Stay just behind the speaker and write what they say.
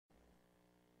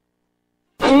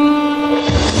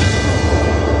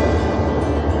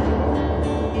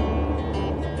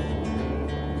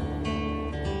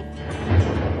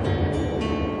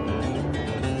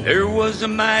was a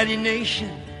mighty nation,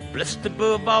 blessed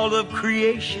above all of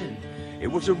creation. It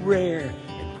was a rare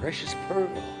and precious pearl,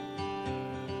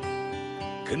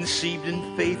 conceived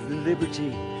in faith and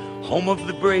liberty, home of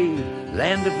the brave,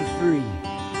 land of the free.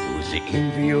 It was the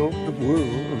envy of the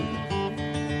world.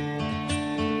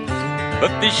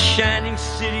 But this shining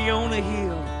city on a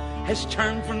hill has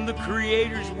turned from the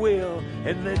Creator's will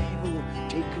and let evil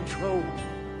take control.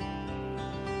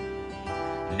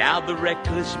 Now the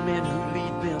reckless men who lead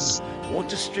them want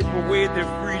to strip away their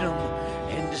freedom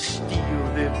and to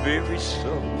steal their very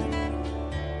soul.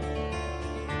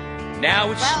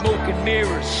 Now it's smoke and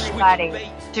mirrors.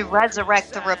 Everybody, to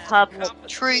Resurrect the Republic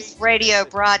Truth Radio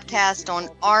broadcast on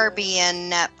RBN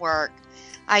Network.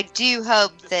 I do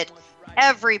hope that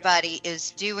everybody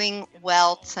is doing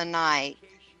well tonight.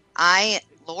 I,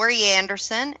 Lorri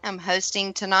Anderson, am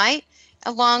hosting tonight,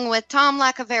 along with Tom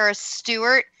Lacavera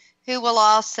Stewart, who will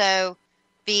also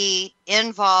be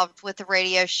involved with the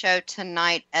radio show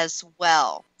tonight as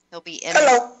well. He'll be in.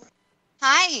 Hello.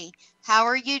 Hi. How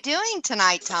are you doing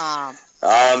tonight, Tom?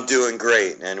 I'm doing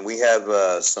great, and we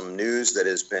have some news that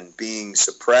has been being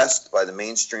suppressed by the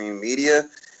mainstream media,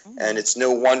 and it's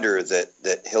no wonder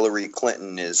that Hillary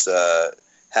Clinton is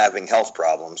having health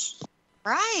problems.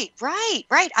 Right.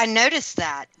 I noticed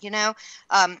that. You know,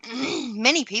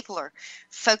 many people are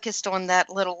focused on that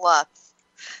little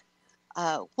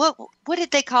what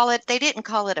did they call it? They didn't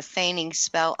call it a fainting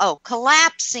spell. Oh,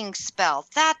 collapsing spell.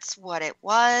 That's what it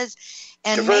was.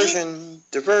 And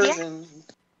diversion.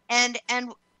 Yeah.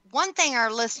 And one thing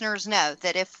our listeners know,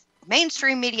 that if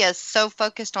mainstream media is so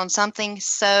focused on something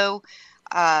so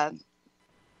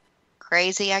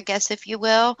crazy, I guess, if you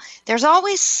will, there's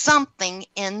always something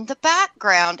in the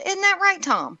background. Isn't that right,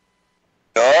 Tom?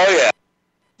 Oh, yeah.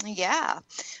 Yeah.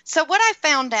 So what I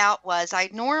found out was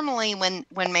I normally, when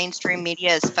mainstream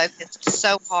media is focused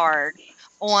so hard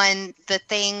on the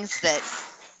things that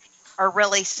are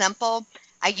really simple,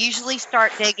 I usually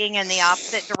start digging in the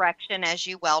opposite direction, as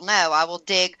you well know. I will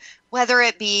dig, whether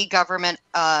it be government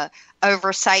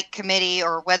oversight committee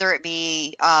or whether it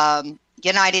be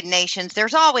United Nations.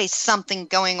 There's always something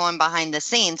going on behind the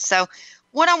scenes. So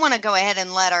what I want to go ahead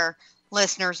and let our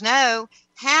listeners know,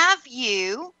 have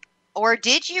you or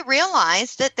did you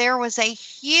realize that there was a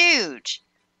huge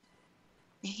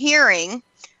hearing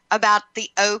about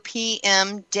the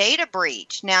OPM data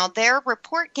breach? Now, their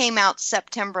report came out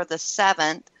September the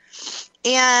 7th,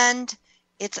 and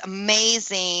it's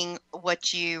amazing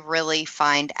what you really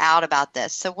find out about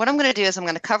this. So what I'm going to do is I'm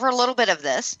going to cover a little bit of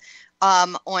this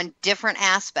on different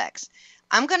aspects.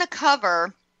 I'm going to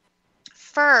cover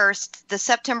first the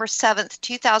September 7th,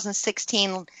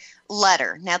 2016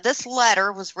 letter. Now, this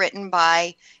letter was written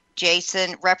by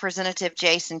Representative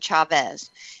Jason Chavez,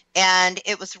 and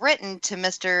it was written to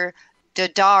Mr.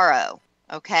 Dodaro,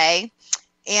 okay?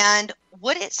 And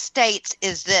what it states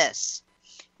is this: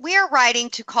 we are writing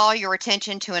to call your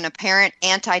attention to an apparent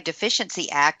Anti-Deficiency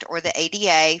Act, or the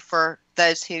ADA, for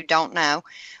those who don't know,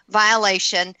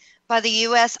 violation by the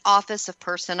U.S. Office of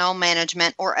Personnel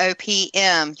Management, or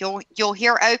OPM. You'll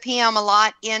hear OPM a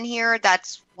lot in here.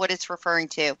 That's what it's referring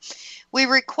to. We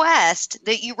request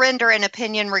that you render an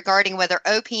opinion regarding whether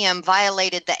OPM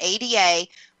violated the ADA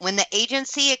when the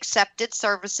agency accepted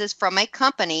services from a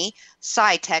company,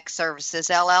 SciTech Services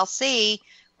LLC,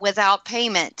 without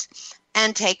payment,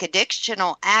 and take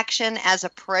additional action as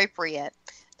appropriate.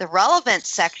 The relevant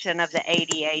section of the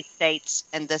ADA states,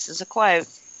 and this is a quote,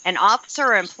 an officer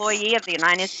or employee of the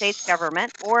United States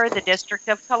government or the District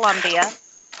of Columbia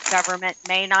government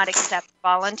may not accept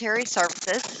voluntary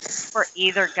services for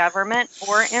either government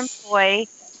or employee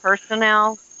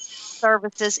personnel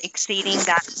services exceeding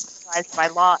that authorized by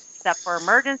law, except for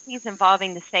emergencies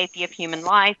involving the safety of human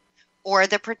life or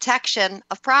the protection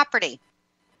of property.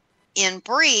 In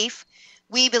brief,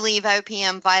 we believe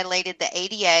OPM violated the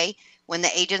ADA when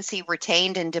the agency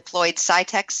retained and deployed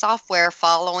SciTech software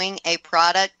following a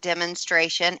product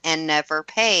demonstration and never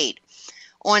paid.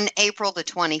 On April the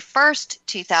 21st,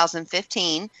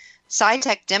 2015,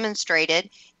 SciTech demonstrated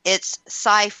its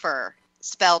Cypher,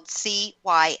 spelled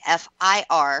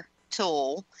C-Y-F-I-R,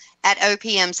 tool at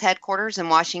OPM's headquarters in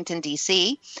Washington,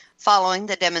 D.C. Following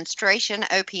the demonstration,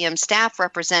 OPM staff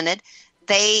represented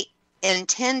they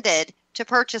intended to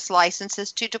purchase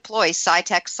licenses to deploy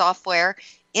SciTech software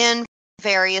in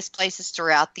various places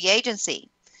throughout the agency.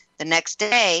 The next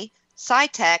day,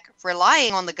 SciTech,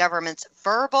 relying on the government's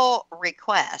verbal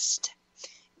request,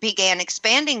 began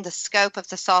expanding the scope of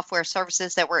the software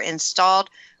services that were installed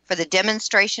for the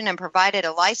demonstration and provided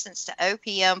a license to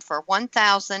OPM for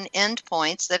 1,000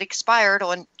 endpoints that expired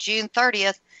on June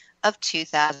 30th of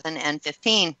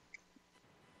 2015.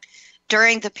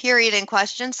 During the period in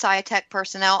question, SciTech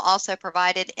personnel also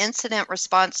provided incident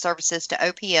response services to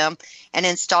OPM and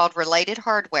installed related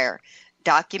hardware.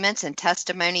 Documents and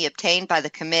testimony obtained by the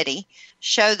committee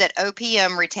show that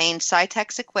OPM retained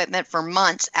SciTech's equipment for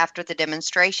months after the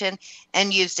demonstration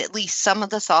and used at least some of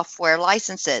the software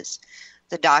licenses.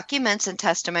 The documents and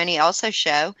testimony also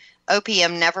show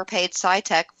OPM never paid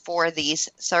SciTech for these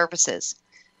services.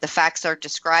 The facts are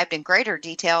described in greater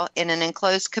detail in an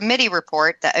enclosed committee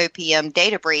report, the OPM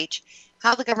data breach,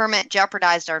 how the government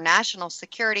jeopardized our national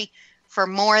security for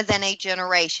more than a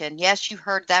generation. Yes, you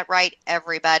heard that right,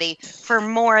 everybody. For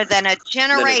more than a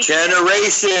generation.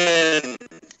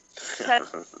 So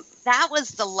that was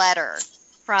the letter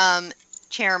from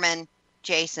Chairman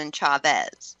Jason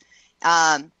Chaffetz.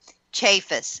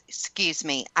 Chaffetz, excuse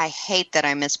me. I hate that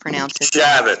I mispronounce his name.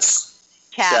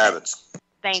 Chaffetz.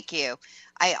 Thank you.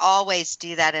 I always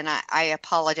do that, and I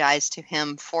apologize to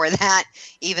him for that,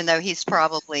 even though he's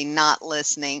probably not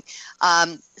listening.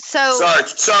 Sorry,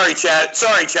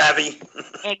 Chavi.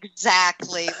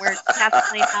 Exactly. We're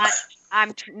definitely not.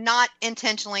 I'm not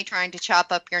intentionally trying to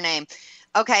chop up your name.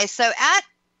 Okay, so at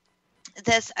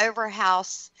this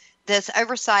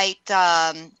oversight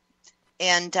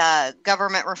and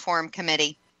government reform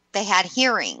committee, they had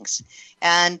hearings,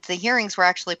 and the hearings were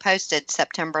actually posted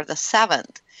September the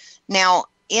 7th. Now,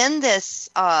 in this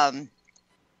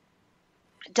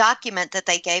document that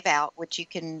they gave out, which you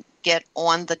can get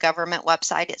on the government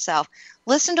website itself,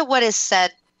 listen to what is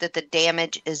said that the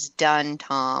damage is done,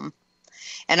 Tom.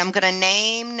 And I'm going to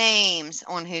name names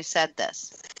on who said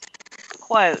this.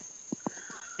 Quote,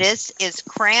 "This is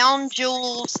crown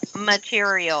jewels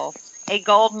material, a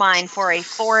gold mine for a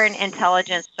foreign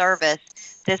intelligence service.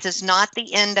 This is not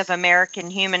the end of American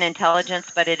human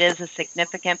intelligence, but it is a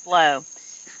significant blow.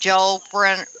 Joel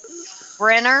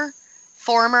Brenner,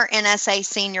 former NSA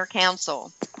senior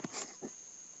counsel.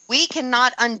 We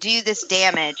cannot undo this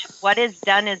damage. What is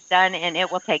done, and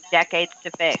it will take decades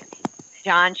to fix.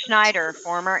 John Schneider,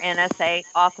 former NSA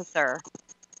officer.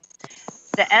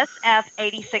 The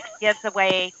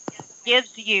SF-86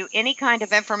 gives you any kind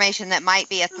of information that might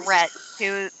be a threat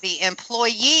to the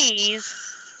employee's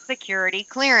security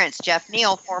clearance. Jeff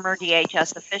Neal, former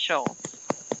DHS official.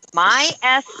 My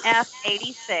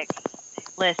SF-86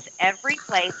 lists every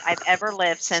place I've ever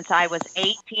lived since I was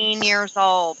 18 years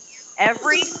old.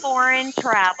 Every foreign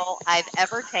travel I've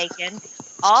ever taken,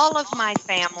 all of my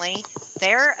family,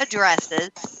 their addresses.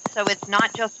 So it's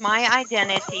not just my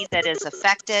identity that is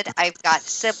affected. I've got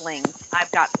siblings.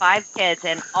 I've got 5 kids,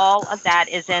 and all of that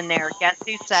is in there. Guess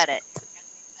who said it?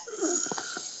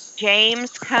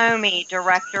 James Comey,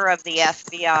 director of the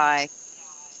FBI.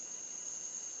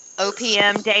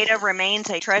 OPM data remains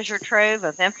a treasure trove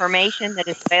of information that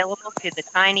is available to the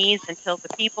Chinese until the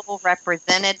people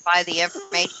represented by the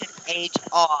information age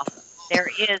off. There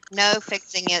is no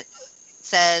fixing it,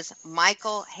 says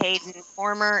Michael Hayden,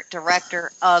 former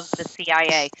director of the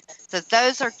CIA. So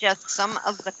those are just some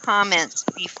of the comments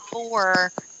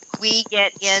before we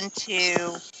get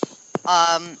into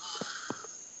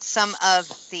some of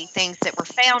the things that were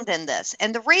found in this.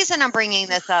 And the reason I'm bringing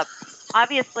this up,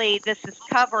 obviously this is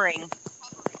covering,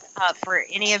 for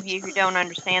any of you who don't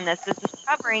understand this is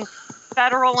covering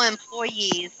federal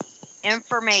employees'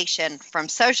 information from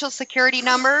social security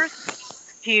numbers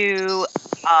to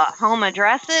home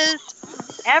addresses,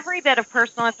 every bit of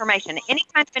personal information, any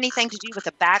kind of anything to do with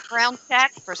a background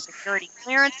check for security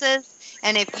clearances.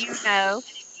 And if you know,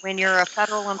 when you're a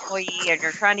federal employee and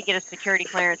you're trying to get a security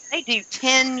clearance, they do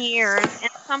 10 years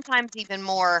and sometimes even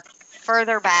more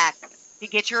further back to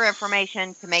get your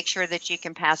information to make sure that you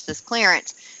can pass this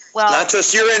clearance. Well, not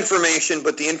just your information,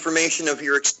 but the information of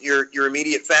your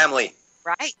immediate family.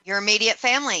 Right, your immediate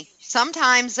family.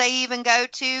 Sometimes they even go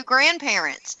to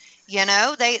grandparents. You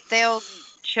know, they'll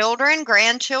children,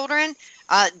 grandchildren,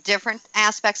 different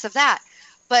aspects of that.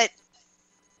 But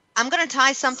I'm going to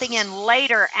tie something in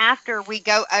later after we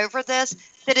go over this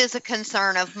that is a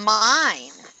concern of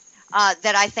mine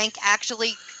that I think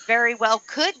actually very well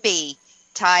could be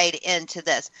tied into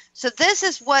this. So this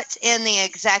is what's in the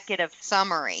executive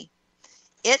summary.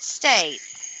 It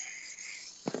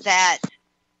states that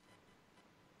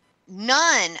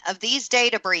none of these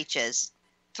data breaches,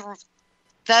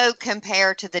 though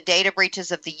compared to the data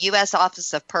breaches of the U.S.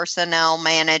 Office of Personnel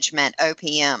Management,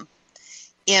 OPM,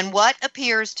 in what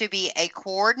appears to be a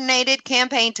coordinated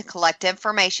campaign to collect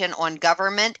information on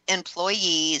government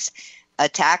employees,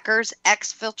 attackers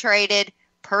exfiltrated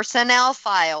personnel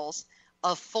files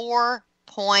of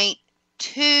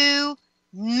 4.2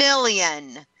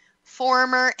 million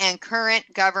former and current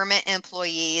government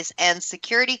employees and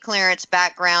security clearance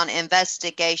background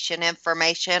investigation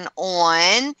information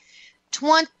on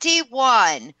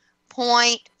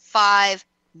 21.5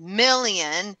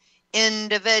 million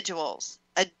individuals.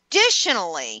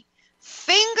 Additionally,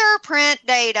 fingerprint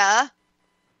data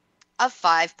of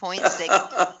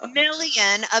 5.6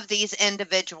 million of these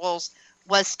individuals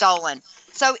was stolen.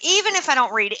 So even if I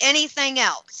don't read anything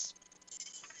else,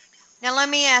 now let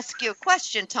me ask you a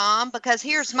question, Tom, because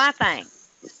here's my thing.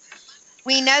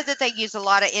 We know that they use a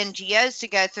lot of NGOs to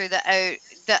go through the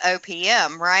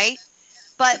OPM, right?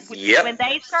 But when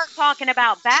they start talking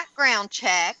about background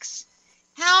checks,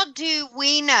 how do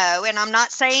we know, and I'm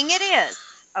not saying it is,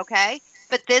 okay,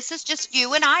 but this is just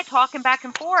you and I talking back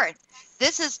and forth.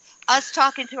 This is us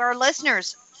talking to our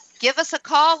listeners. Give us a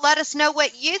call. Let us know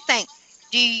what you think.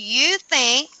 Do you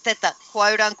think that the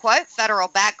quote-unquote federal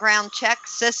background check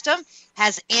system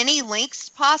has any links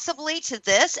possibly to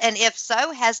this? And if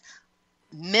so, has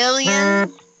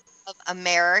millions of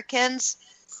Americans'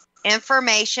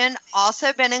 information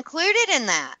also been included in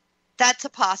that? That's a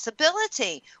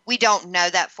possibility. We don't know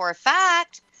that for a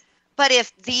fact. But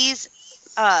if these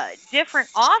different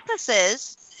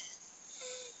offices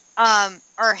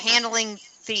are handling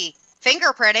the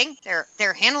fingerprinting,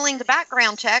 they're handling the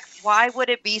background check, why would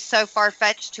it be so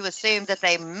far-fetched to assume that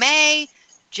they may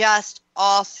just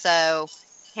also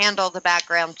handle the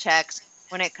background checks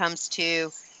when it comes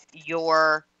to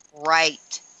your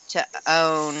right to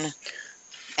own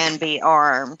and be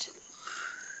armed?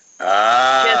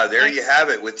 There you have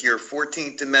it, with your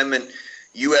 14th Amendment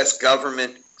U.S.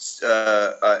 government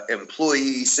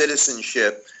employee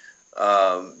citizenship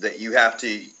that you have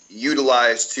to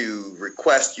utilize to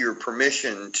request your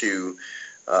permission to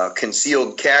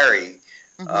concealed carry.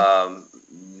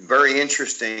 Very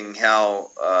interesting how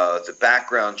the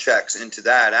background checks into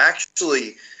that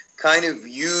actually kind of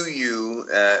view you,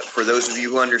 for those of you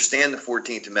who understand the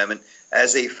 14th Amendment,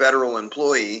 as a federal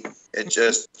employee. It's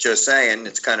just saying,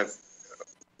 it's kind of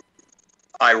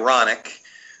ironic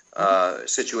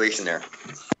situation there.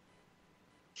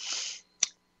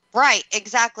 Right,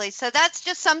 exactly. So that's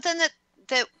just something that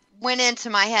went into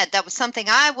my head. That was something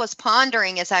I was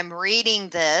pondering as I'm reading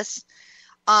this.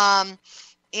 And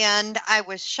I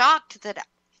was shocked that,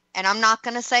 and I'm not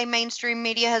going to say mainstream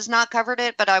media has not covered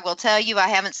it, but I will tell you I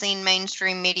haven't seen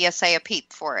mainstream media say a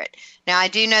peep for it. Now, I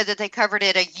do know that they covered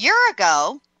it a year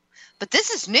ago, but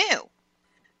this is new.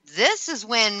 This is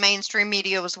when mainstream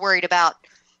media was worried about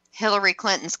Hillary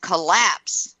Clinton's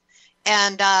collapse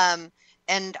and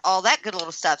all that good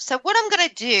little stuff. So what I'm going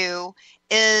to do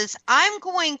is I'm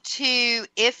going to,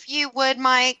 if you would,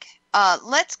 Mike,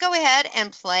 let's go ahead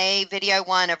and play video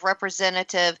one of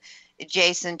Representative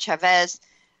Jason Chavez.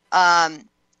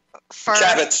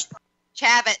 Chavez.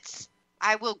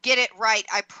 I will get it right.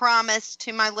 I promise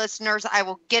to my listeners, I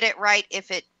will get it right if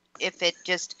it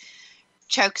just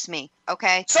chokes me.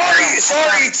 Okay.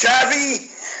 Sorry, Chavi.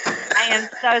 I am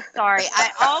so sorry.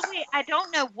 I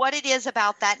don't know what it is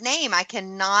about that name. I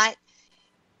cannot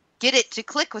get it to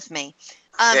click with me.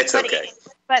 It's okay.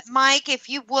 But Mike, if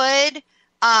you would,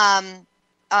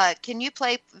 can you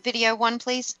play video one,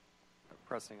 please?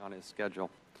 Pressing on his schedule.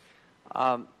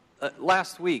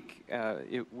 Last week,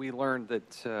 we learned that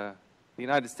the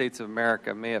United States of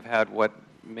America may have had what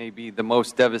may be the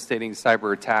most devastating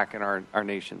cyber attack in our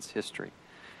nation's history,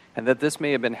 and that this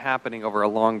may have been happening over a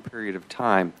long period of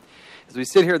time. As we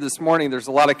sit here this morning, there's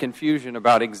a lot of confusion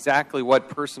about exactly what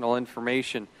personal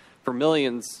information for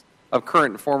millions of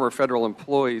current and former federal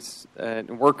employees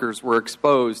and workers were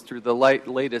exposed through the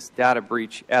latest data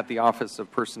breach at the Office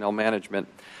of Personnel Management.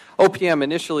 OPM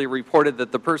initially reported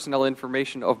that the personnel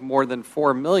information of more than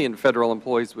 4 million federal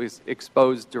employees was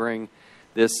exposed during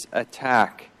this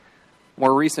attack.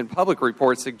 More recent public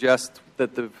reports suggest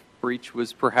that the breach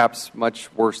was perhaps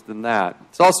much worse than that.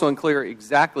 It's also unclear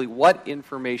exactly what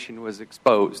information was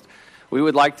exposed. We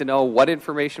would like to know what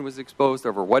information was exposed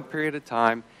over what period of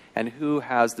time and who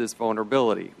has this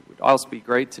vulnerability. It would also be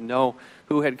great to know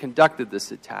who had conducted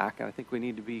this attack. And I think we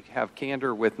need to have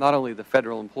candor with not only the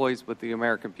federal employees, but the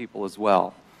American people as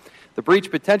well. The breach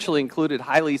potentially included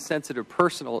highly sensitive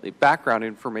personal background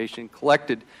information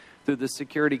collected through the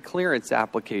security clearance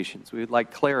applications. We would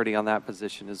like clarity on that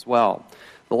position as well.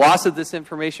 The loss of this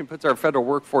information puts our federal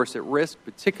workforce at risk,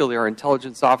 particularly our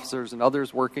intelligence officers and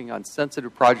others working on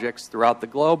sensitive projects throughout the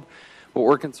globe. But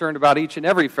we're concerned about each and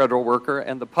every federal worker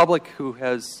and the public who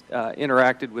has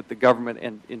interacted with the government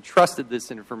and entrusted this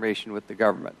information with the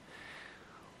government.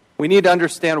 We need to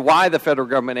understand why the federal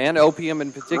government and OPM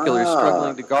in particular is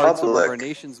struggling to guard some of our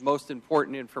nation's most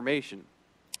important information.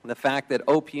 The fact that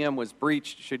OPM was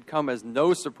breached should come as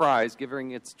no surprise,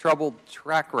 given its troubled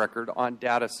track record on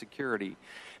data security.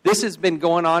 This has been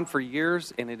going on for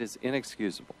years, and it is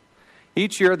inexcusable.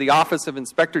 Each year, the Office of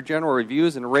Inspector General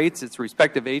reviews and rates its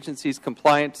respective agencies'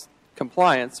 compliance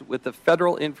with the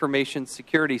Federal Information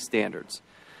Security Standards.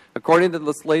 According to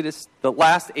the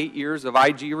last 8 years of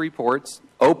IG reports,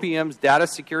 OPM's data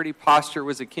security posture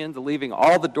was akin to leaving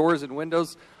all the doors and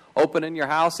windows open in your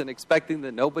house and expecting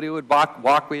that nobody would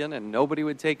walk in and nobody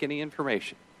would take any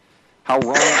information. How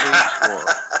wrong they were.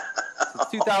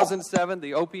 Since 2007,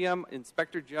 the OPM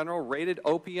Inspector General rated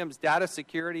OPM's data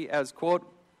security as, quote,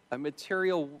 a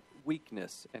material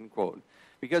weakness, end quote,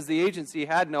 because the agency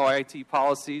had no IT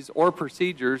policies or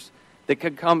procedures that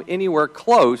could come anywhere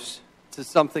close to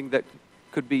something that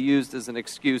could be used as an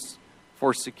excuse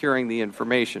for securing the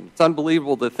information. It's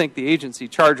unbelievable to think the agency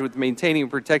charged with maintaining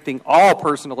and protecting all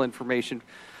personal information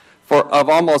of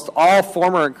almost all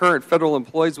former and current federal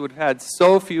employees would have had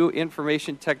so few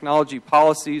information technology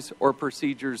policies or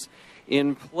procedures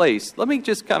in place. Let me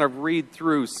just kind of read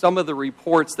through some of the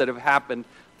reports that have happened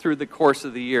through the course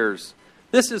of the years.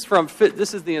 This is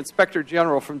the Inspector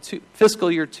General from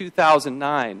fiscal year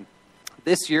 2009.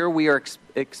 This year, we are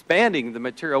expanding the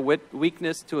material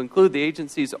weakness to include the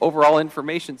agency's overall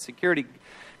information security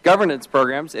governance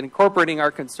programs and incorporating our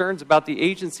concerns about the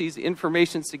agency's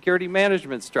information security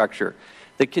management structure.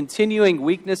 The continuing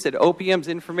weakness at OPM's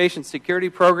information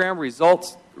security program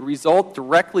result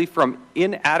directly from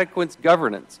inadequate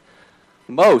governance.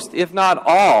 Most, if not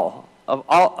all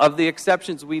of the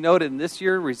exceptions we noted in this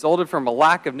year resulted from a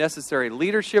lack of necessary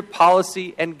leadership,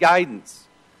 policy, and guidance.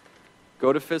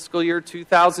 Go to fiscal year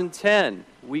 2010.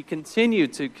 We continue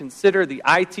to consider the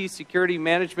IT security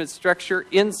management structure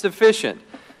insufficient.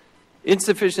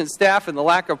 Insufficient staff and the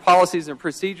lack of policies and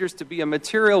procedures to be a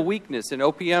material weakness in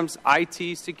OPM's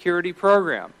IT security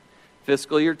program.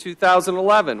 Fiscal year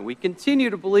 2011, we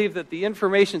continue to believe that the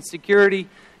information security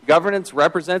governance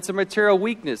represents a material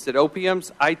weakness at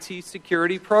OPM's IT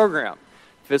security program.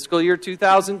 Fiscal year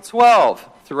 2012,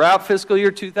 throughout fiscal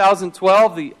year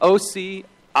 2012, the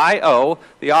OCIO,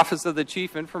 the Office of the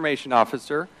Chief Information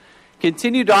Officer,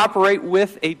 continued to operate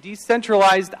with a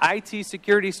decentralized IT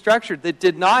security structure that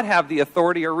did not have the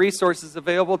authority or resources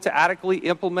available to adequately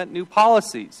implement new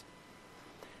policies.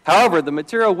 However, the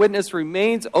material witness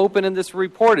remains open in this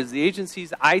report as the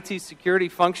agency's IT security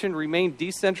function remained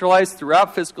decentralized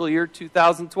throughout fiscal year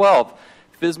 2012,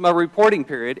 FSMA reporting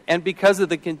period, and because of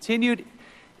the continued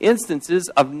instances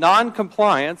of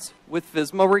non-compliance with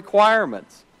FSMA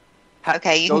requirements.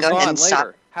 Okay, you can go ahead and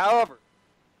stop. However,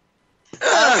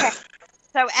 okay.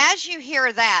 So as you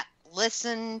hear that,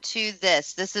 listen to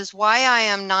this. This is why I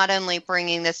am not only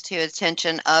bringing this to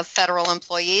attention of federal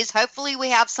employees. Hopefully we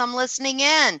have some listening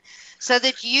in so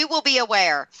that you will be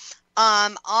aware.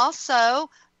 Also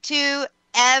to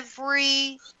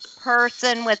every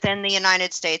person within the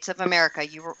United States of America.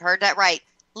 You heard that right.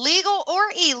 Legal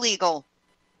or illegal.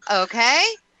 Okay?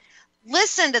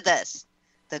 Listen to this.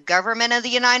 The government of the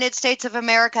United States of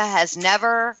America has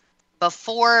never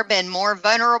before been more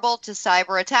vulnerable to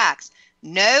cyber attacks.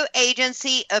 No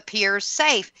agency appears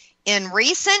safe. In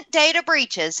recent data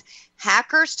breaches,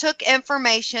 hackers took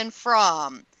information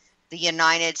from the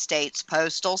United States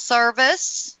Postal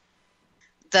Service,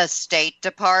 the State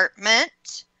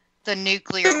Department, the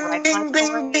Nuclear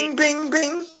Regulatory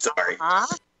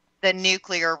the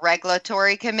Nuclear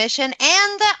Regulatory Commission,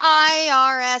 and the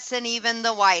IRS, and even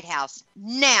the White House.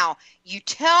 Now, you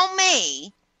tell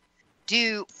me,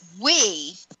 do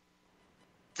we,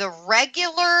 the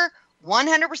regular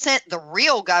 100%, the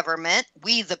real government,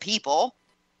 we the people,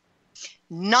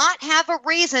 not have a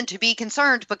reason to be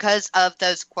concerned because of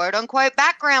those quote-unquote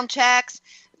background checks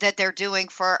that they're doing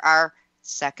for our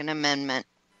Second Amendment?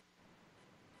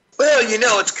 Well, you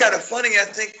know, it's kind of funny. I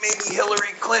think maybe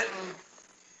Hillary Clinton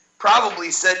probably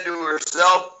said to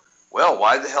herself, well,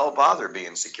 why the hell bother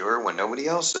being secure when nobody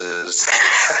else is?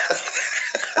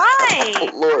 Right. Oh,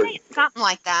 Lord. Right. Something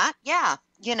like that. Yeah.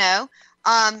 You know,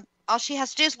 all she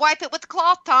has to do is wipe it with the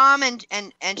cloth, Tom, and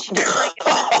she just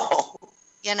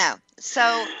you know.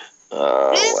 So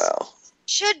this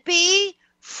should be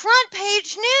front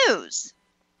page news.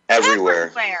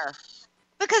 Everywhere.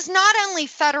 Because not only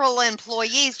federal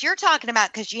employees, you're talking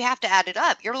about, because you have to add it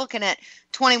up, you're looking at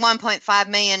 21.5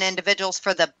 million individuals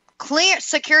for the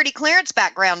security clearance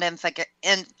background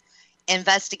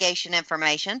investigation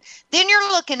information. Then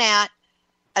you're looking at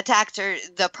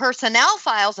the personnel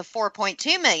files of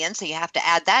 4.2 million, so you have to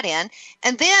add that in.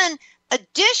 And then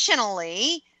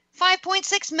additionally,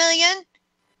 5.6 million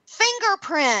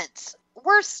fingerprints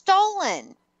were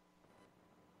stolen.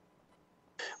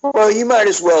 Well, you might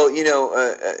as well,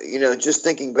 just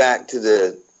thinking back to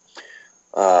the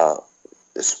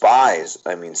spies.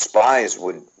 I mean, spies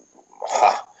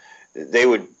they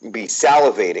would be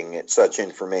salivating at such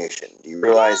information. You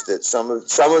realize that some of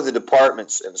the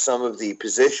departments and some of the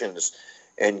positions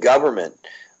in government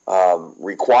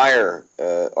require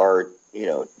a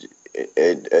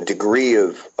degree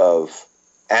of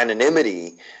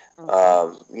anonymity.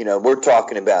 We're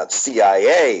talking about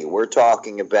CIA. We're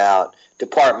talking about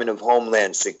Department of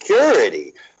Homeland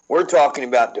Security. We're talking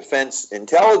about Defense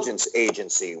Intelligence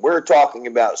Agency. We're talking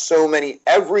about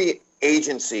every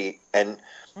agency and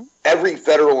every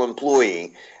federal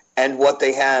employee and what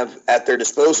they have at their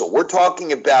disposal. We're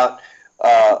talking about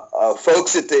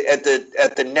folks at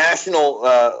the National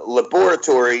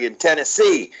Laboratory in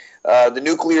Tennessee, the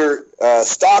nuclear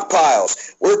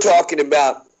stockpiles. We're talking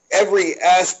about every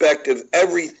aspect of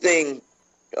everything.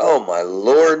 Oh my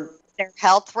Lord! Their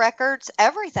health records,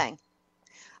 everything.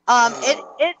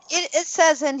 It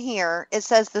says in here, it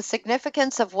says the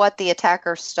significance of what the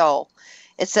attacker stole.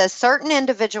 It says certain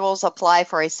individuals apply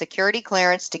for a security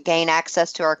clearance to gain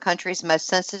access to our country's most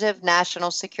sensitive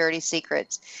national security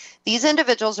secrets. These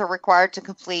individuals are required to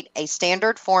complete a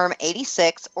standard Form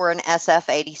 86 or an SF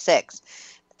 86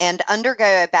 and undergo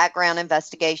a background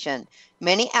investigation.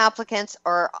 Many applicants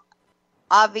are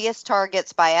obvious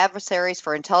targets by adversaries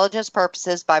for intelligence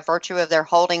purposes by virtue of their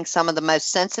holding some of the most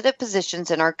sensitive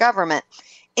positions in our government,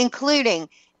 including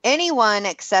anyone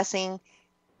accessing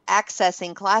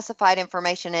classified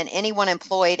information and anyone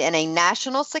employed in a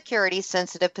national security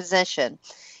sensitive position.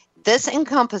 This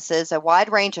encompasses a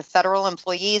wide range of federal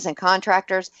employees and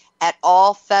contractors at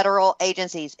all federal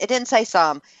agencies. It didn't say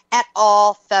some, at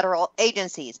all federal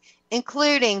agencies,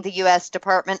 including the U.S.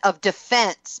 Department of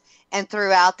Defense and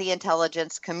throughout the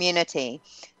intelligence community.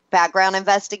 Background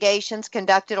investigations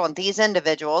conducted on these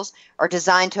individuals are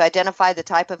designed to identify the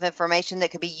type of information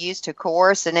that could be used to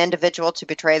coerce an individual to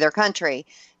betray their country.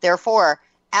 Therefore,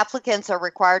 applicants are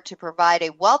required to provide a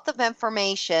wealth of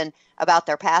information about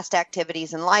their past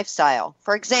activities and lifestyle.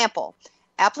 For example,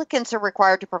 applicants are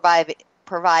required to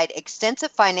provide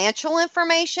extensive financial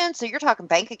information, so you're talking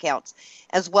bank accounts,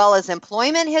 as well as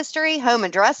employment history, home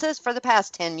addresses for the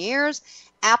past 10 years.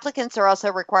 Applicants are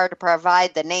also required to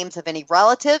provide the names of any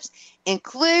relatives,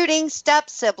 including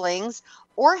step-siblings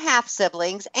or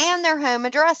half-siblings, and their home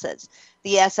addresses.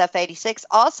 The SF-86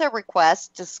 also requests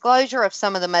disclosure of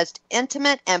some of the most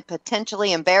intimate and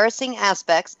potentially embarrassing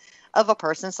aspects of a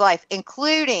person's life,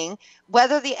 including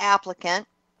whether the applicant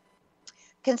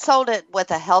consulted with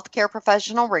a healthcare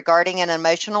professional regarding an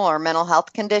emotional or mental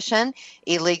health condition,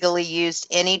 illegally used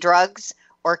any drugs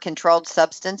or controlled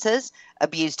substances,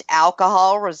 abused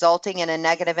alcohol resulting in a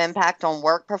negative impact on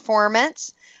work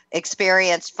performance,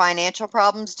 experienced financial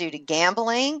problems due to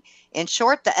gambling. In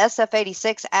short, the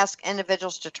SF-86 asks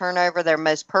individuals to turn over their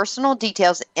most personal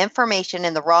details. Information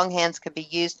in the wrong hands could be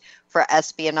used for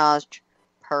espionage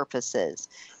purposes.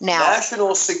 Now,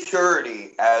 national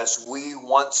security, as we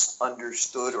once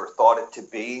understood or thought it to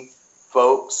be,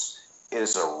 folks,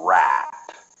 is a wrap.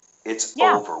 It's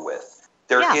over with.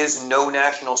 There is no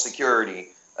national security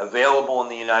available in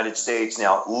the United States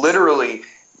now. Literally,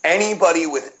 anybody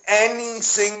with any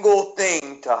single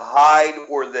thing to hide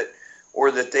or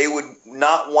that they would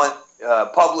not want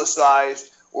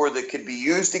publicized or that could be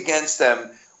used against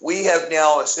them, we have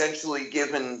now essentially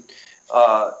given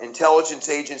intelligence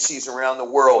agencies around the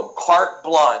world carte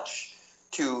blanche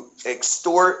to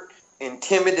extort,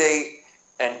 intimidate,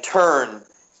 and turn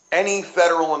any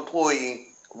federal employee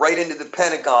right into the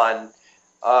Pentagon.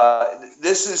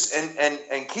 This is,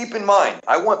 and keep in mind,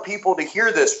 I want people to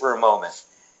hear this for a moment.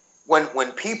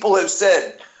 When people have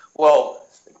said, well,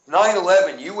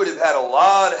 9/11, you would have had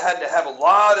to have a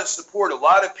lot of support, a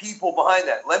lot of people behind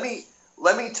that. Let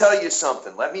me tell you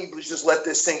something. Let me just let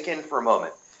this sink in for a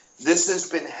moment. This has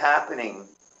been happening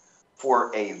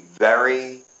for a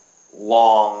very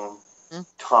long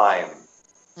time.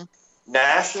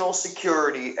 National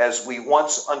security, as we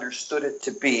once understood it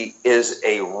to be, is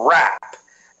a wrap.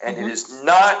 And it is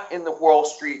not in the Wall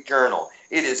Street Journal.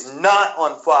 It is not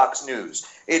on Fox News.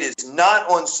 It is not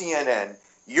on CNN.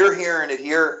 You're hearing it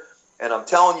here. And I'm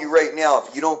telling you right now,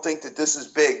 if you don't think that this is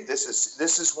big, this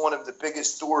is one of the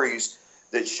biggest stories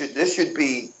that should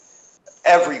be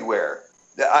everywhere.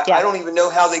 I don't even know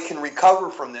how they can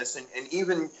recover from this. And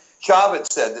even Chavez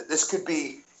said that this could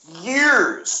be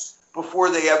years before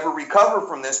they ever recover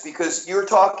from this, because you're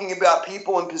talking about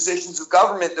people in positions of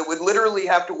government that would literally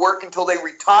have to work until they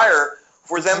retire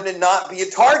for them to not be a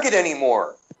target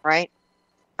anymore. Right,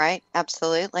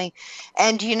 absolutely.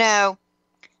 And,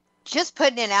 just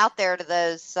putting it out there to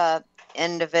those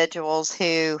individuals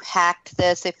who hacked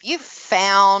this. If you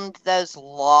found those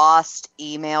lost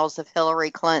emails of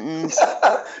Hillary Clinton's,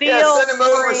 yeah, send them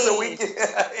over so we can.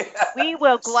 We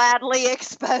will gladly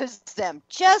expose them.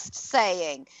 Just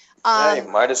saying. Hey,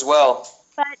 might as well.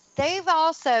 But they've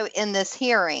also, in this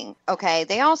hearing,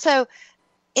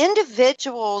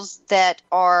 individuals that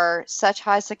are such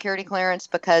high security clearance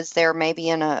because they're maybe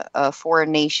in a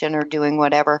foreign nation or doing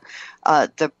whatever,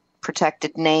 the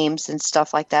protected names and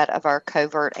stuff like that of our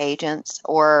covert agents,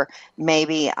 or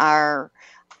maybe our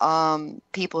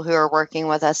people who are working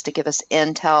with us to give us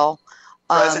intel.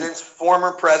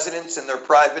 Former presidents and their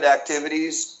private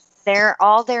activities.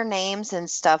 All their names and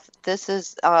stuff. This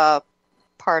is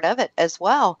part of it as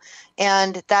well.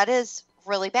 And that is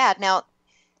really bad. Now,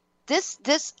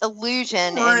 this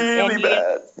illusion. Really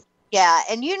bad. Yeah,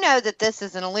 and you know that this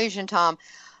is an illusion, Tom.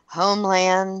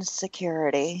 Homeland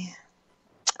Security.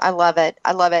 I love it.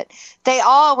 I love it. They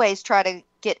always try to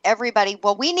get everybody,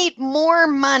 well, we need more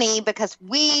money because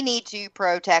we need to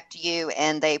protect you,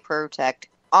 and they protect,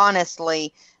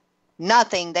 honestly,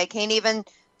 nothing. They can't even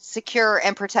secure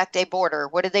and protect a border.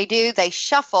 What do? They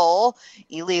shuffle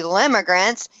illegal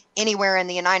immigrants anywhere in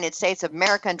the United States of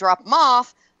America and drop them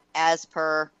off as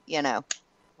per,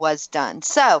 was done.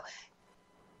 So,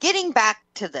 getting back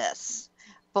to this,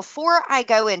 before I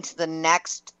go into the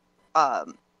next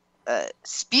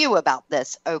spew about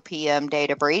this OPM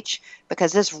data breach,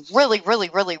 because this really, really,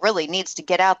 really, really needs to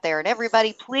get out there. And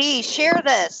everybody, please share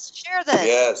this. Share this.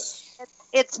 Yes.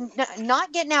 It's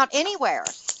not getting out anywhere.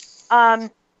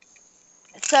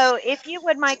 So if you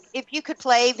would, Mike, if you could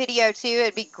play video 2,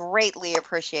 it'd be greatly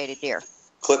appreciated, dear.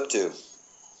 Clip 2.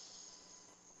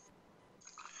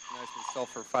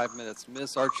 Myself for 5 minutes.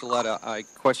 Ms. Archuleta, my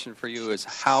question for you is,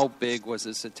 how big was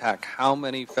this attack? How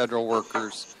many federal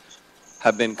workers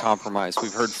have been compromised?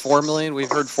 We've heard 4 million.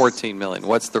 We've heard 14 million.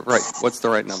 What's the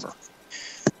right number?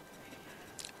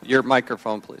 Your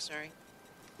microphone, please. Sorry.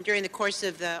 During the course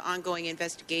of the ongoing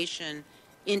investigation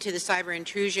into the cyber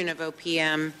intrusion of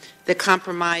OPM that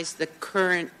compromised the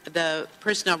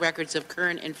personnel records of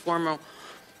current and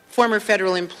former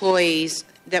federal employees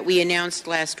that we announced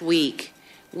last week,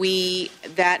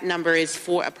 that number is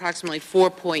approximately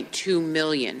 4.2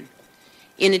 million.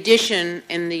 In addition,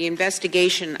 in the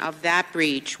investigation of that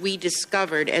breach, we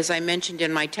discovered, as I mentioned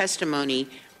in my testimony,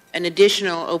 an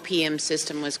additional OPM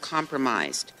system was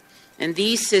compromised. And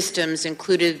these systems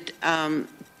included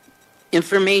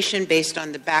information based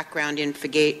on the background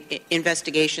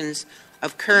investigations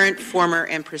of current, former,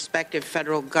 and prospective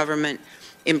federal government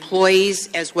employees,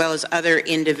 as well as other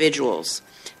individuals.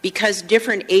 Because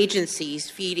different agencies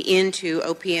feed into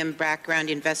OPM background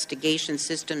investigation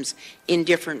systems in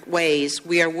different ways,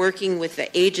 we are working with the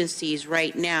agencies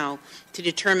right now to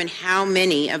determine how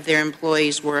many of their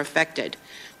employees were affected.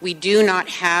 We do not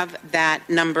have that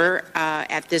number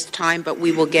at this time, but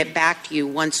we will get back to you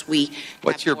once we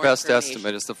What's your best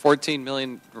estimate? Is the 14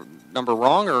 million number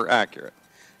wrong or accurate?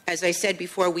 As I said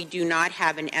before, we do not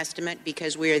have an estimate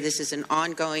because this is an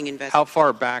ongoing investigation. How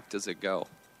far back does it go?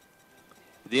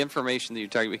 The information that you're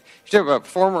talking about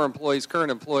former employees, current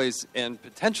employees, and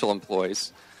potential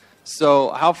employees.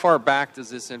 So how far back does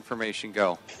this information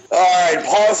go? All right,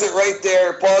 pause it right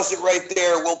there. Pause it right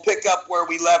there. We'll pick up where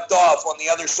we left off on the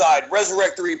other side.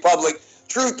 Resurrect the Republic,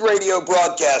 Truth Radio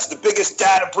broadcast, the biggest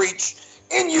data breach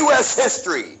in U.S.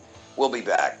 history. We'll be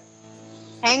back.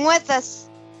 Hang with us.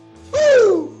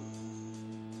 Woo!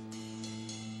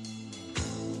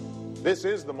 This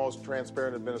is the most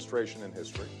transparent administration in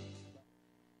history.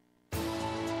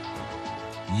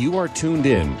 You are tuned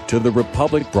in to the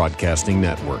Republic Broadcasting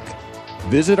Network.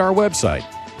 Visit our website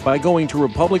by going to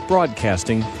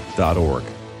republicbroadcasting.org.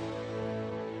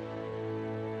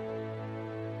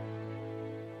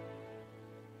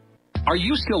 Are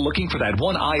you still looking for that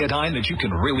one iodine that you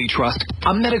can really trust?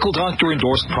 A medical doctor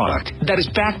endorsed product that is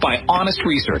backed by honest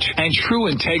research and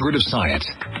true integrative science?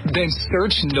 Then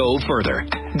search no further.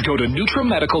 Go to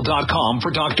NutriMedical.com for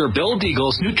Dr. Bill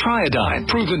Deagle's Nutriodine,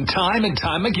 proven time and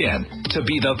time again to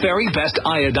be the very best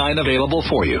iodine available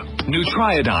for you.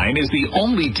 Nutriodine is the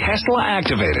only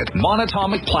Tesla-activated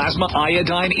monatomic plasma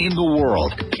iodine in the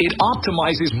world. It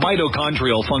optimizes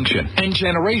mitochondrial function and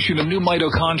generation of new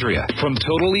mitochondria, from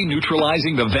totally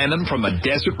neutralizing the venom from a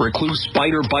desert recluse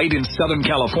spider bite in Southern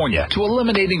California to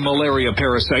eliminating malaria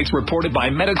parasites reported by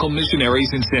medical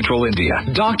missionaries in central India.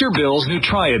 Dr. Bill's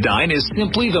Nutriodine is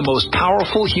simply the most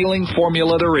powerful healing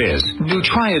formula there is.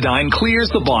 Nutriodine clears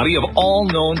the body of all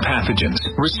known pathogens,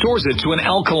 restores it to an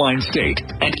alkaline state,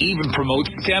 and even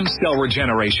promotes stem cell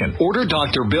regeneration. Order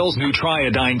Dr. Bill's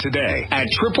Nutriodine today at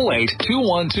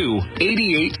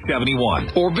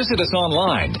 888-212-8871 or visit us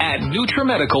online at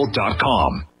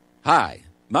NutriMedical.com. Hi,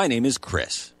 my name is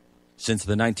Chris. Since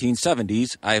the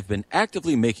 1970s, I have been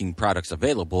actively making products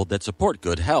available that support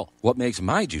good health. What makes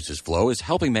my juices flow is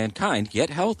helping mankind get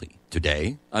healthy.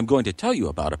 Today, I'm going to tell you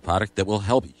about a product that will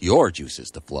help your juices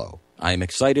to flow. I am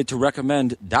excited to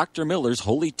recommend Dr. Miller's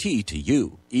Holy Tea to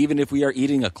you. Even if we are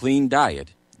eating a clean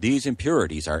diet, these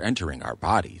impurities are entering our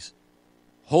bodies.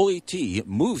 Holy Tea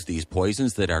moves these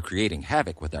poisons that are creating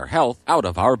havoc with our health out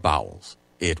of our bowels.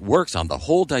 It works on the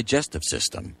whole digestive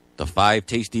system. The 5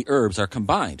 tasty herbs are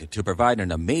combined to provide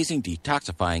an amazing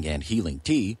detoxifying and healing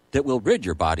tea that will rid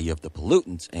your body of the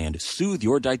pollutants and soothe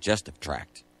your digestive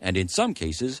tract, and in some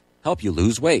cases, help you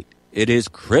lose weight. It is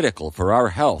critical for our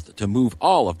health to move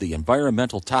all of the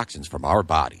environmental toxins from our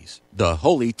bodies. The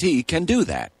Holy Tea can do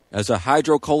that. As a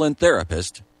hydrocolon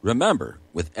therapist, remember,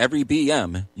 with every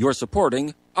BM, you're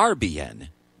supporting RBN.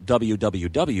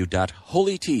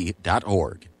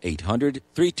 www.holytea.org.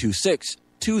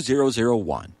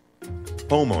 800-326-2001.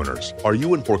 Homeowners, are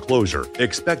you in foreclosure,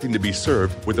 expecting to be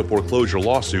served with a foreclosure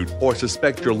lawsuit, or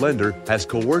suspect your lender has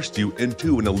coerced you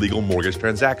into an illegal mortgage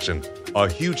transaction? A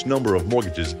huge number of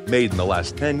mortgages made in the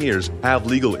last 10 years have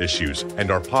legal issues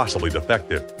and are possibly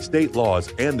defective. State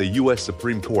laws and the U.S.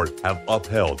 Supreme Court have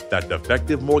upheld that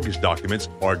defective mortgage documents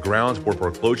are grounds for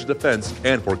foreclosure defense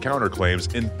and for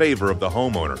counterclaims in favor of the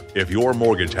homeowner. If your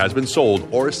mortgage has been sold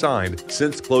or assigned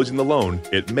since closing the loan,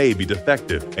 it may be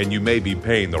defective and you may be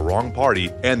paying the wrong party,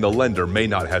 and the lender may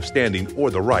not have standing or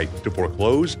the right to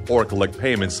foreclose or collect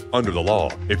payments under the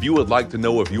law. If you would like to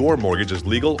know if your mortgage is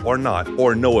legal or not,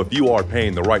 or know if you are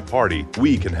paying the right party,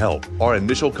 we can help. Our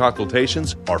initial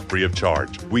consultations are free of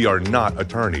charge. We are not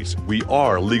attorneys. We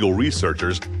are legal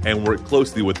researchers and work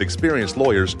closely with experienced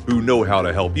lawyers who know how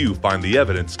to help you find the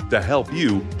evidence to help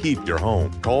you keep your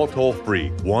home. Call toll-free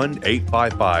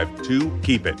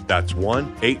 1-855-2-KEEP-IT. That's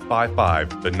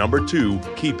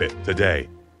 1-855-2-KEEP-IT today.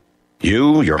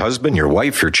 You, your husband, your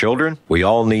wife, your children, we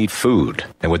all need food.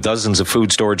 And with dozens of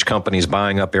food storage companies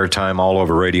buying up airtime all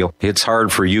over radio, it's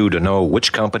hard for you to know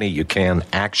which company you can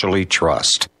actually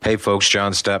trust. Hey folks,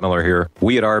 John Stadtmiller here.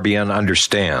 We at RBN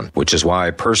understand, which is why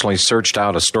I personally searched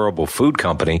out a storable food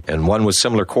company and one with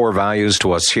similar core values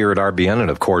to us here at RBN and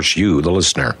of course you, the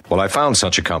listener. Well, I found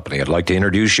such a company. I'd like to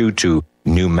introduce you to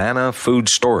Numana Food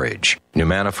Storage.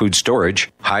 Numana Food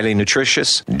Storage, highly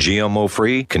nutritious,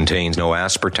 GMO-free, contains no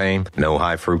aspartame, no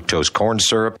high fructose corn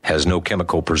syrup, has no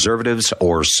chemical preservatives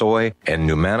or soy, and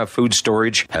Numana Food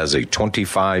Storage has a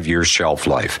 25-year shelf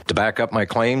life. To back up my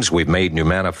claims, we've made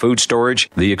Numana Food Storage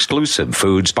the exclusive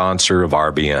food sponsor of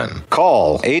RBN.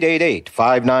 Call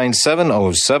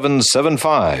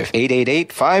 888-597-0775,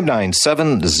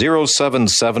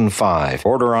 888-597-0775.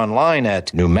 Order online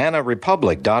at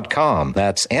NumanaRepublic.com.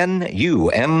 That's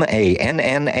NUMANNA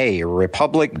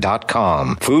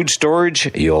Republic.com. Food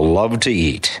storage you'll love to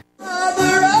eat.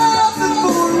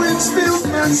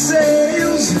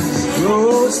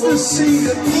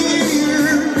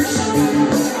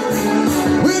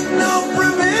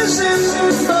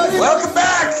 Welcome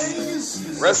back.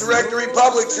 Resurrect the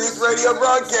Republic Truth Radio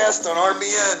broadcast on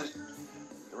RBN,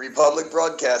 the Republic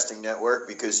Broadcasting Network,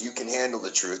 because you can handle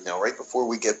the truth. Now, right before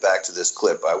we get back to this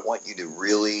clip, I want you to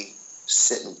really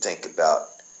sit and think about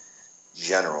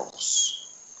generals,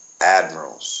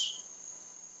 admirals,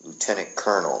 lieutenant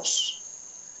colonels,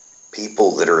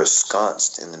 people that are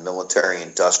ensconced in the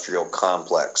military-industrial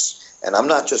complex. And I'm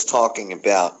not just talking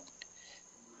about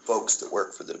folks that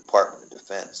work for the Department of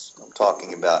Defense. I'm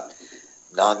talking about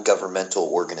non-governmental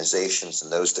organizations and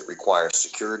those that require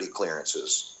security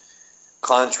clearances,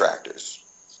 contractors.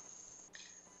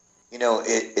 You know,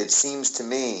 it seems to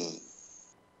me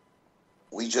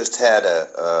we just had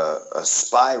a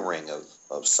spy ring of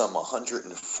some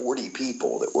 140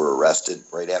 people that were arrested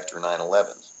right after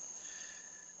 9/11.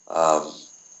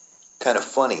 Kind of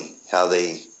funny how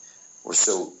they were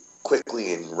so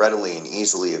quickly and readily and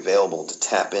easily available to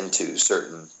tap into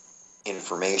certain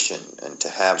information and to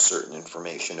have certain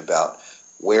information about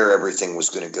where everything was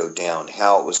going to go down,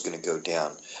 how it was going to go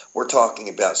down. We're talking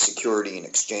about Security and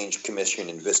Exchange Commission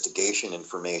investigation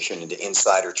information into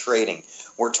insider trading.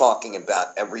 We're talking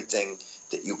about everything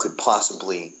that you could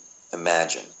possibly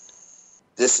imagine.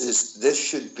 This is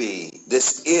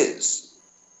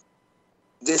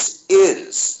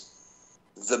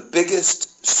the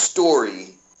biggest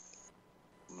story,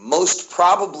 most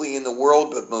probably in the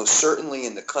world, but most certainly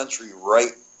in the country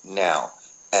right now.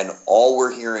 and all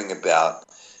we're hearing about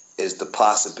is the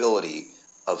possibility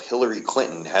of Hillary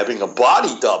Clinton having a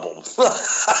body double.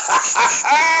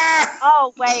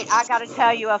 Oh, wait, I got to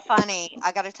tell you a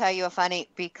funny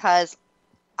because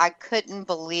I couldn't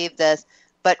believe this,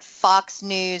 but Fox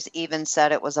News even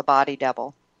said it was a body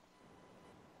double.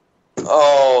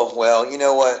 Oh, well, you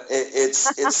know what?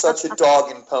 It's such a dog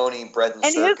and pony bread and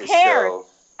circus who cares? show.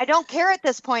 I don't care at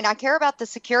this point. I care about the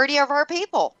security of our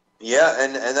people. Yeah,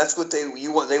 and that's what they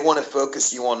want to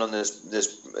focus you on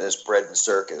this bread and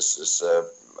circus.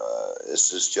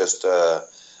 This is just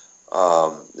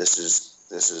this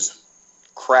is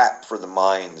crap for the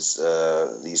minds.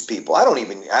 These people. I don't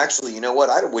even actually. You know what?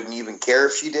 I wouldn't even care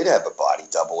if she did have a body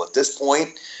double. At this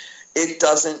point, it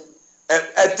doesn't.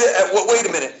 Wait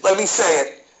a minute. Let me say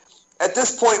it. At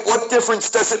this point, what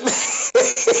difference does it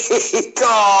make?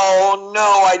 Oh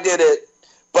no, I did it.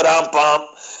 But I'm bummed.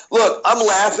 Look, I'm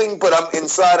laughing, but I'm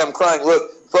crying.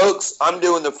 Look, folks, I'm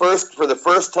doing for the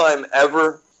first time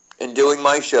ever in doing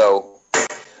my show,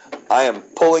 I am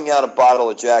pulling out a bottle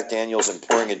of Jack Daniels and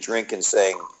pouring a drink and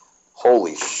saying,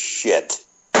 "Holy shit."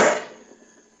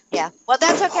 Yeah. Well,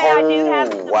 that's okay. I do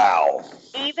have some, wow.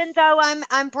 Even though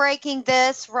I'm breaking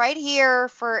this right here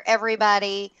for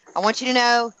everybody, I want you to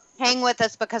know, hang with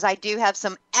us because I do have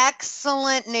some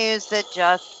excellent news that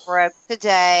just broke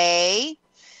today.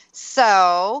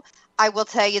 So I will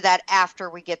tell you that after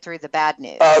we get through the bad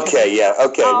news. Okay, yeah,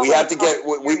 okay. We have to get.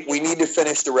 We need to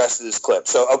finish the rest of this clip.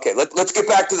 So okay, let's get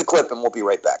back to the clip and we'll be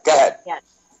right back. Go ahead. Yes.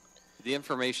 The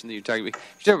information that you're talking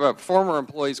about former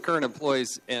employees, current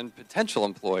employees, and potential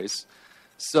employees.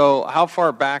 So how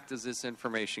far back does this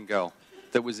information go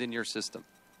that was in your system?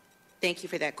 Thank you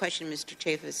for that question, Mr.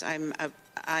 Chaffetz.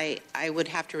 I would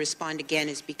have to respond again,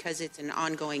 is because it's an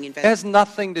ongoing investigation. It has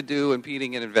nothing to do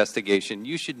impeding an investigation.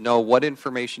 You should know what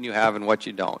information you have and what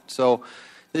you don't. So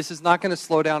this is not going to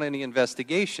slow down any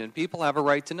investigation. People have a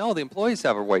right to know. The employees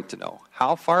have a right to know.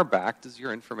 How far back does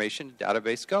your information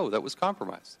database go that was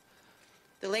compromised?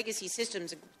 The legacy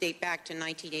systems date back to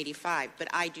 1985, but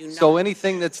I do not. So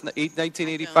anything that's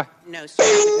 1985? No, sir,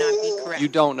 that would not be correct. You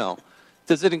don't know.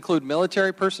 Does it include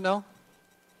military personnel?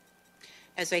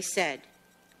 As I said,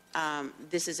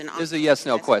 this is an ongoing This is a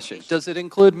yes-no question. Does it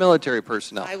include military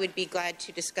personnel? I would be glad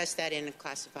to discuss that in a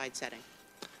classified setting.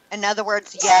 In other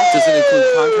words, yes. Does it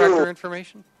include contractor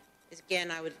information? Again,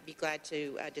 I would be glad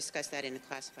to discuss that in a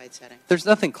classified setting. There's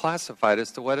nothing classified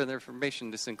as to what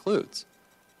information this includes.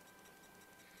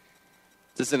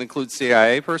 Does it include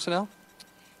CIA personnel?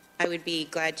 I would be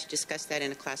glad to discuss that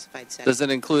in a classified setting. Does it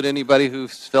include anybody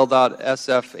who's filled out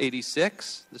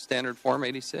SF-86, the standard form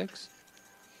 86?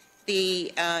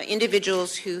 The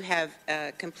individuals who have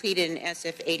completed an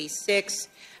SF-86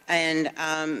 and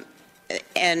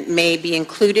may be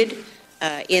included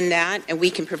in that, and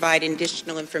we can provide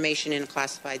additional information in a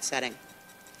classified setting.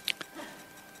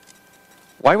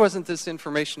 Why wasn't this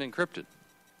information encrypted?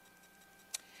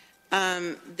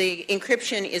 The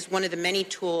encryption is one of the many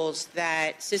tools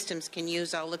that systems can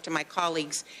use. I'll look to my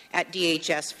colleagues at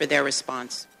DHS for their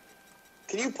response.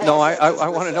 Can you pause No, that I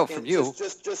want to know from you.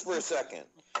 Just for a second.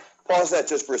 Pause that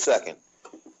just for a second.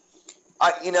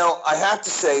 I have to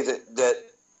say that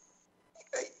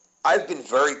I've been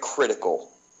very critical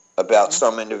about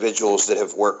some individuals that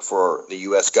have worked for the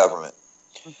U.S. government.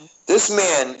 Mm-hmm. This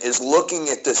man is looking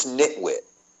at this nitwit.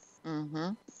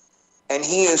 Mm-hmm. And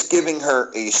he is giving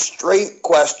her a straight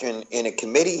question in a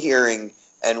committee hearing,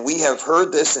 and we have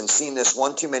heard this and seen this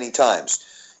one too many times.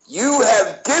 You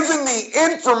have given the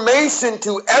information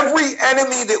to every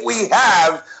enemy that we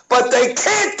have, but they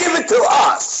can't give it to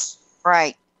us.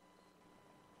 Right.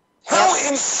 How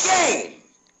insane!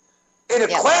 In a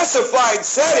classified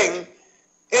setting,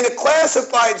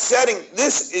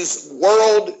 this is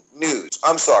world news.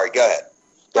 I'm sorry, go ahead.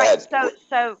 Go ahead.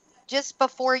 So just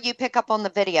before you pick up on the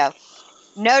video,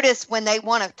 notice when they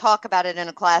want to talk about it in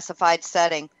a classified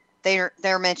setting,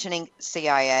 they're mentioning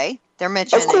CIA, they're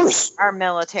mentioning our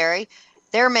military,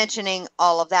 they're mentioning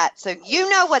all of that. So you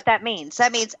know what that means.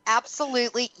 That means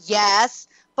absolutely yes,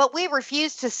 but we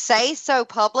refuse to say so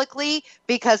publicly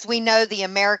because we know the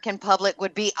American public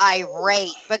would be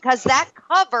irate, because that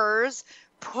covers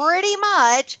pretty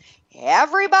much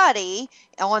everybody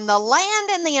on the land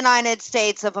in the United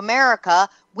States of America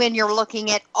when you're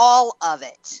looking at all of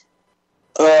it.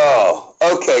 Oh,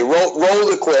 okay.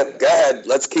 Roll the clip. Go ahead.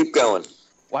 Let's keep going.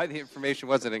 Why the information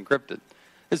wasn't encrypted?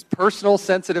 It's personal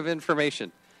sensitive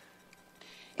information.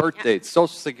 Birth dates, social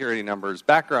security numbers,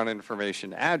 background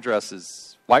information,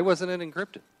 addresses. Why wasn't it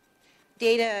encrypted?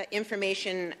 Data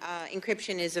information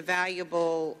encryption is a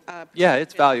valuable... yeah,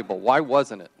 it's valuable. Why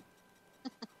wasn't it?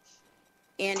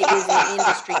 and it is an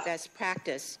industry best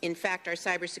practice. In fact, our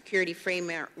cybersecurity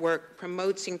framework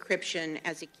promotes encryption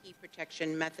as a key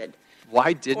protection method.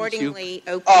 Why didn't Accordingly,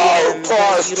 you? OPM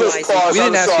Pause, utilizes... just pause,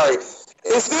 I'm sorry.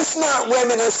 Is this not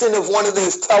reminiscent of one of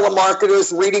those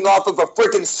telemarketers reading off of a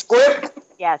freaking script?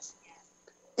 Yes.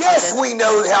 Yes, we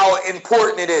know how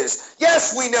important it is.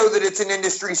 Yes, we know that it's an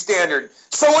industry standard.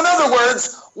 So in other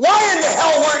words, why in the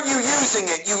hell weren't you using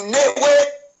it, you nitwit?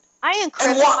 I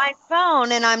encrypt my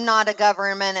phone, and I'm not a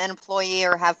government employee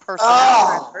or have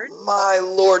personnel records. My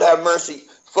Lord have mercy.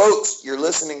 Folks, you're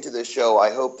listening to this show.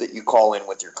 I hope that you call in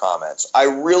with your comments. I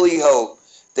really hope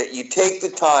that you take the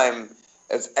time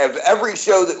of every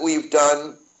show that we've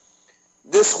done.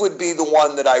 This would be the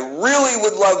one that I really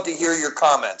would love to hear your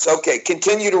comments. Okay,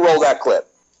 continue to roll that clip.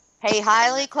 Pay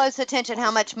highly close attention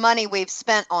how much money we've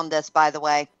spent on this, by the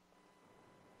way.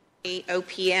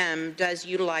 OPM does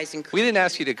utilize encryption. We didn't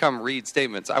ask you to come read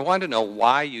statements. I want to know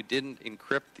why you didn't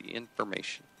encrypt the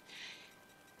information.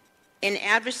 An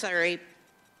adversary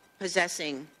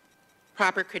possessing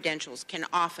proper credentials can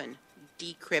often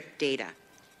decrypt data.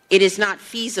 It is not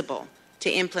feasible to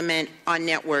implement on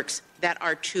networks that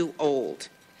are too old.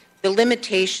 The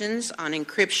limitations on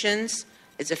encryptions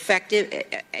is effective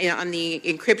on the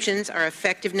encryptions, our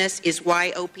effectiveness is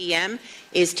why OPM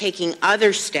is taking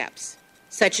other steps,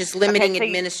 such as limiting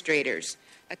administrators'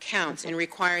 accounts and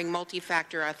requiring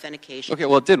multi-factor authentication. Okay,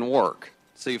 well, it didn't work,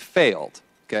 so you failed,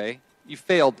 okay? You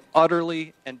failed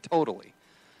utterly and totally.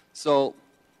 So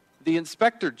the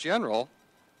Inspector General,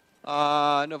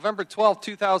 November 12,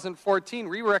 2014,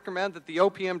 we recommend that the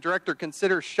OPM director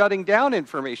consider shutting down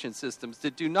information systems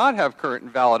that do not have current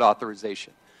and valid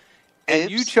authorization. And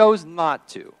you chose not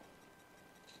to.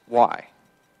 Why?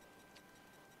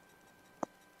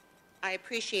 I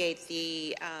appreciate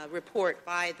the report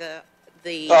by the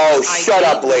Oh, IG. shut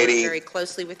up, We work lady. very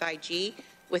closely with our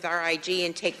IG,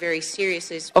 and take very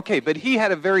seriously. Okay, but he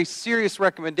had a very serious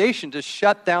recommendation to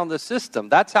shut down the system.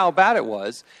 That's how bad it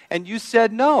was, and you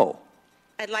said no.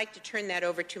 I'd like to turn that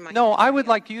over to my... No, I would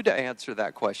like you to answer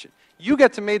that question. You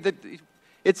get to make the...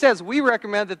 It says, we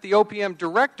recommend that the OPM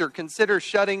director consider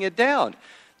shutting it down.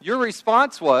 Your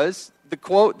response was, the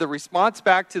quote, the response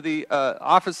back to the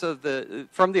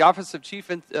from the Office of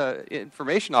Chief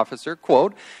Information Officer,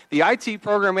 quote, the IT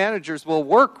program managers will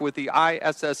work with the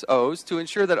ISSOs to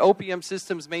ensure that OPM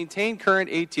systems maintain current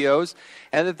ATOs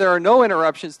and that there are no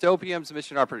interruptions to OPM's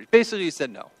mission operations. Basically, you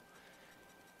said no.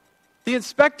 The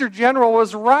Inspector General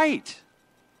was right.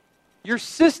 Your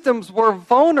systems were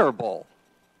vulnerable.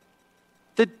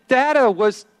 The data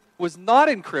was not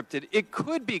encrypted. It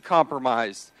could be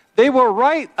compromised. They were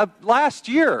right last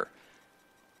year.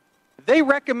 They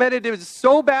recommended it was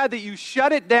so bad that you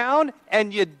shut it down,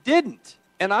 and you didn't.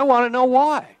 And I want to know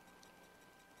why.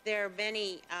 There are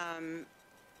many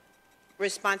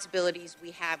responsibilities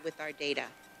we have with our data.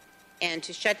 And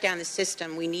to shut down the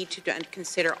system, we need to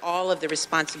consider all of the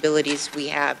responsibilities we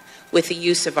have with the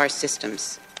use of our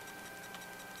systems.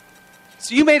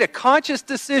 So you made a conscious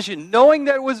decision, knowing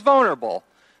that it was vulnerable,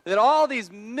 that all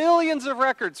these millions of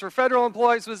records for federal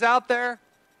employees was out there.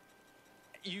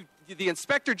 The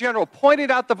Inspector General pointed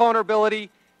out the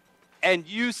vulnerability, and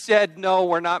you said, no,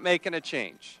 we're not making a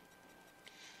change.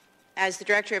 As the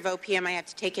director of OPM, I have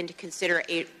to take into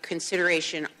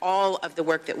consideration all of the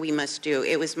work that we must do.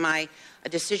 It was a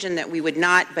decision that we would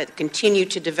not, but continue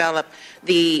to develop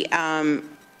the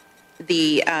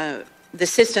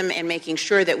system and making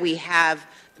sure that we have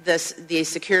the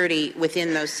security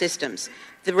within those systems.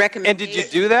 And did you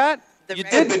do that? You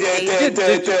did.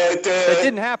 That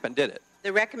didn't happen, did it?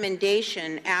 The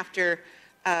recommendation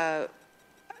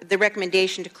the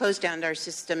recommendation to close down our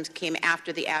systems came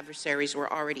after the adversaries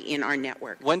were already in our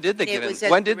network. When did they get in?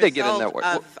 When did they get in network?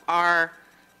 Of our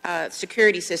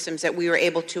security systems that we were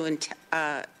able to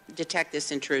detect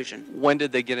this intrusion. When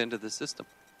did they get into the system?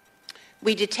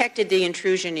 We detected the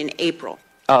intrusion in April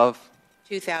of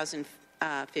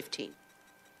 2015.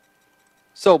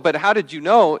 So, but how did you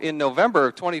know in November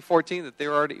of 2014 that they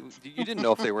were already? You didn't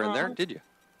know if they were in there, did you?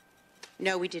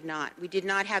 No, we did not. We did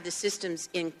not have the systems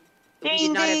in. Ding, we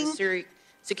did not ding. have the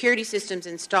security systems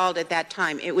installed at that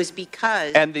time. It was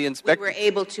because we were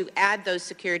able to add those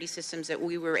security systems that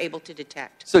we were able to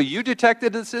detect. So you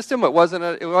detected the system. It wasn't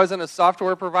a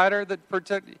software provider that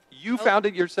protected. You found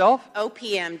it yourself.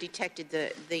 OPM detected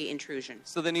the intrusion.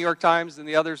 So the New York Times and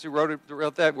the others who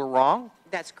wrote that were wrong.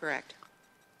 That's correct.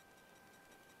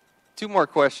 Two more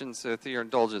questions with your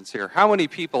indulgence here. How many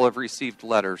people have received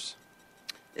letters?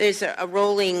 There's a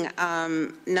rolling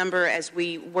number as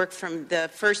we work from the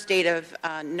first date of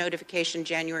notification,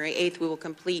 January 8th. We will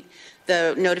complete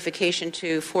the notification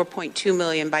to 4.2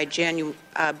 million by June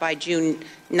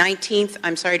 19th.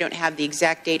 I'm sorry I don't have the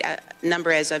exact date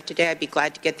number as of today. I'd be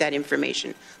glad to get that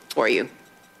information for you.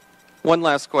 One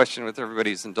last question with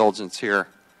everybody's indulgence here.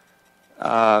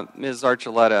 Ms.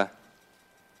 Archuleta,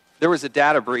 there was a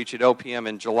data breach at OPM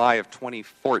in July of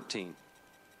 2014.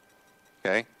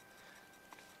 Okay?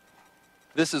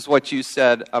 This is what you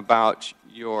said about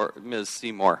your Ms.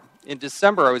 Seymour. In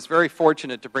December, I was very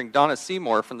fortunate to bring Donna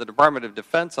Seymour from the Department of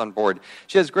Defense on board.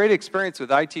 She has great experience with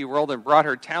IT world and brought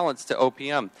her talents to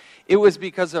OPM. It was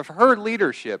because of her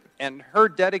leadership and her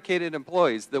dedicated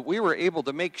employees that we were able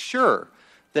to make sure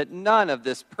that none of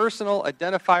this personal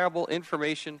identifiable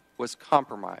information was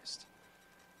compromised.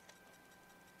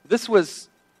 This was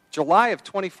July of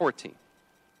 2014.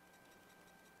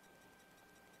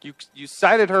 You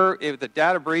cited her with the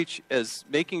data breach as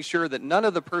making sure that none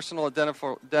of the personal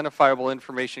identifiable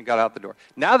information got out the door.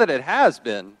 Now that it has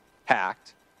been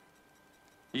hacked,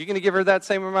 are you going to give her that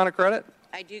same amount of credit?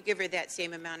 I do give her that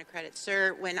same amount of credit.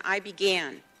 Sir, when I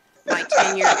began my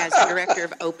tenure as director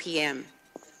of OPM,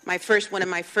 one of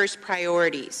my first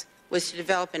priorities was to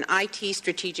develop an IT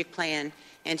strategic plan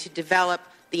and to develop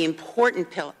the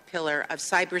important pillar of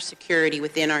cybersecurity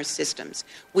within our systems.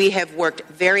 We have worked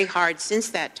very hard since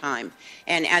that time,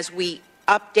 and as we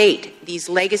update these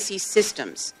legacy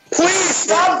systems, please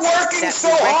stop working so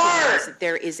hard. That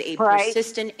there is a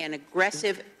persistent and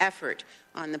aggressive effort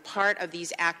on the part of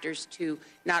these actors to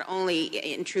not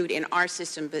only intrude in our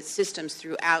system, but systems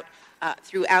throughout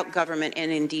government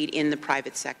and indeed in the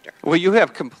private sector. Well, you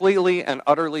have completely and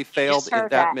utterly failed in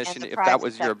that mission if that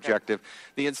was your objective.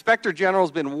 The Inspector General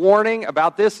has been warning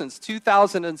about this since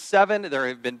 2007. There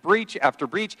have been breach after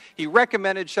breach. He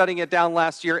recommended shutting it down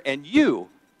last year, and you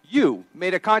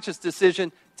made a conscious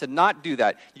decision to not do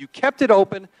that. You kept it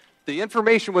open, the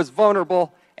information was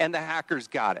vulnerable, and the hackers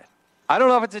got it. I don't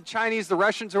know if it's the Chinese, the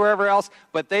Russians, or wherever else,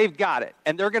 but they've got it.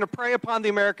 And they're going to prey upon the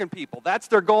American people. That's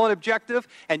their goal and objective.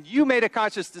 And you made a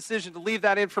conscious decision to leave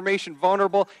that information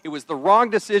vulnerable. It was the wrong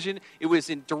decision. It was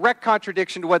in direct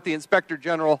contradiction to what the Inspector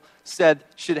General said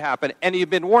should happen. And you've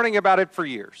been warning about it for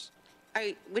years.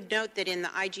 I would note that in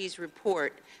the IG's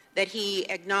report that he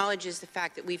acknowledges the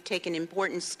fact that we've taken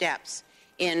important steps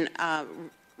in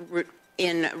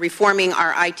reforming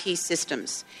our IT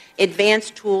systems.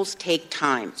 Advanced tools take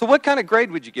time. So what kind of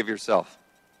grade would you give yourself?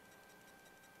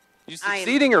 You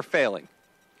succeeding or failing?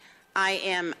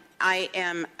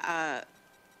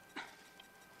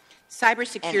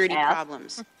 Cybersecurity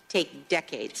problems take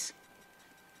decades.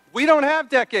 We don't have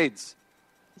decades.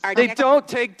 They don't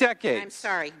take decades. I'm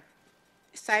sorry.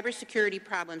 Cybersecurity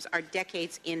problems are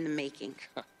decades in the making.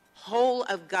 Whole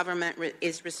of government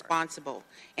is responsible,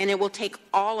 and it will take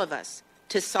all of us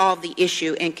to solve the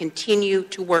issue and continue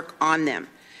to work on them.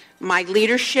 My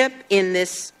leadership in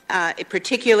this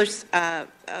particular with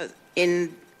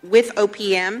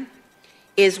OPM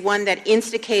is one that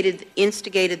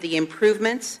instigated the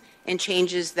improvements and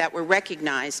changes that were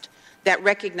recognized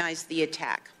the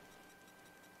attack.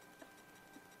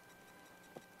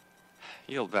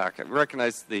 Yield back. I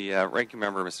recognize the ranking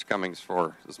member, Mr. Cummings,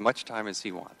 for as much time as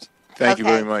he wants. Thank you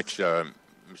very much, Mr.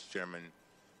 Chairman.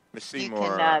 Ms. Seymour.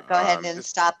 You can go ahead and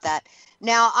stop that.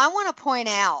 Now, I want to point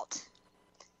out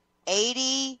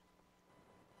 $80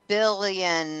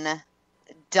 billion.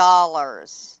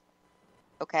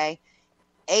 Okay?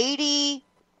 $80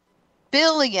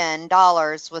 billion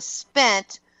was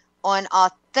spent on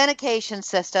authentication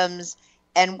systems,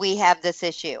 and we have this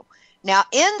issue. Now,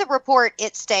 in the report,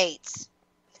 it states,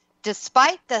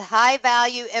 despite the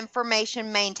high-value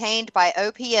information maintained by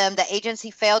OPM, the agency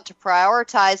failed to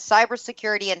prioritize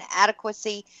cybersecurity and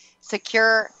adequately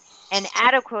secure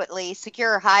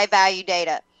high-value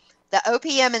data. The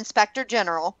OPM Inspector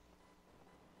General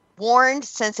warned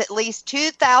since at least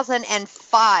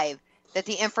 2005 that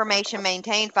the information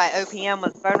maintained by OPM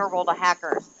was vulnerable to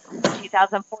hackers. In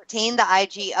 2014, the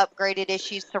IG upgraded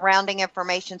issues surrounding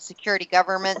information security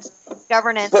governance at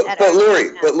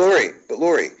OPM. But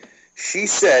Lorri, she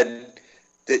said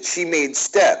that she made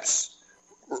steps.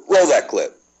 Roll that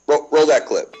clip. Roll that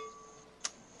clip.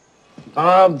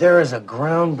 Bob, there is a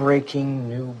groundbreaking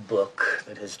new book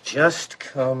that has just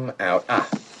come out.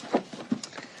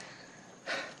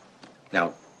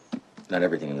 Now, not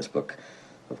everything in this book,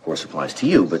 of course, applies to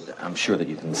you, but I'm sure that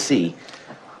you can see,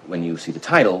 when you see the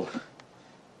title,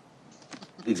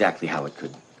 exactly how it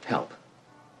could help.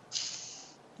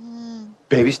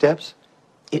 Baby steps?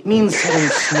 It means setting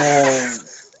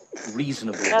small,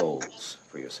 reasonable goals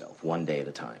for yourself, one day at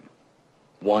a time.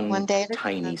 One day at a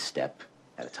tiny time. step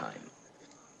at a time.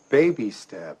 Baby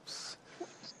steps.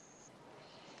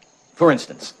 For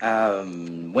instance,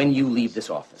 when you leave this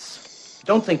office,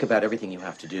 don't think about everything you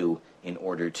have to do in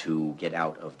order to get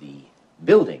out of the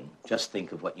building. Just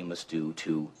think of what you must do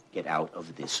to get out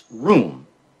of this room.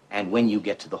 And when you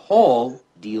get to the hall,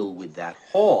 deal with that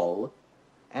hall,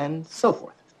 and so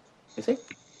forth. You see?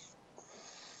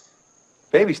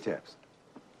 Baby steps.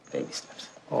 Baby steps.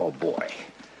 Oh, boy.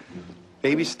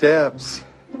 Baby steps.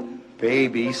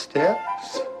 Baby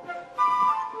steps.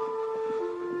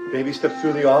 Baby steps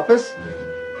through the office.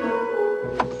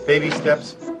 Baby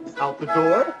steps out the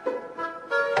door.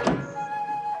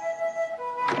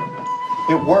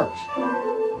 It works.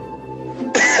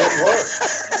 It works.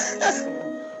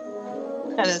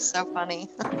 That is so funny.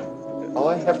 All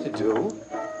I have to do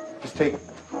is take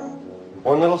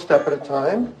one little step at a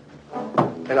time,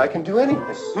 and I can do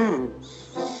anything.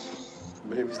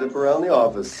 Baby step around the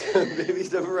office. Baby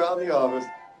step around the office.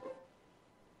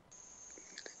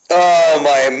 Oh,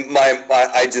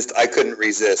 I couldn't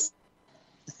resist.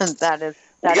 That is.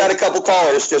 We got a couple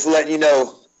callers, just letting you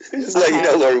know. Just letting you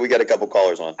know, Lorri, we got a couple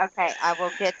callers on. Okay, I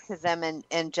will get to them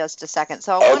in just a second.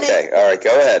 So I Okay, all right,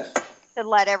 go ahead. To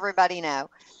let everybody know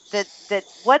that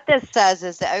what this says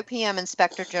is the OPM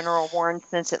Inspector General warned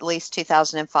since at least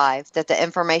 2005 that the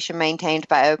information maintained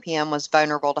by OPM was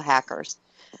vulnerable to hackers.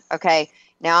 Okay,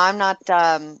 now I'm not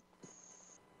going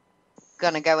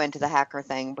to go into the hacker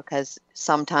thing because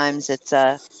sometimes it's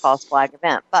a false flag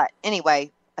event. But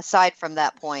anyway, aside from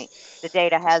that point, the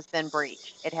data has been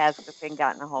breached. It has been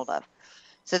gotten a hold of.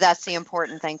 So that's the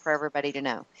important thing for everybody to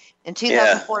know. In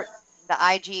 2004, the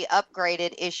IG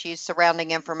upgraded issues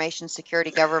surrounding information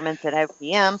security governance at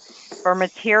OPM for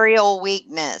material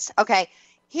weakness. Okay,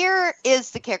 here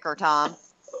is the kicker, Tom.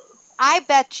 I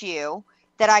bet you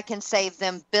that I can save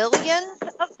them billions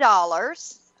of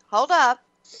dollars, hold up,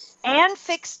 and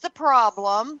fix the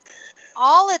problem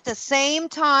all at the same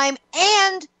time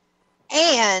and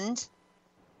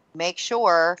make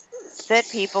sure that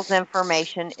people's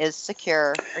information is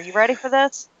secure. Are you ready for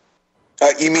this?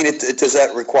 You mean does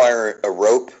that require a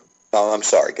rope? Oh, I'm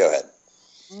sorry. Go ahead.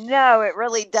 No, it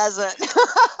really doesn't.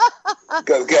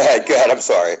 Go ahead. I'm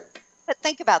sorry. But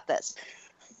think about this.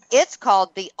 It's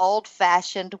called the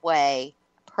old-fashioned way.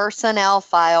 Personnel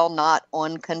file, not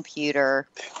on computer.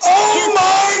 Oh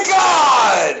my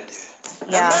God!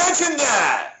 Yeah. Imagine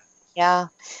that. Yeah.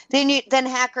 Then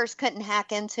hackers couldn't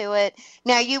hack into it.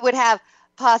 Now you would have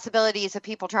possibilities of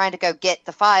people trying to go get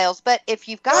the files, but if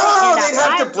you've got they'd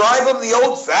have to bribe them the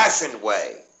old-fashioned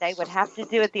way. They would have to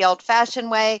do it the old-fashioned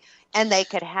way, and they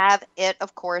could have it,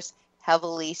 of course,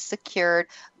 heavily secured.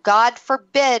 God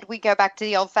forbid we go back to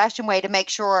the old-fashioned way to make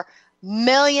sure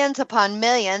millions upon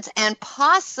millions, and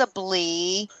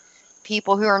possibly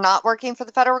people who are not working for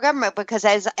the federal government, because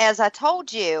as I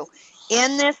told you,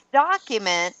 in this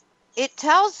document, it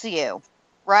tells you,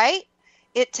 right?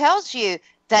 It tells you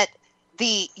that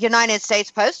the United States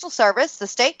Postal Service, the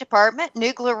State Department,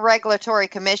 Nuclear Regulatory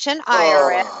Commission,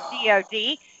 IRS,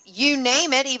 DOD, you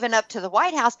name it, even up to the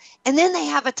White House, and then they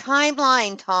have a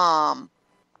timeline, Tom.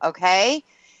 Okay?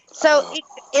 So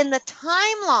in the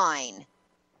timeline,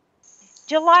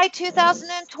 July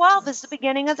 2012 is the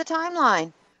beginning of the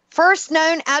timeline. First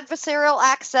known adversarial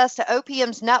access to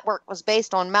OPM's network was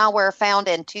based on malware found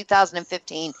in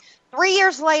 2015, 3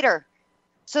 years later.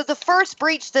 So the first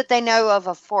breach that they know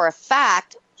of for a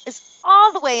fact is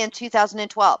all the way in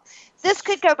 2012. This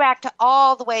could go back to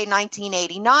all the way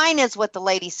 1989 is what the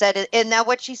lady said. Isn't that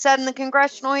what she said in the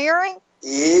congressional hearing?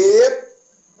 Yep.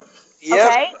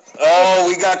 Okay. Oh,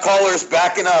 we got callers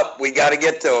backing up. We got to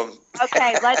get to them.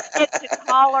 Okay, let's get to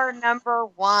caller number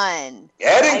one.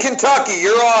 Ed in Kentucky,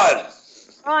 you're on.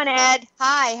 Come on, Ed.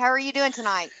 Hi, how are you doing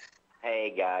tonight?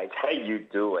 Hey, guys. How you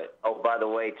doing? Oh, by the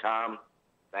way, Tom,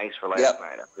 thanks for last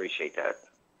night. I appreciate that.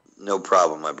 No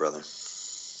problem, my brother.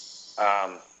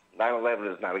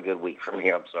 9/11 is not a good week for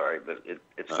me. I'm sorry, but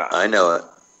it's not. I know it.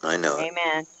 I know it.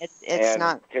 Amen. It's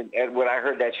not. And when I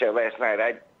heard that show last night,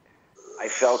 I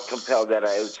felt compelled that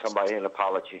I owed somebody an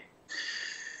apology.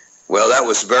 Well, that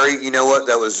was very. You know what?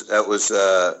 That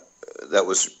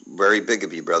was very big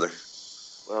of you, brother.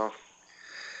 Well,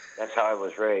 that's how I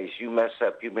was raised. You mess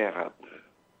up, you man up,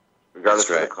 regardless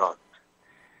of the cost.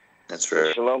 That's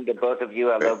right. Shalom to both of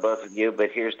you. I love both of you,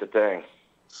 but here's the thing.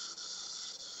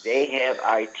 They have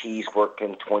ITs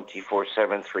working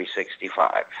 24/7,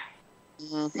 365.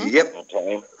 Mm-hmm. Yep.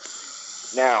 Okay.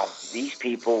 Now, these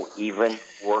people even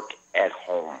work at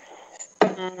home.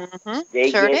 Mm-hmm. They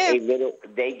get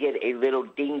a little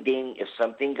ding ding if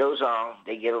something goes on.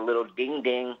 They get a little ding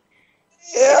ding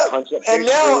Yeah, and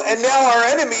now our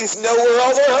enemies know where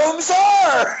all their homes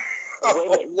are. Wait a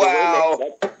minute,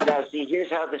 Wow. Now, see, here's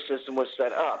how the system was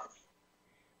set up.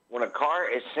 When a car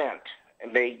is sent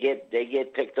and they get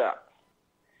picked up,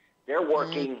 they're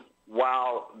working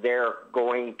while they're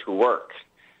going to work.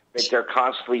 That they're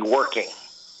constantly working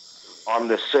on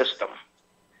the system.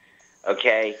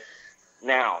 Okay?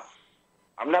 Now,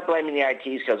 I'm not blaming the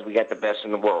ITs because we got the best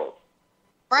in the world.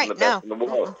 Right, The best in the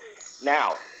world.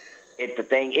 Now, the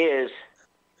thing is,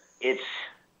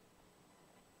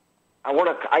 I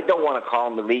don't want to call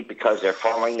them elite because they're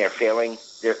failing.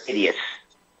 They're idiots.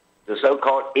 The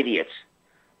so-called idiots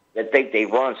that think they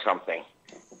run something.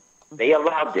 They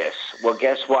allowed this. Well,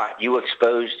 guess what? You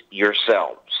exposed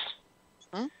yourselves.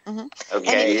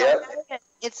 Okay. And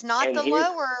it's not the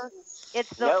lower, it's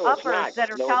the uppers that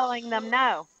are telling them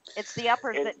no. It's the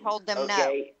uppers that told them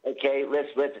no. Okay, let's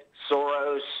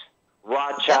Soros,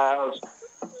 Rothschilds,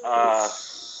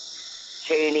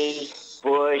 Cheney,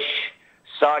 Bush,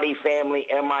 Saudi family,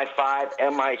 MI5,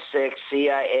 MI6,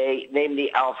 CIA, name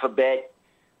the alphabet.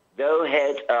 Go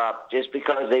head up just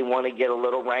because they want to get a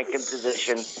little rank and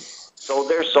position, sold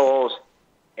their souls,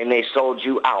 and they sold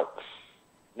you out.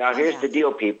 Now, here's the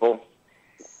deal, people.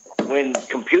 When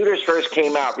computers first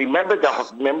came out, remember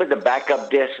the backup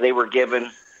disks they were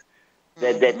given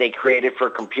that they created for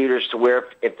computers to where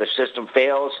if the system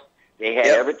fails, they had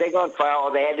everything on file.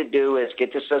 All they had to do is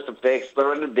get the system fixed,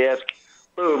 throw in the disk,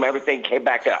 boom, everything came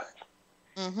back up.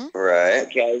 Right.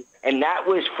 Okay. And that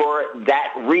was for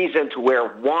that reason to where,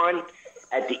 one,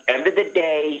 at the end of the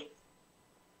day,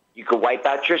 you could wipe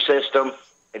out your system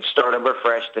and start over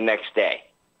fresh the next day.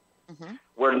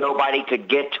 Where nobody could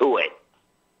get to it.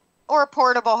 Or a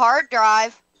portable hard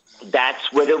drive.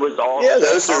 That's what it was all. Yeah,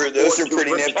 those are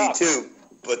pretty nifty too.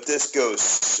 But this goes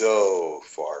so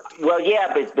far. Well,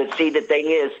 yeah, but see, the thing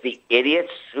is, the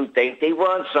idiots who think they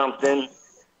run something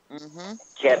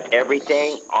kept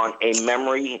everything on a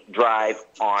memory drive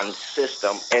on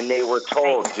system, and they were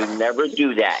told, "Do never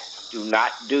do that. Do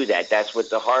not do that." That's what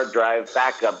the hard drive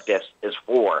backup disk is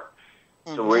for.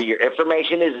 So where your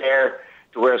information is there.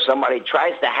 To where if somebody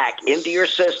tries to hack into your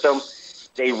system,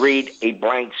 they read a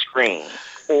blank screen.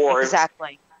 Or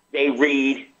they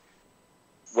read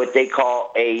what they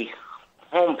call a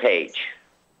home page.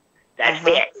 That's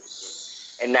it.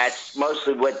 And that's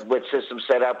mostly what system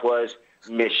set up was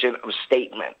mission of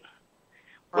statement.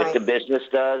 What the business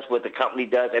does, what the company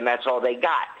does, and that's all they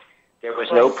got. There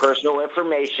was no personal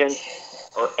information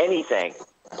or anything.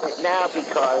 But now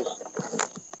because...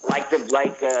 Like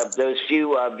those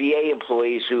few VA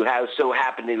employees who so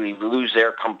happen to lose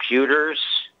their computers.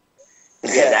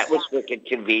 Yeah, that was wicked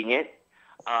convenient.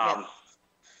 Or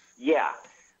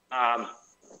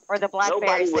the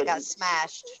Blackberries that got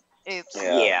smashed. Oops.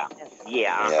 Yeah.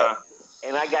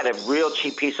 And I got a real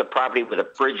cheap piece of property with a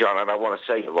bridge on it I want to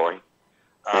sell you, Lorri.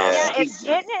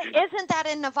 Isn't that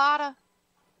in Nevada?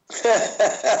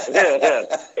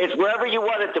 It's wherever you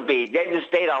want it to be. In the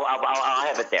state, I'll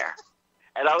have it there.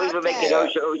 And I'll even make it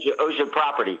ocean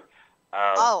property.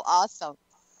 Awesome.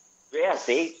 Yeah,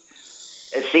 see?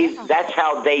 And see, that's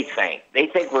how they think. They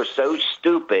think we're so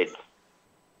stupid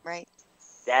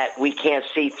that we can't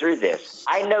see through this.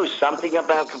 I know something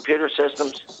about computer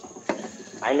systems.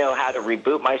 I know how to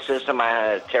reboot my system. I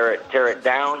know how to tear it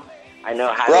down. I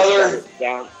know how to shut it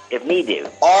down if need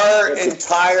to. Our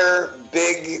entire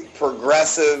big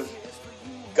progressive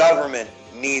government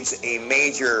needs a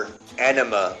major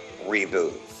enema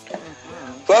reboot.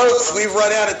 Folks, we've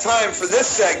run out of time for this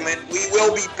segment. We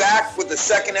will be back with the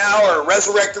second hour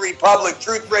Resurrect the Republic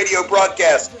Truth Radio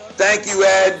broadcast. Thank you,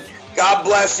 Ed. God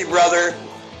bless you, brother.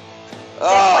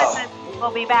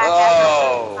 We'll be back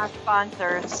after our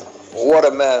sponsors. What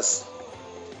a mess.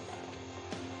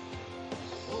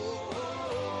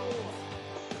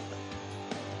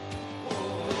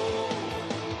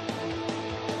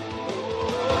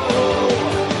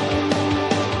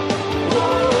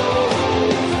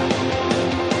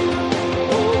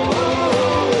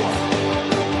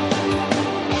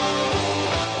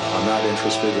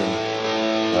 Interested in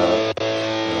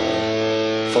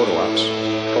photo ops.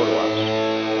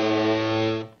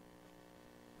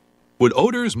 Would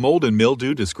odors, mold, and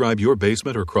mildew describe your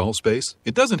basement or crawl space?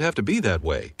 It doesn't have to be that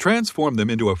way. Transform them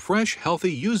into a fresh,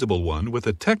 healthy, usable one with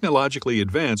the technologically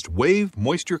advanced Wave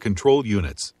Moisture Control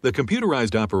Units. The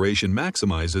computerized operation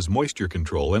maximizes moisture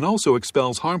control and also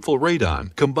expels harmful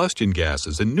radon, combustion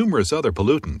gases, and numerous other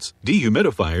pollutants.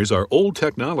 Dehumidifiers are old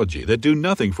technology that do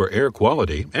nothing for air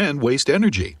quality and waste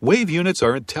energy. Wave units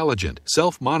are intelligent,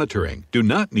 self-monitoring, do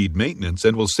not need maintenance,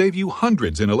 and will save you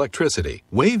hundreds in electricity.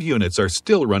 Wave units are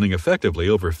still running effectively effectively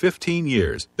over 15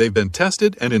 years. They've been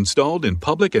tested and installed in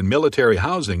public and military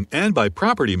housing and by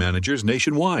property managers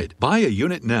nationwide. Buy a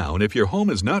unit now, and if your home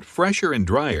is not fresher and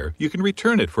drier, you can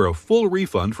return it for a full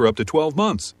refund for up to 12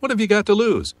 months. What have you got to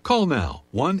lose? Call now.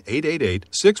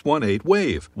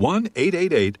 1-888-618-WAVE.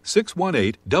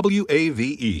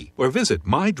 1-888-618-WAVE. Or visit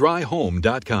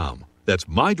mydryhome.com. That's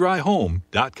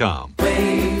mydryhome.com.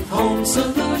 Wave Home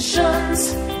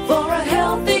Solutions for a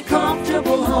healthy,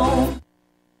 comfortable home.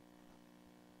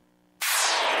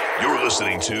 You're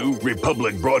listening to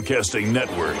Republic Broadcasting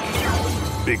Network,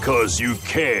 because you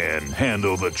can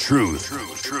handle the truth.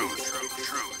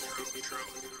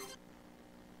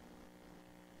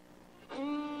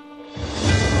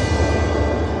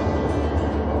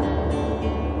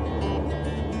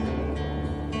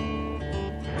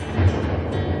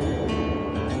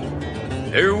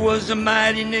 There was a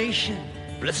mighty nation,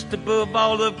 blessed above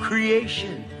all of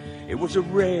creation. It was a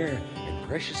rare and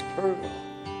precious pearl,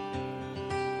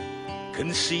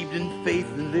 conceived in faith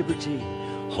and liberty,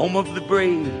 home of the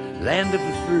brave, land of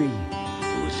the free.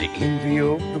 It was the envy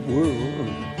of the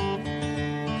world.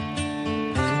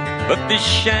 But this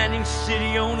shining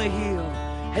city on a hill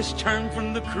has turned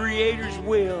from the Creator's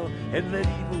will and let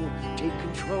evil take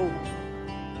control.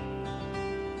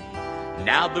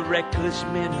 Now the reckless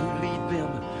men who lead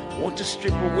them want to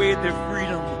strip away their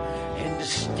freedom and to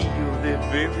steal their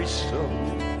very soul.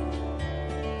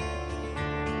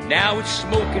 Now it's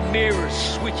smoke and mirrors,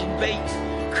 switching bait,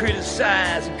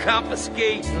 criticize and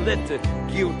confiscate and let the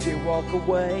guilty walk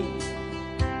away.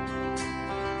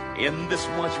 In this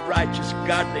once righteous,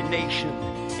 godly nation,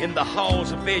 in the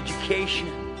halls of education,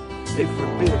 they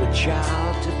forbid a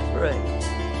child to pray.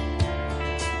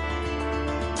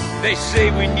 They say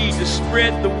we need to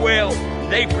spread the wealth.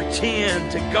 They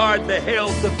pretend to guard the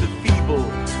health of the feeble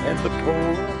and the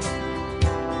poor,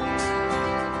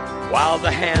 while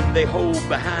the hand they hold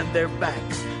behind their back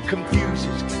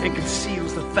confuses and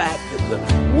conceals the fact that the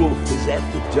wolf is at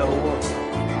the door.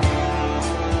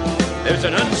 There's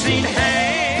an unseen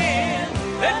hand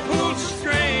that pulls the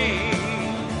string.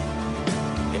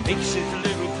 It makes his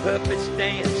little puppets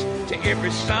dance to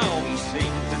every song he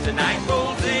sings as the night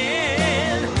rolls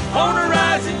in. On a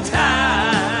rising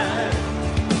tide,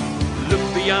 look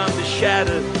beyond the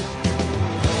shadows,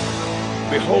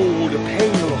 behold a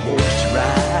pale horse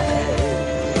ride.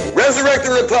 Resurrect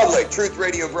the Republic, Truth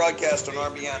Radio broadcast on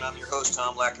RBN. I'm your host,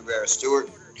 Tom Lacavera Stewart,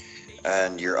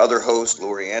 and your other host,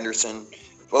 Lorri Anderson.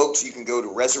 Folks, you can go to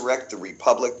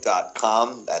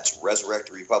resurrecttherepublic.com. That's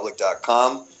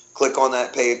resurrecttherepublic.com. Click on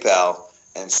that PayPal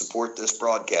and support this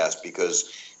broadcast, because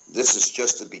this is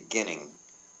just the beginning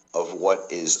of what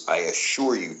is, I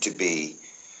assure you, to be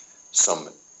some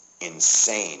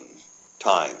insane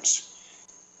times.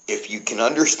 If you can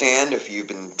understand, if you've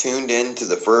been tuned in to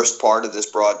the first part of this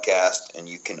broadcast and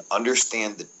you can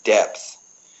understand the depth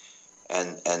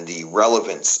and the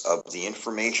relevance of the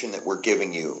information that we're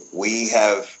giving you, we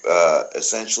have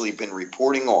essentially been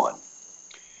reporting on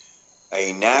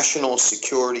a national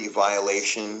security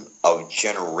violation of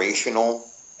generational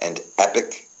and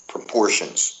epic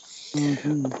proportions.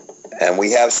 Mm-hmm. And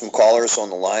we have some callers on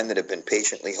the line that have been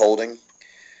patiently holding.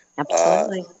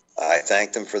 Absolutely. I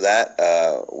thank them for that.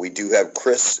 We do have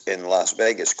Chris in Las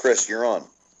Vegas. Chris, you're on.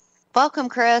 Welcome,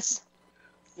 Chris.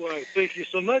 Well, thank you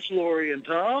so much, Lorri and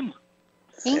Tom.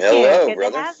 Thank Hello, you. Good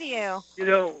brother. to have you. You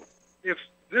know, if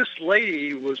this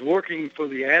lady was working for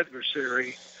the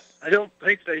adversary, I don't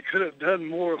think they could have done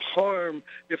more harm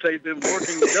if they'd been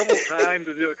working double time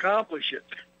to accomplish it.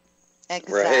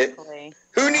 Exactly. Right.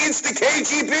 Who needs the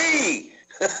KGB?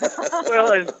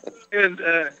 Well, and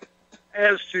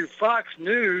as to Fox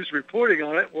News reporting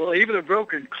on it, well, even a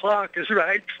broken clock is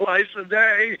right twice a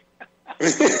day.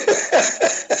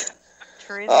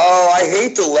 Oh, I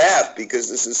hate to laugh because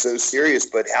this is so serious,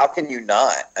 but how can you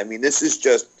not? I mean, this is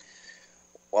just,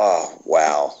 wow.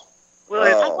 Well,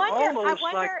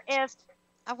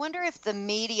 I wonder if the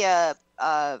media,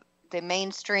 the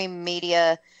mainstream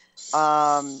media,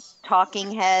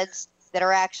 talking heads that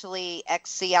are actually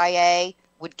ex-CIA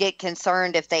would get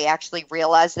concerned if they actually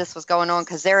realized this was going on,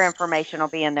 because their information will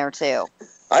be in there too.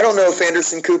 I don't know if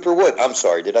Anderson Cooper would. I'm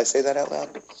sorry, did I say that out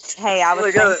loud? Hey, I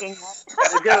was thinking.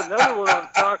 They got another one on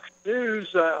Fox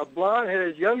News, a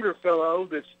blonde-headed younger fellow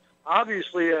that's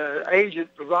obviously an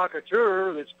agent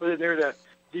provocateur that's put in there to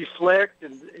deflect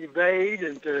and evade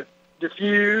and to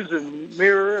diffuse and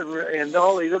mirror and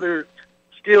all these other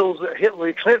skills that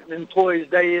Hillary Clinton employs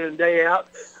day in and day out.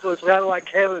 So it's kind of like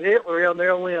having Hitler on there,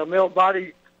 only a male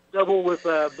body double with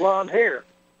blonde hair.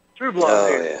 True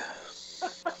blonde hair.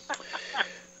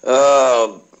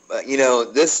 Yeah.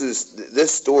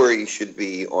 this story should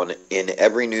be in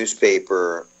every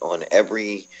newspaper, on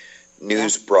every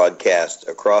news broadcast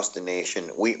across the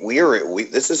nation.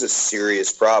 This is a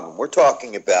serious problem. We're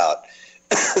talking about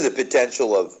the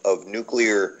potential of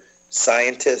nuclear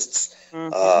scientists.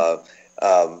 Mm-hmm.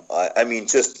 I mean,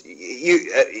 just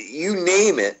you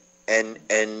name it,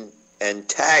 and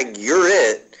tag you're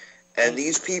it, and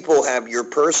these people have your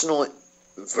personal,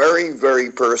 very, very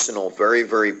personal, very,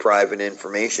 very private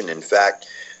information. In fact,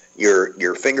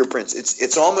 your fingerprints.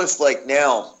 It's almost like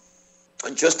now,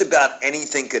 just about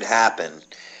anything could happen,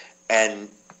 and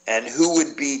who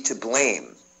would be to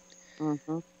blame?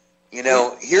 Mm-hmm.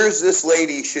 Here's this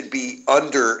lady should be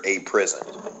under a prison.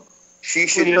 She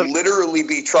should literally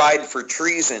be tried for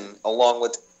treason along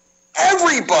with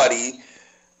everybody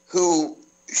who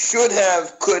should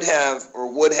have, could have, or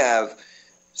would have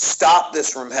stopped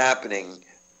this from happening.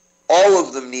 All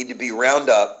of them need to be round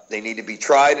up. They need to be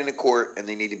tried in a court, and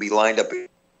they need to be lined up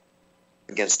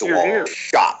against the wall,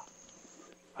 shot.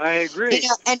 I agree.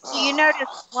 And do you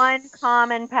notice one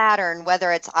common pattern,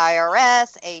 whether it's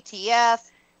IRS, ATF,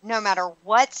 no matter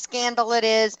what scandal it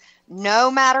is,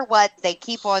 no matter what, they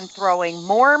keep on throwing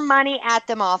more money at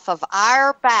them off of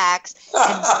our backs,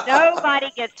 and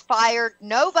nobody gets fired,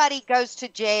 nobody goes to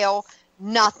jail,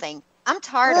 nothing. I'm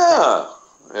tired of that.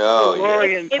 Oh,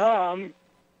 Lorri and Tom,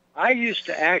 I used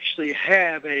to actually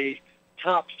have a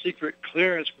top secret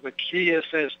clearance with a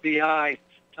KSSBI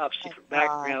top secret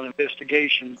background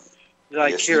investigation that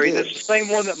I carried. It's the same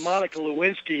one that Monica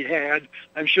Lewinsky had.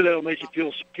 I'm sure that'll make you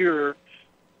feel secure.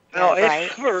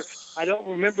 However, I don't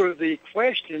remember the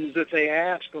questions that they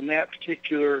asked on that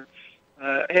particular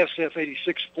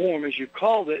SF-86 form, as you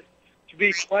called it, to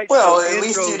be quite so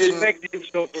introspective,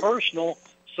 so personal,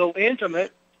 so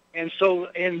intimate, and so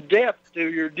in-depth to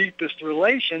your deepest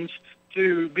relations,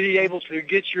 to be able to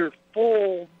get your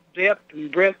full depth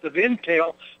and breadth of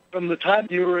intel from the time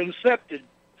you were incepted.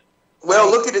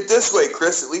 Well, look at it this way,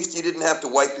 Chris. At least you didn't have to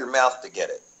wipe your mouth to get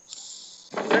it.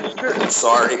 That's true. I'm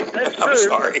sorry. That's I'm true.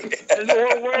 sorry.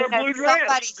 Or wear a blue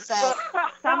dress.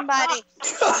 Somebody.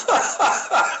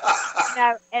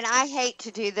 And I hate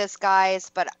to do this,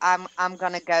 guys, but I'm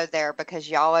going to go there because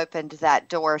y'all opened that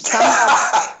door.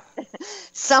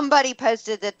 Somebody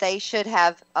posted that they should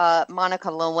have Monica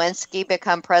Lewinsky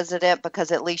become president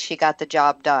because at least she got the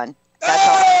job done. That's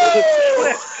all.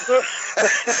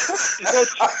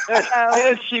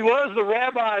 And she was the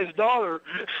rabbi's daughter.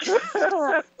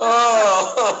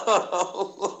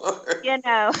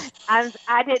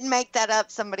 I didn't make that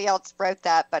up. Somebody else wrote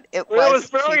that, but it was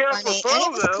too funny, and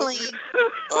it was clean.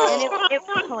 And it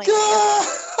was clean.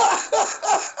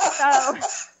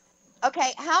 So,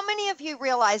 okay, how many of you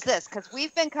realize this? Because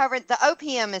we've been covering, the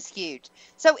OPM is huge.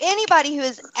 So anybody who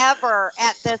has ever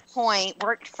at this point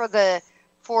worked for the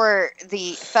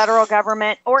federal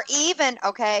government, or even,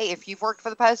 if you've worked for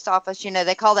the post office,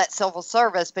 they call that civil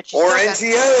service, but or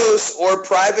NGOs or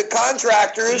private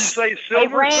contractors. Did you say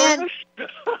civil service?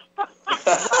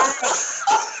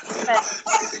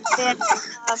 Then,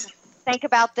 think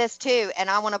about this too, and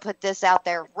I want to put this out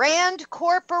there. Rand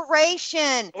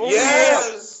Corporation.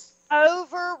 Yes.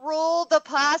 Overruled the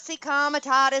posse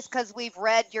comitatus because we've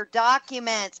read your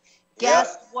documents.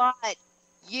 Guess what?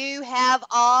 You have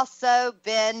also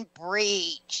been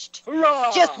breached.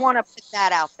 Hurrah! Just want to put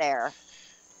that out there.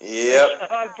 Yep. And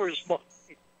I'm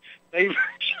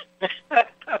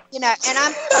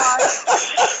sorry.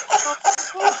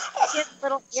 Get a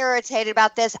little irritated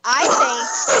about this. I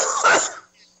think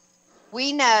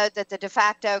we know that the de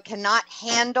facto cannot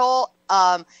handle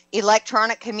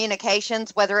electronic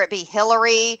communications, whether it be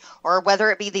Hillary or whether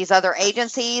it be these other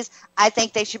agencies. I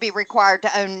think they should be required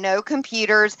to own no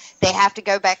computers. They have to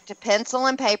go back to pencil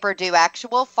and paper, do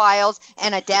actual files,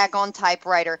 and a daggone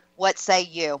typewriter. What say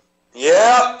you?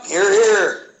 Yeah,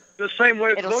 here. The same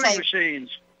way with voting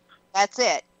machines. That's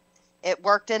it. It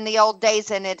worked in the old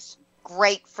days, and it's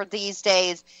great for these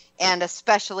days, and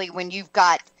especially when you've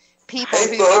got people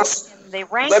who folks, are in the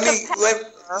rank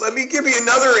let me give you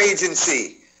another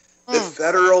agency. The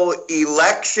Federal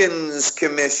Elections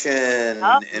Commission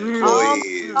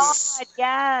employees. Oh, God,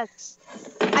 yes.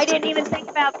 I didn't even think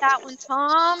about that one,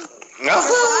 Tom. You're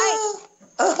right.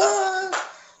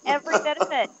 Every bit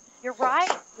of it. You're right.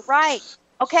 You're right.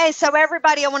 Okay, so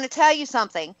everybody, I want to tell you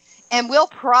something, and we'll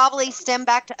probably stem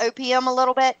back to OPM a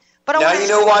little bit. But now you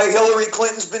know why Hillary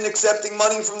Clinton's been accepting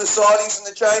money from the Saudis and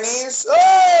the Chinese?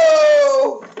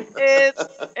 Oh!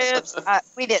 Oops.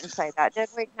 We didn't say that, did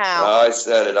we? No. I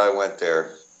said it. I went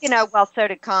there. Well, so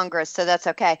did Congress, so that's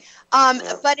okay.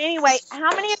 But anyway, how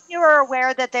many of you are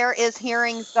aware that there is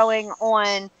hearings going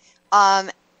on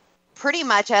pretty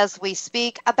much as we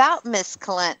speak about Miss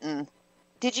Clinton.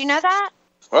 Did you know that?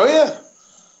 Oh, yeah.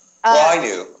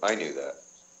 Well, I knew that.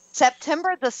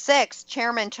 September the 6th,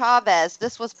 Chairman Chavez,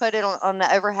 this was put on the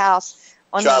Overhouse.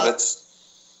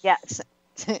 Chavez. Yes.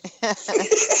 I'm going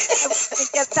to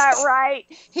get that right.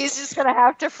 He's just going to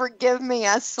have to forgive me,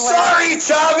 I swear. Sorry,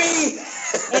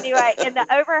 Chavi! Anyway, in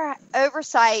the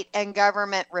Oversight and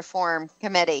Government Reform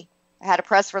Committee, had a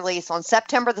press release on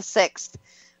September the 6th.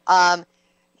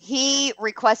 He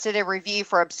requested a review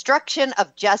for obstruction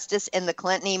of justice in the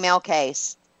Clinton email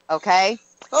case. Okay?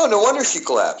 Oh, no wonder she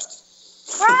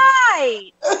collapsed.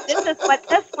 Right! This is what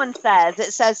this one says.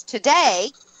 It says, today,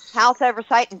 House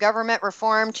Oversight and Government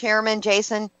Reform Chairman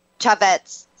Jason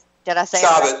Chavez, did I say it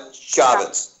right?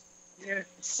 Chavez.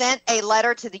 Sent a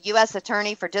letter to the U.S.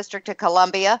 Attorney for District of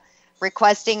Columbia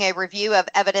requesting a review of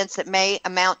evidence that may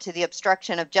amount to the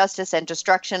obstruction of justice and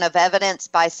destruction of evidence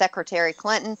by Secretary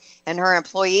Clinton and her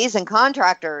employees and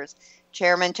contractors.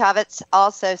 Chairman Chavez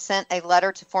also sent a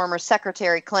letter to former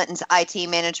Secretary Clinton's IT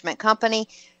management company,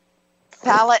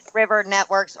 Palette River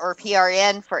Networks, or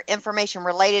PRN, for information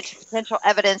related to potential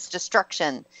evidence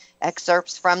destruction.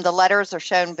 Excerpts from the letters are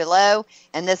shown below,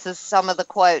 and this is some of the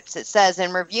quotes. It says,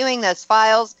 in reviewing those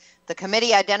files, the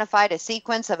committee identified a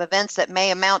sequence of events that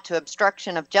may amount to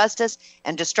obstruction of justice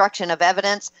and destruction of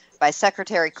evidence by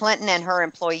Secretary Clinton and her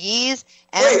employees.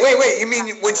 And Wait. You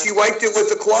mean when she wiped it with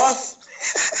the cloth?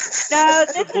 No,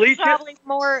 this is probably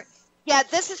more,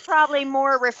 this is probably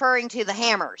more referring to the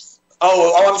hammers.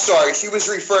 Oh, I'm sorry. She was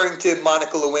referring to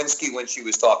Monica Lewinsky when she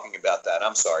was talking about that.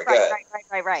 I'm sorry. Go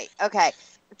ahead. Right. Okay.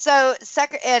 So,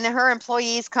 and her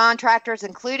employees, contractors,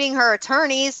 including her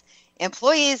attorneys,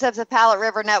 employees of the Palette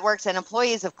River Networks, and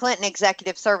employees of Clinton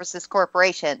Executive Services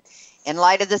Corporation. In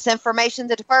light of this information,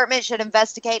 the department should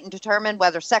investigate and determine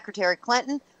whether Secretary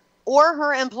Clinton or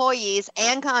her employees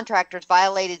and contractors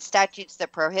violated statutes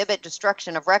that prohibit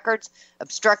destruction of records,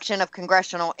 obstruction of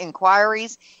congressional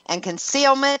inquiries, and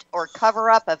concealment or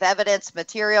cover-up of evidence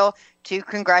material to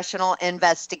congressional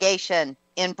investigation.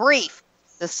 In brief,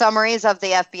 the summaries of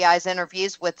the FBI's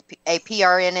interviews with a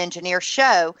PRN engineer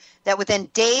show that within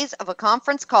days of a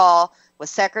conference call with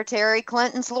Secretary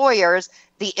Clinton's lawyers,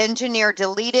 the engineer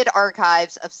deleted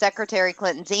archives of Secretary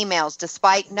Clinton's emails,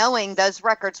 despite knowing those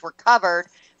records were covered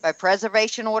by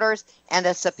preservation orders and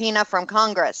a subpoena from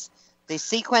Congress. The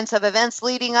sequence of events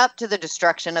leading up to the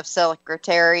destruction of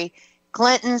Secretary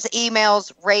Clinton's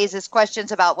emails raises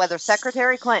questions about whether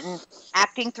Secretary Clinton,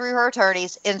 acting through her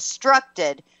attorneys,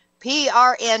 instructed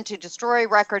PRN to destroy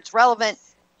records relevant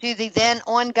to the then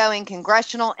ongoing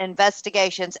congressional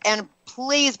investigations. And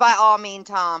please, by all means,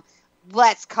 Tom,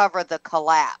 let's cover the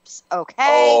collapse, okay?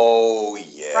 Oh,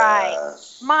 yeah. Right.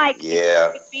 Mike, yeah.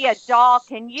 You could be a doll.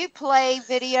 Can you play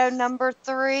video number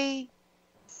 3?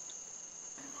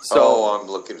 So, I'm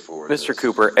looking forward to Mr. this.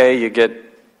 Cooper, you get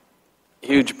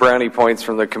huge brownie points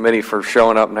from the committee for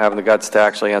showing up and having the guts to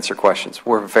actually answer questions.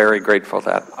 We're very grateful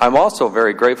for that. I'm also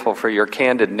very grateful for your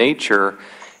candid nature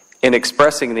in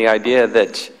expressing the idea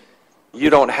that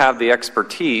you don't have the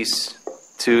expertise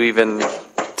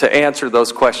to answer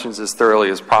those questions as thoroughly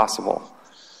as possible.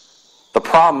 The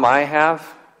problem I have,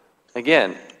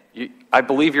 again, I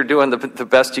believe you're doing the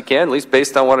best you can, at least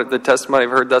based on what the testimony I've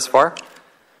heard thus far.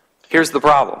 Here's the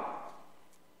problem.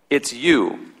 It's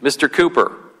you, Mr.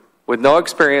 Cooper, with no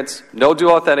experience, no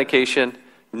dual authentication,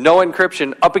 no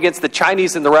encryption, up against the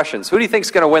Chinese and the Russians. Who do you think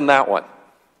is going to win that one?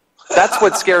 That's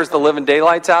what scares the living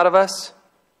daylights out of us,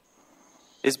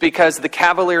 is because the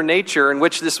cavalier nature in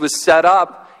which this was set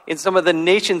up in some of the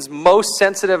nation's most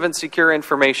sensitive and secure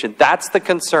information. That's the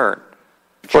concern.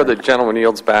 Before the gentleman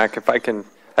yields back, if I can,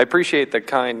 I appreciate the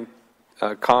kind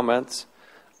comments.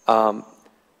 But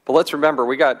let's remember,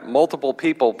 we got multiple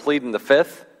people pleading the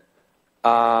fifth,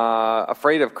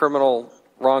 afraid of criminal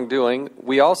wrongdoing.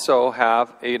 We also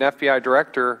have an FBI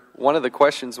director. One of the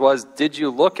questions was, did you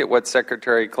look at what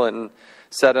Secretary Clinton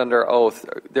said under oath?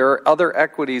 There are other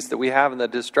equities that we have in the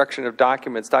destruction of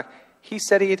documents. He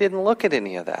said he didn't look at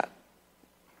any of that.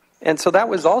 And so that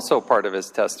was also part of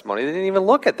his testimony. They didn't even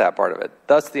look at that part of it.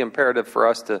 Thus the imperative for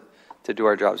us to do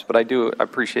our jobs. But I do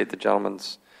appreciate the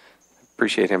gentleman's,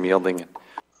 appreciate him yielding.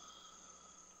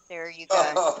 There you go.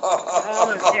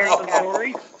 There you go.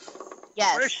 Lorri?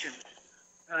 Yes. Question.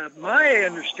 My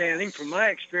understanding from my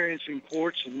experience in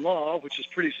courts and law, which is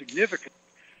pretty significant,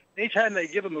 anytime they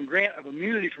give them a grant of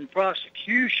immunity from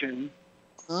prosecution,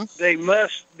 they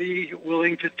must be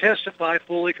willing to testify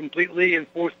fully, completely, and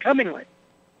forthcomingly.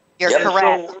 You're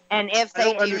correct. And if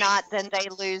they do not, then they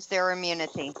lose their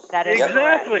immunity. That is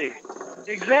exactly. correct.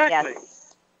 Exactly.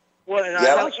 Yes. Well, and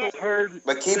I also heard...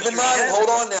 But keep in mind, hold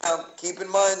on now, keep in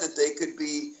mind that they could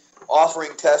be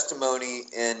offering testimony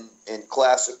in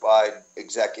classified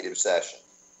executive session.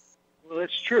 Well,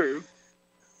 that's true.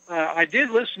 I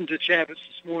did listen to Chaffetz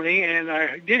this morning, and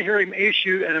I did hear him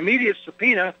issue an immediate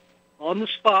subpoena on the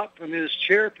spot from his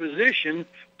chair position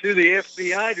to the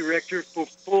FBI director for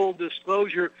full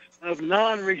disclosure of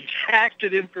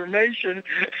non-redacted information.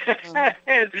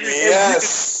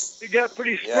 Yes. It got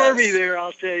pretty squirmy there,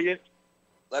 I'll tell you.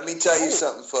 Let me tell you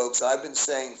something, folks. I've been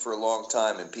saying for a long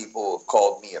time, and people have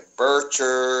called me a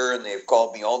bircher, and they've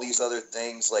called me all these other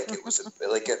things, like it was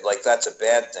like that's a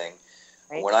bad thing.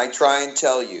 Right. When I try and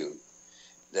tell you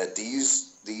that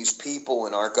these people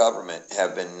in our government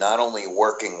have been not only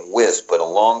working with, but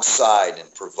alongside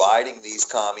and providing these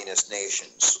communist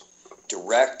nations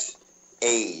direct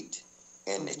aid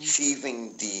in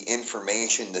achieving the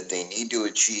information that they need to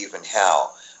achieve and how.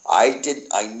 I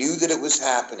knew that it was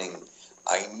happening.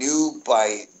 I knew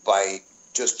by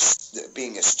just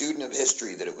being a student of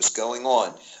history that it was going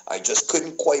on. I just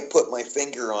couldn't quite put my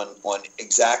finger on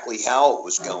exactly how it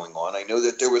was going on. I know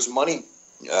that there was money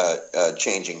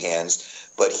changing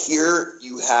hands, but here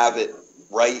you have it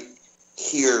right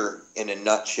here in a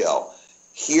nutshell.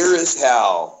 Here is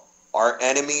how our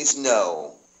enemies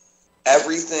know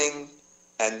everything,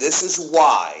 and this is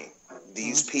why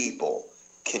these people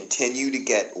continue to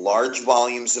get large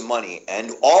volumes of money,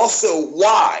 and also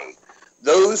why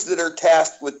those that are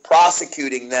tasked with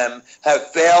prosecuting them have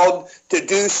failed to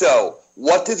do so.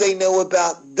 What do they know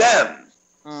about them?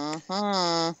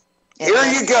 Here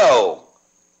you go.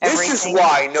 This is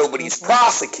why nobody's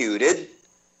prosecuted.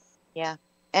 Yeah.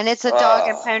 And it's a dog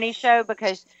and pony show,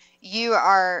 because you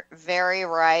are very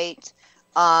right.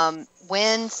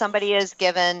 When somebody is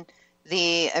given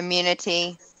the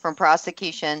immunity from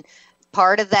prosecution,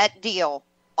 part of that deal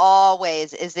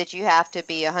always is that you have to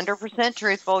be 100%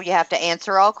 truthful. You have to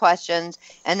answer all questions,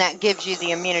 and that gives you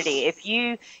the immunity. If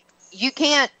you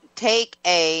can't take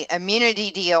a immunity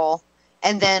deal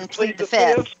and then plead the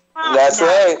fifth. That's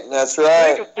right. That's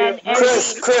right.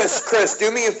 Chris,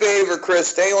 do me a favor, Chris.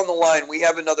 Stay on the line. We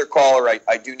have another caller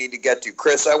I do need to get to.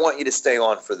 Chris, I want you to stay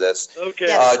on for this.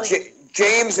 Okay.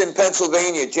 James in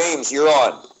Pennsylvania. James, you're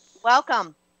on.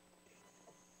 Welcome.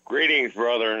 Greetings,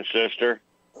 brother and sister.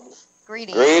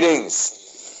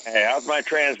 Greetings. Hey, how's my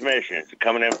transmission? Is it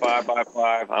coming in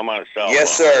 5x5? I'm on a cell phone.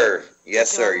 Yes, sir. Yes,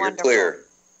 sir. You're clear.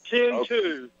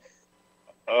 10-2.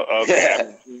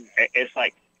 Okay. It's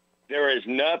like there is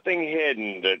nothing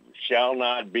hidden that shall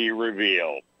not be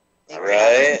revealed.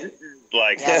 Right?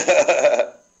 Like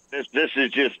this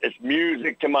is just, it's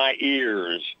music to my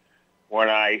ears when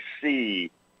I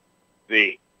see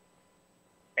the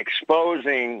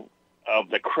exposing of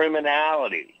the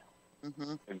criminality,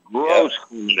 the gross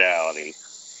criminality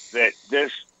that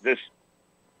this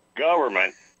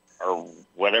government, or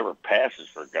whatever passes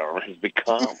for government, has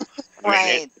become.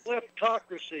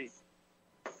 Kleptocracy.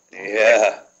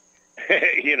 Yeah.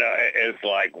 It's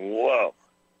like, whoa.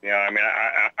 I mean,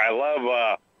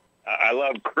 I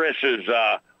love Chris's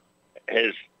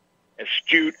his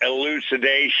astute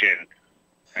elucidation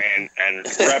and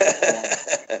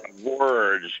repertoire of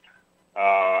words.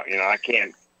 I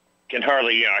can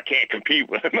hardly, I can't compete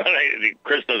with him.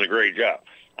 Chris does a great job.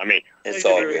 I mean, it's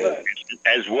all good.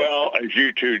 As well as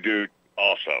you two do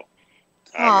also.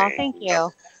 Thank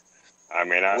you. I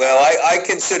mean, I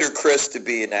consider Chris to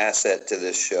be an asset to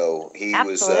this show. He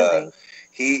Absolutely. was,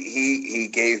 he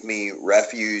gave me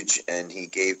refuge and he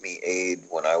gave me aid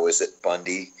when I was at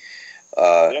Bundy.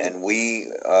 And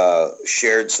we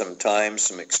shared some time,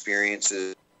 some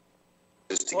experiences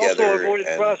together,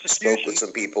 and spoke with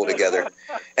some people together,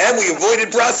 and we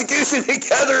avoided prosecution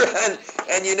together.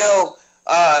 And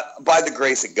by the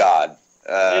grace of God,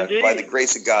 by the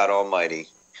grace of God Almighty.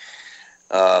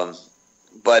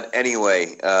 But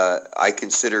anyway, I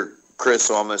consider Chris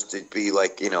almost to be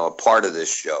like a part of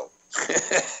this show.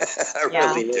 I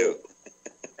really do.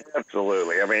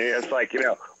 Absolutely. I mean, it's like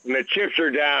when the chips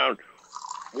are down,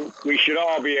 we should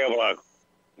all be able to,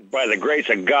 by the grace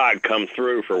of God, come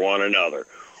through for one another.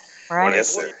 Right. Yes,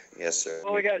 sir. Yes, sir.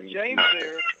 Well, we got James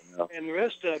there, and the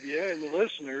rest of you and the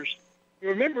listeners.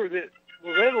 Remember that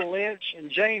Loretta Lynch and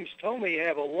James Comey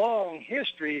have a long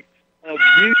history of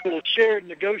mutual shared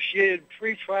negotiated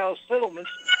pretrial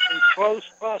settlements and close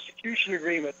prosecution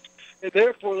agreements. And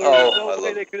therefore, there was no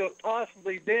way they could have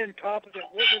possibly been competent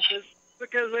witnesses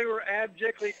because they were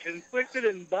abjectly conflicted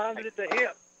and bonded at the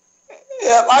hip.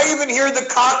 Yeah, I even hear the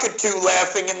cockatoo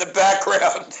laughing in the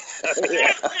background.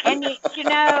 And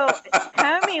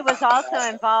Comey was also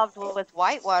involved with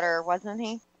Whitewater, wasn't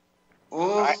he?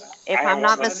 if I'm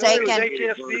not mistaken.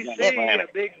 HSBC, a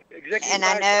big executive And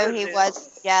I know he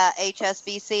was,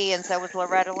 HSBC, and so was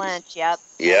Loretta Lynch. Yep.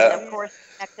 Yeah. And of course,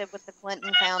 connected with the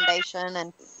Clinton Foundation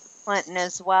and Clinton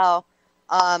as well.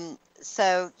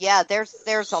 So yeah,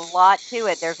 there's a lot to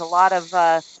it. There's a lot of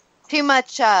too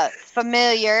much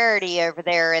familiarity over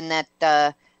there in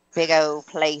that big old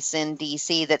place in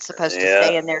D.C. that's supposed to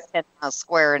stay in their 10-mile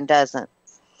square and doesn't.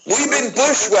 We've been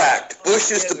bushwhacked. Bush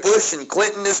is the bush and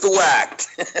Clinton is the whacked.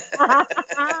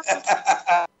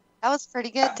 That was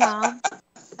pretty good, Tom.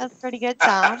 That's pretty good,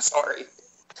 Tom. I'm sorry.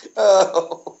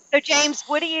 Oh. So James,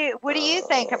 what do you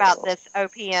think about this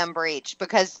OPM breach?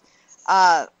 Because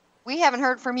we haven't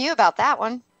heard from you about that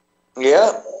one.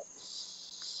 Yeah.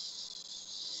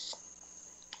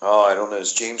 Oh, I don't know.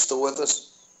 Is James still with us?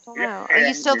 Yeah, are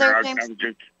you still there, James?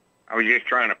 I was just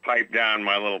trying to pipe down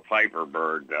my little Piper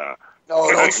bird. No,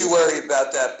 don't you worry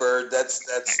about that bird. That's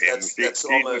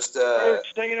almost. She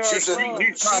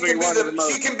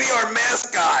can be our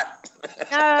mascot.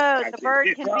 No, the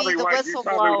bird can be the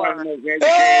whistleblower.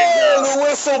 The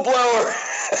whistleblower.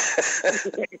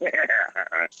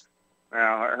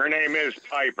 Well, her name is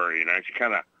Piper. You know, she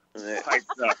kind of pipes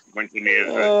up when she needs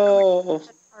it. Oh,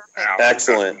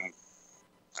 excellent.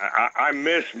 I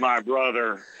miss my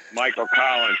brother Michael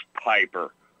Collins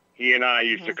Piper. He and I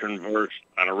used to converse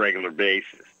on a regular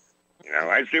basis. You know,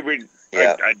 I did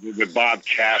with Bob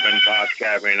Chapman. Bob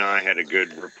Chapman and I had a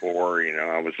good rapport. You know,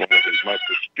 I was one of his most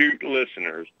astute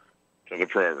listeners to the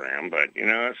program. But, you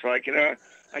know, it's like, you know,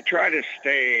 I try to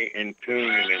stay in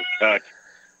tune and in touch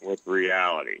with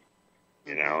reality,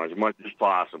 you know, as much as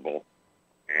possible.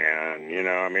 And, you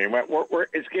know, I mean,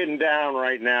 it's getting down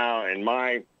right now in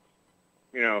my,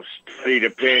 you know, studied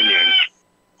opinion.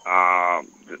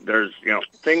 There's, you know,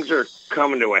 things are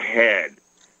coming to a head,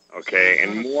 okay,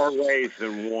 in more ways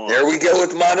than one. There we go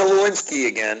with Monica Lewinsky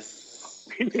again.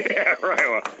 Yeah, right.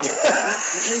 Well, I'm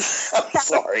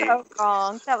sorry. That was so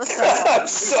wrong. That was so wrong.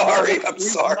 I'm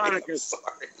sorry. Monica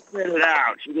spit it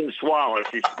out. She didn't swallow it.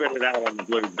 She spit it out on the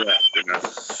blue desk, you know.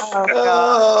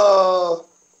 Oh,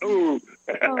 God. Ooh.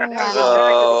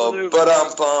 But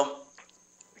I'm pumped.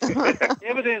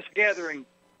 Evidence gathering.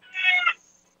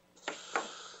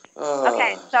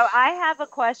 Okay, so I have a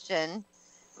question.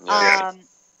 I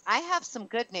have some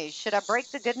good news. Should I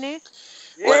break the good news?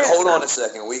 Wait, hold on a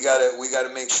second. We gotta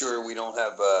make sure we don't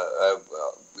have.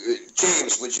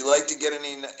 James, would you like to get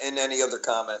any other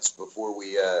comments before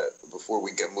we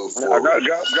get moved forward?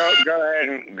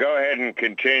 Go ahead and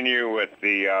continue with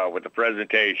the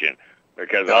presentation.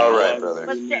 Because all right, brother.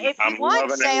 But if you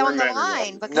want, stay on the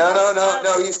line.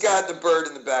 No. He's got the bird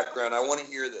in the background. I want to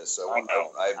hear this.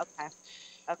 Okay.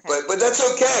 But that's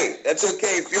okay. That's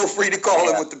okay. Feel free to call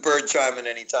in with the bird chiming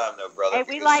anytime, though, brother. Hey,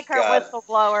 we like our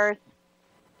whistleblowers.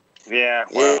 Yeah.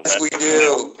 Well, yes, we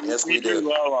do. Yes, we do.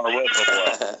 Love our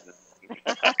whistleblowers.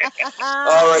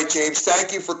 All right, James.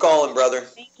 Thank you for calling, brother.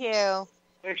 Thank you.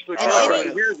 Thanks for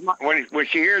calling. When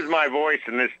she hears my voice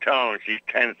in this tone, she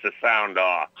tends to sound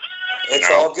off. It's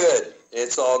all good.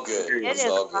 It's all good. It's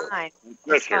all fine.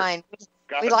 Good. It's fine.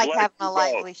 We like having a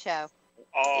lively show.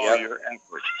 All your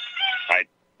efforts. I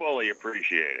fully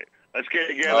appreciate it. Let's get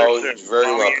together. Oh, you're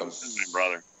very welcome.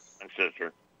 Brother and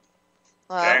sister.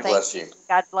 Well, thank bless you.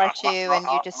 God bless you, and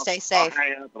you just stay safe. I'll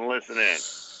hang up and listen in.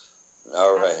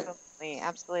 All right.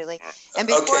 Absolutely. And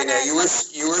before okay, now you were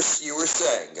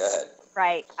saying, go ahead.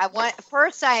 Right. I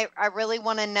really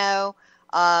want to know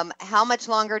how much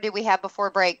longer do we have before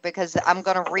break, because I'm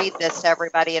going to read this to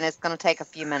everybody, and it's going to take a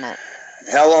few minutes.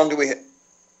 How long do we have?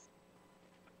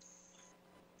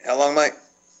 How long, Mike?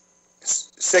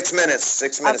 6 minutes.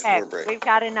 6 minutes before break. We've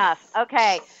got enough.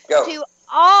 Okay. Go. To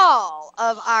all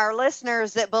of our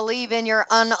listeners that believe in your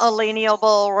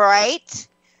unalienable right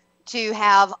to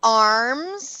have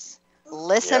arms,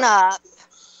 listen up.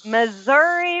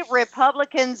 Missouri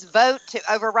Republicans vote to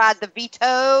override the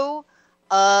veto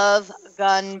of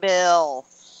gun bill.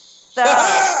 So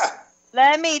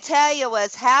let me tell you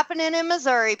what's happening in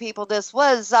Missouri, people. This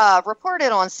was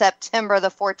reported on September the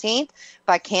 14th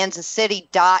by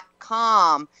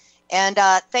KansasCity.com. And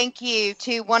thank you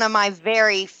to one of my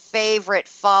very favorite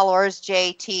followers,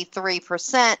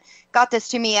 JT3%. Got this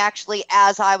to me actually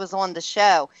as I was on the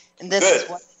show. And this is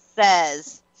what it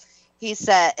says.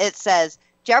 It says,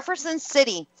 Jefferson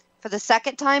City, for the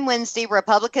second time Wednesday,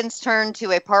 Republicans turned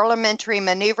to a parliamentary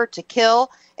maneuver to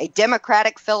kill a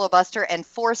Democratic filibuster and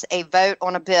force a vote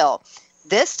on a bill.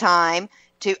 This time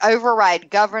to override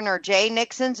Governor Jay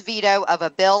Nixon's veto of a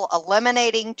bill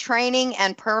eliminating training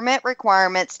and permit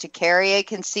requirements to carry a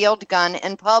concealed gun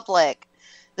in public.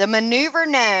 The maneuver,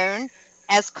 known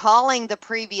as calling the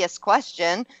previous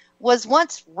question, was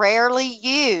once rarely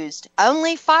used,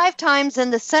 only 5 times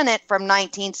in the Senate from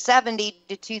 1970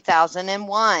 to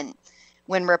 2001,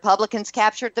 when Republicans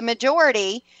captured the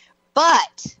majority,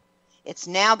 but it's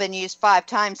now been used 5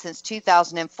 times since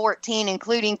 2014,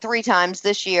 including 3 times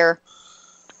this year.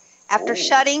 After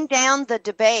shutting down the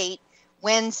debate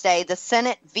Wednesday, the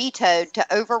Senate vetoed to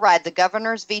override the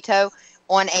governor's veto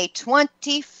on a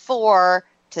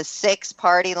 24-6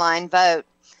 party line vote.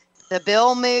 The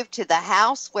bill moved to the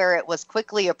House, where it was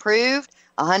quickly approved,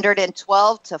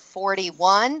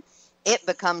 112-41. It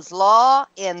becomes law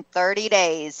in 30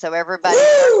 days. So everybody,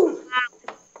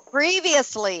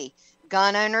 previously,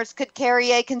 gun owners could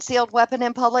carry a concealed weapon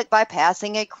in public by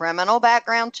passing a criminal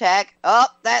background check. Oh,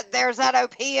 there's that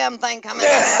OPM thing coming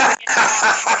in.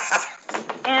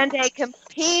 And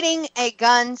completing a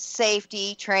gun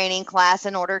safety training class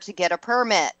in order to get a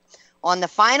permit. On the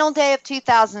final day of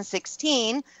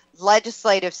 2016,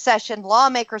 legislative session,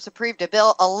 lawmakers approved a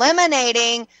bill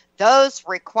eliminating those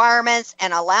requirements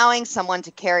and allowing someone to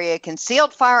carry a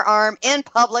concealed firearm in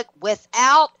public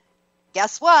without,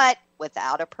 guess what?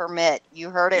 Without a permit. You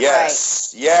heard it right.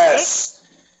 Yes.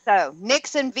 So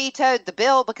Nixon vetoed the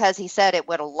bill because he said it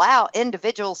would allow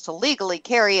individuals to legally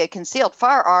carry a concealed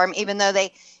firearm even though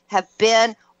they have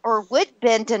been or would have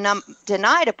been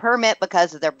denied a permit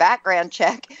because of their background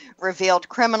check revealed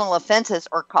criminal offenses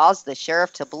or caused the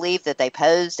sheriff to believe that they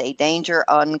posed a danger,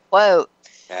 unquote.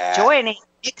 Joining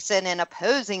Nixon in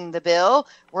opposing the bill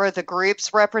were the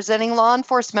groups representing law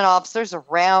enforcement officers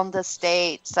around the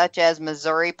state, such as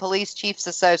Missouri Police Chiefs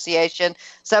Association.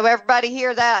 So everybody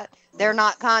hear that? They're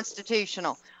not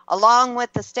constitutional. Along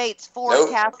with the state's 4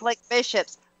 Catholic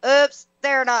bishops. Oops,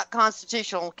 they're not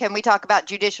constitutional. Can we talk about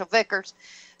judicial vicars?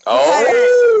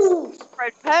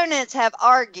 Proponents have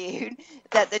argued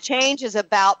that the change is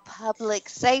about public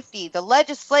safety. The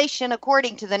legislation,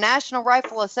 according to the National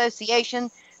Rifle Association,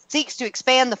 seeks to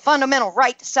expand the fundamental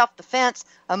right to self-defense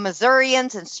of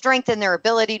Missourians and strengthen their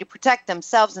ability to protect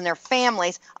themselves and their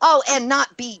families. Oh, and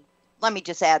not be, let me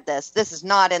just add this. This is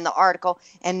not in the article,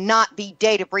 and not be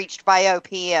data breached by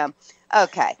OPM.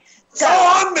 Okay. So, go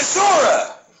on,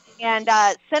 Missouri! And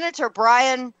Senator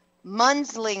Brian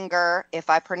Munzlinger,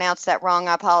 if I pronounced that wrong,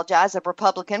 I apologize, a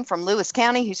Republican from Lewis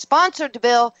County who sponsored the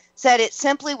bill, said it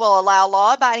simply will allow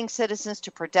law-abiding citizens to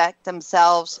protect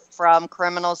themselves from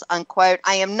criminals, unquote.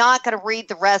 I am not going to read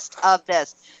the rest of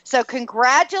this. So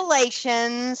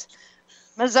congratulations,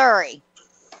 Missouri.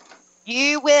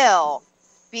 You will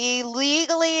be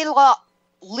legally,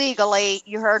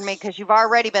 you heard me because you've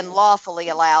already been lawfully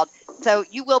allowed. So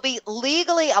you will be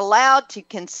legally allowed to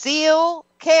conceal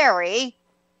carry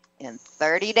in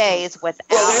 30 days without...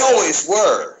 Well, they always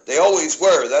were. They always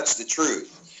were. That's the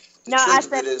truth. The truth I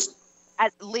said is,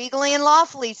 legally and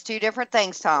lawfully is 2 different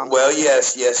things, Tom. well,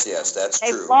 yes, that's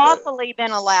They've true. lawfully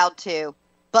been allowed to,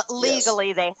 but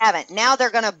legally they haven't. Now they're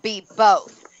going to be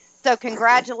both. So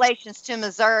congratulations to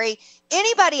Missouri.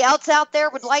 Anybody else out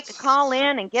there would like to call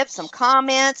in and give some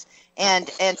comments and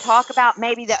talk about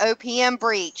maybe the OPM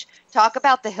breach, talk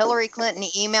about the Hillary Clinton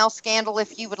email scandal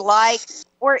if you would like,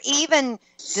 or even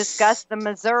discuss the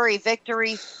Missouri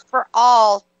victory for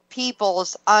all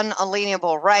people's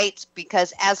unalienable rights,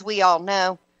 because as we all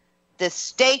know, the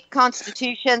state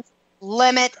constitutions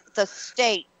limit the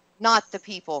state, not the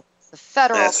people. The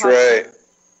federal constitution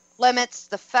limits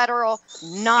the federal,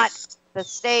 not the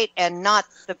state, and not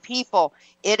the people.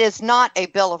 It is not a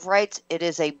Bill of Rights. It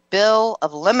is a Bill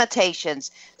of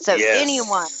Limitations. So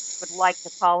anyone would like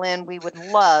to call in, we would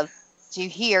love to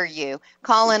hear you.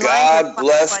 Call in. God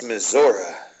bless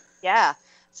Missouri. Yeah.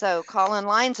 So call-in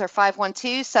lines are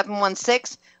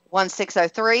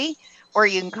 512-716-1603, or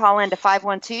you can call in to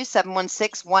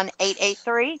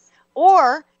 512-716-1883,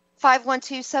 or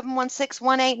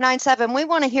 512-716-1897. We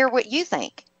want to hear what you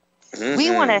think. Mm-hmm.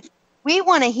 We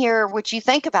want to hear what you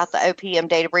think about the OPM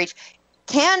data breach.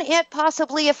 Can it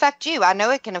possibly affect you? I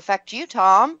know it can affect you,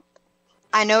 Tom.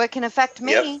 I know it can affect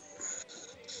me.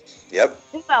 Yep.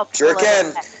 Who else Sure will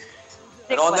can. affect?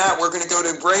 And on that, we're going to go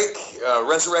to break.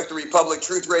 Resurrect the Republic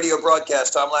Truth Radio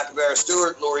broadcast. Tom Lackabara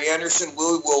Stewart, Lorri Anderson.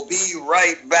 We will be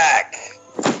right back.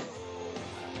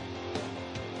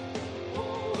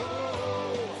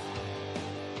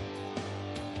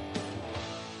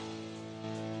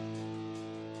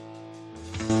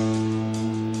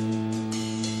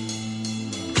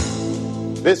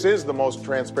 This is the most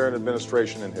transparent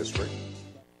administration in history.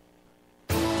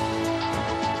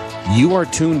 You are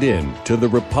tuned in to the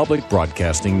Republic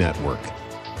Broadcasting Network.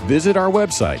 Visit our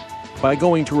website by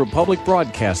going to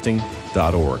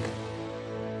republicbroadcasting.org.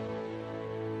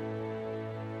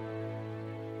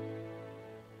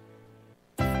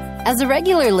 As a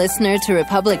regular listener to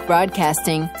Republic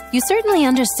Broadcasting, you certainly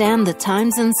understand the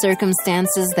times and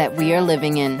circumstances that we are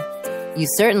living in. You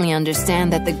certainly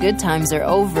understand that the good times are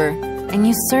over, and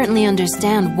you certainly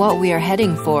understand what we are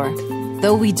heading for.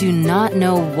 Though we do not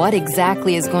know what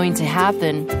exactly is going to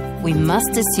happen, we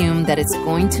must assume that it's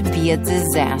going to be a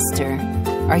disaster.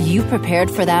 Are you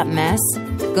prepared for that mess?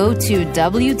 Go to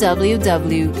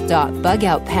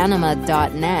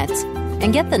www.bugoutpanama.net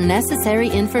and get the necessary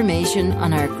information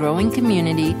on our growing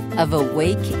community of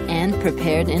awake and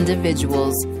prepared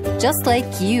individuals, just like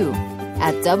you.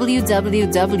 At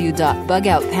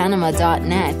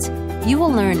www.bugoutpanama.net, you will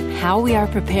learn how we are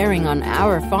preparing on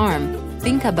our farm,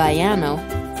 Finca Baiano,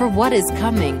 for what is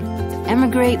coming.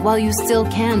 Emigrate while you still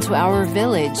can to our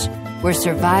village, where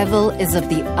survival is of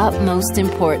the utmost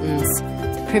importance.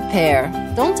 Prepare,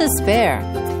 don't despair,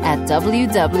 at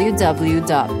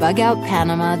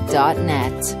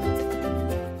www.bugoutpanama.net.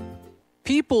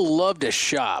 People love to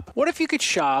shop. What if you could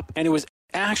shop and it was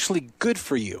actually good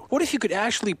for you? What if you could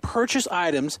actually purchase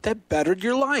items that bettered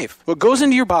your life? What goes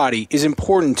into your body is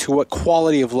important to what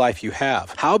quality of life you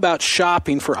have. How about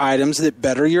shopping for items that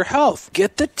better your health?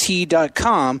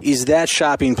 GetTheT.com is that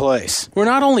shopping place. We're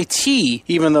not only tea,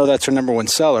 even though that's our number one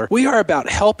seller, we are about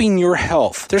helping your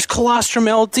health. There's Colostrum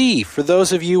LD for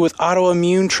those of you with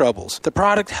autoimmune troubles. The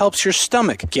product helps your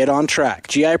stomach get on track.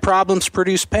 GI problems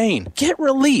produce pain. Get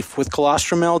relief with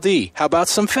Colostrum LD. How about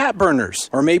some fat burners?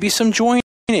 Or maybe some joint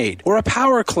aid or a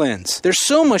power cleanse. There's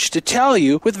so much to tell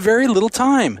you with very little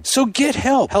time. So get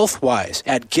help health-wise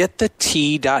at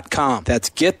GetTheT.com. That's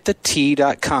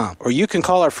GetTheT.com. Or you can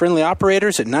call our friendly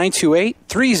operators at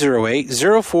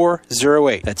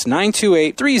 928-308-0408. That's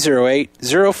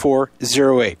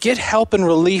 928-308-0408. Get help and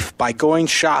relief by going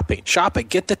shopping. Shop at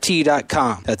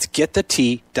GetTheT.com. That's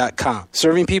GetTheT.com.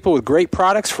 Serving people with great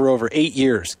products for over 8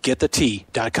 years.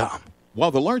 GetTheT.com.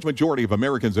 While the large majority of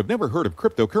Americans have never heard of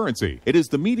cryptocurrency, it is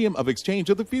the medium of exchange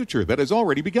of the future that has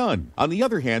already begun. On the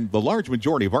other hand, the large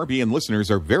majority of RBN listeners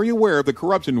are very aware of the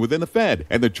corruption within the Fed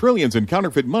and the trillions in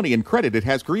counterfeit money and credit it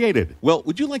has created. Well,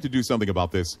 would you like to do something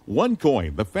about this?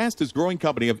 OneCoin, the fastest growing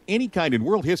company of any kind in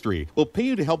world history, will pay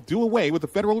you to help do away with the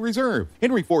Federal Reserve.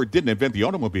 Henry Ford didn't invent the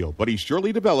automobile, but he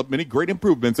surely developed many great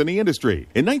improvements in the industry.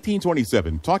 In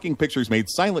 1927, talking pictures made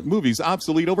silent movies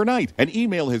obsolete overnight, and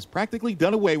email has practically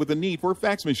done away with the need for a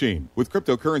fax machine. With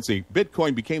cryptocurrency,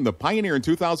 Bitcoin became the pioneer in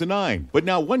 2009. But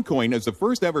now OneCoin, as the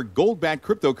first ever gold-backed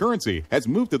cryptocurrency, has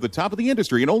moved to the top of the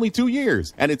industry in only 2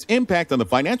 years. And its impact on the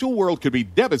financial world could be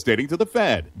devastating to the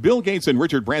Fed. Bill Gates and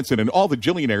Richard Branson and all the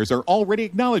billionaires are already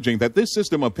acknowledging that this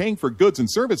system of paying for goods and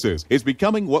services is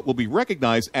becoming what will be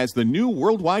recognized as the new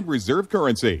worldwide reserve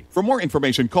currency. For more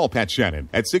information, call Pat Shannon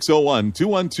at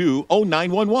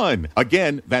 601-212-0911.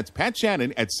 Again, that's Pat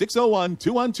Shannon at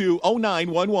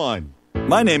 601-212-0911.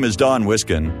 My name is Don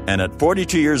Wiskin, and at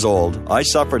 42 years old, I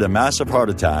suffered a massive heart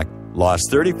attack,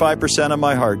 lost 35% of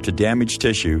my heart to damaged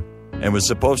tissue, and was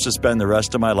supposed to spend the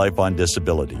rest of my life on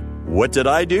disability. What did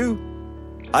I do?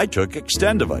 I took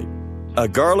Extendivite, a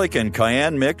garlic and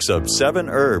cayenne mix of 7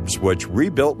 herbs which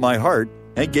rebuilt my heart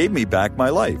and gave me back my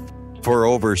life. For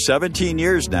over 17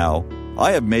 years now,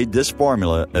 I have made this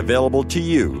formula available to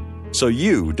you so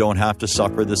you don't have to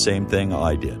suffer the same thing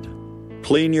I did.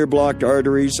 Clean your blocked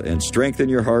arteries and strengthen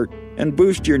your heart and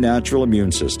boost your natural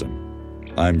immune system.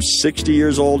 I'm 60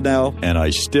 years old now and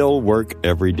I still work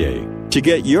every day. To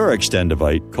get your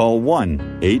Extendivite, call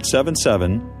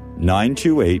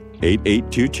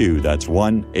 1-877-928-8822. That's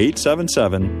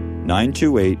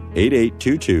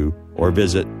 1-877-928-8822 or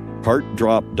visit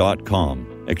heartdrop.com.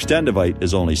 Extendivite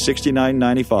is only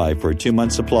 $69.95 for a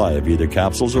 2-month supply of either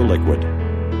capsules or liquid.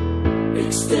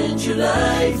 Extend your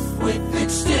life with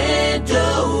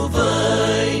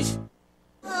Extendovite.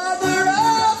 Mother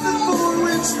of the moon,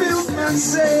 which fills my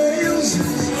sails,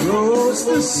 throws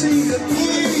the sea of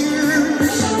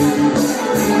years.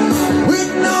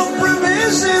 With no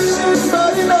provisions,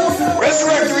 but enough.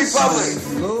 Resurrect the Republic.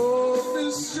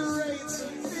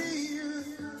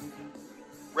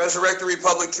 Resurrect the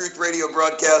Republic Truth Radio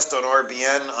broadcast on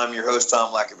RBN. I'm your host,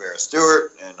 Tom Lacavera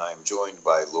Stewart, and I'm joined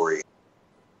by Lorri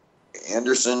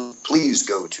Anderson. Please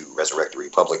go to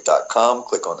resurrecttherepublic.com,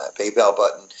 click on that PayPal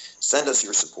button, send us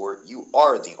your support. You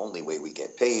are the only way we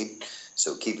get paid,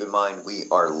 so keep in mind we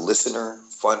are listener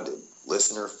funded.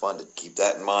 Keep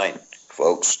that in mind,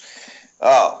 folks.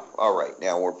 Oh, all right,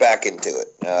 now we're back into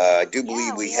it. I do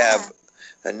believe we have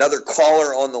another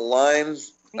caller on the line.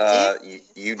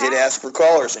 You did ask for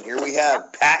callers, and here we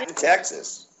have Pat in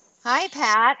Texas. Hi,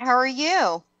 Pat. How are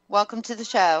you? Welcome to the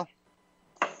show.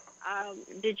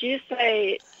 Did you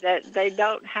say that they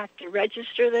don't have to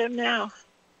register them now?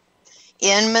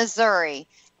 In Missouri.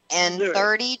 in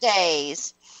 30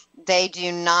 days, they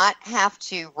do not have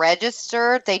to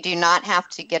register. They do not have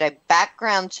to get a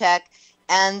background check.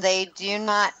 And they do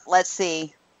not,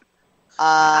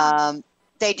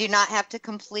 they do not have to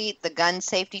complete the gun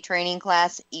safety training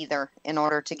class either in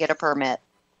order to get a permit.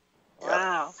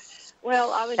 Wow.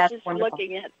 Well, I was just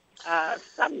looking at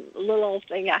some little old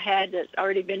thing I had that's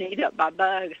already been eaten up by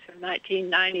bugs from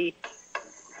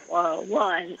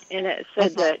 1991, and it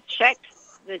said the Czechs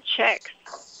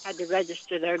had to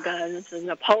register their guns, and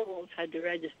the Poles had to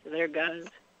register their guns.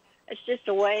 It's just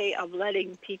a way of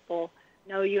letting people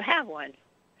know you have one.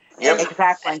 Yep,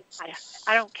 exactly.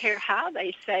 I don't care how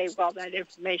they say, well, that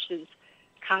information's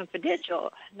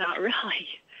confidential. Not really.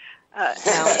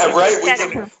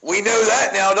 Right, we know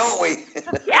that now, don't we?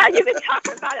 Yeah, you've been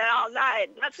talking about it all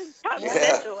night. Nothing's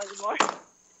confidential anymore.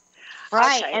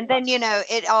 Right, Okay. and then,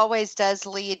 it always does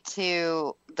lead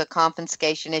to the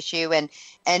confiscation issue, and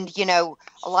a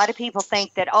lot of people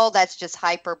think that, that's just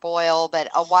hyperbole, but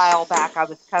a while back I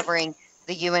was covering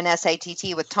the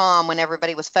UNSATT with Tom when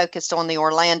everybody was focused on the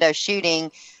Orlando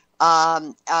shooting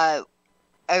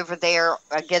over there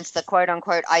against the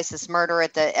quote-unquote ISIS murder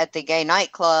at the gay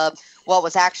nightclub. What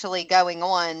was actually going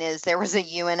on is there was a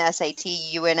UNODA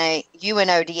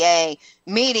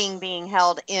meeting being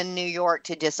held in New York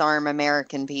to disarm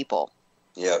American people.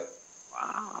 Yep.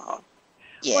 Wow.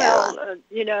 Yeah. Well,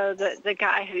 the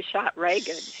guy who shot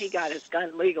Reagan, he got his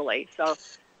gun legally, so...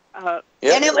 And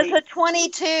it was a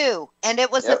 22. And it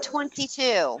was a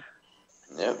 22.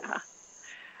 Yeah.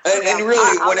 And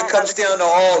really, when it comes down to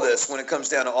all this,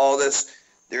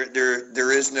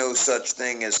 there is no such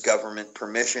thing as government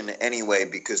permission anyway,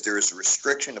 because there is a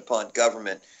restriction upon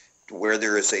government to where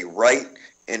there is a right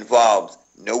involved.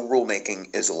 No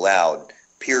rulemaking is allowed.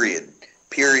 Period.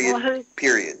 Well,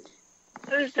 Period.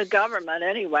 Who's the government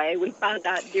anyway? We found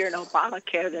out during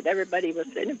Obamacare that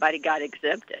anybody got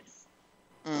exempted.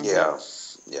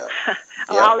 Mm-hmm. Yeah.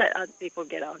 I'll let other people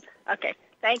get on. Okay.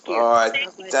 Thank you. All right.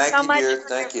 Thank you Thank so you, much dear. for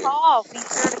Thank your you. call. Be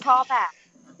sure to call back.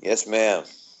 Yes, ma'am.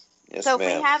 So if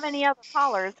we have any other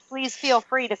callers, please feel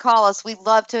free to call us. We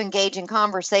love to engage in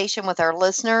conversation with our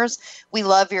listeners. We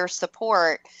love your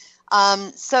support.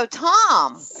 So,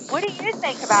 Tom, what do you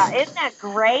think about it? Isn't that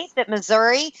great that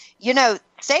Missouri,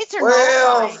 states are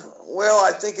Well,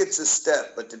 I think it's a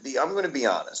step, but I'm going to be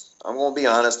honest. I'm going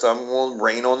to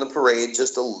rain on the parade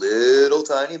just a little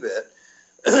tiny bit.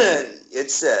 It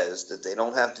says that they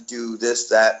don't have to do this,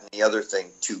 that, and the other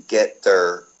thing to get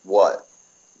their what?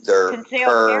 Their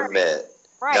permit.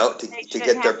 Right. No, to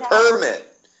get their permit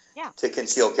to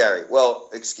conceal carry. Well,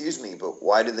 excuse me, but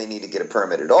why do they need to get a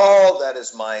permit at all? That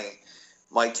is my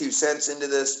 2 cents into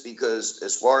this, because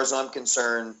as far as I'm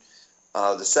concerned,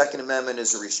 the Second Amendment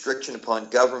is a restriction upon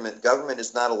government. Government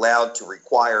is not allowed to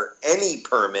require any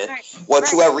permit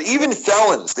whatsoever. Right. Even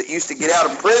felons that used to get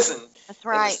out of prison in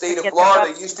the state of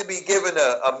Florida used to be given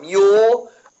a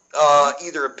mule,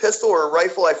 either a pistol or a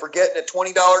rifle, I forget, and a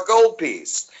 $20 gold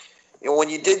piece.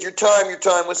 When you did your time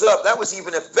was up. That was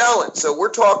even a felon. So we're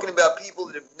talking about people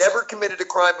that have never committed a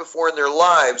crime before in their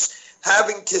lives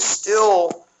having to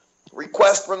still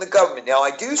request from the government. Now,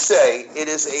 I do say it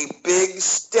is a big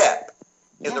step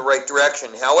in the right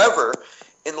direction. However,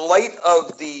 in light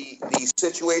of the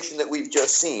situation that we've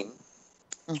just seen,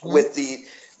 with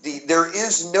there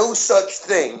is no such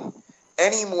thing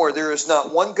anymore. There is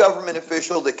not one government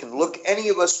official that can look any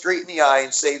of us straight in the eye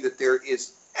and say that there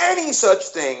is any such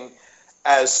thing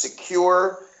as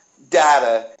secure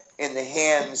data in the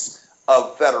hands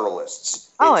of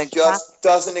federalists. It just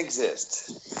doesn't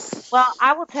exist. Well,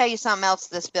 I will tell you something else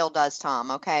this bill does, Tom,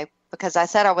 okay? Because I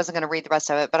said I wasn't going to read the rest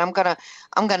of it, but I'm gonna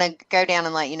go down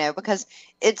and let you know, because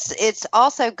it's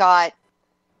also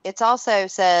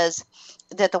says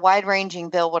that the wide-ranging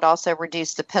bill would also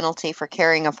reduce the penalty for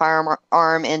carrying a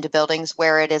firearm into buildings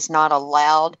where it is not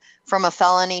allowed from a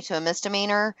felony to a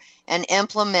misdemeanor, and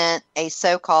implement a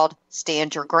so-called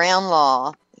stand your ground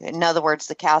law. In other words,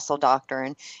 the Castle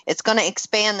Doctrine. It's going to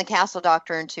expand the Castle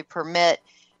Doctrine to permit,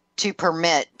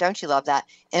 don't you love that,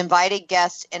 invited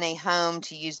guests in a home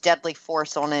to use deadly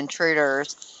force on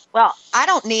intruders. Well, I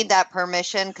don't need that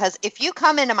permission, because if you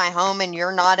come into my home and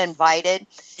you're not invited,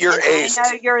 I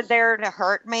know you're there to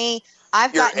hurt me,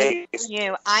 I've got news for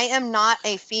you. I am not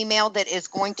a female that is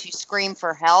going to scream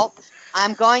for help.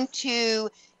 I'm going to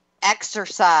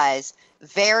exercise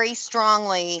very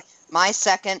strongly my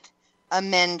Second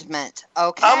Amendment.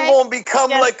 Okay, I'm going to become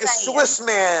like a Swiss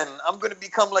man. I'm going to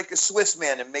become like a Swiss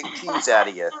man and make cheese out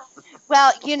of you.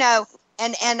 Well,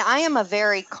 and I am a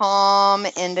very calm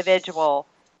individual,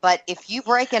 but if you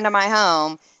break into my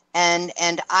home,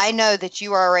 and I know that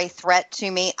you are a threat to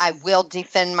me. I will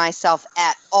defend myself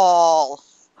at all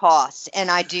costs,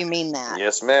 and I do mean that.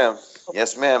 Yes, ma'am.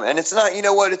 Yes, ma'am. And it's not, you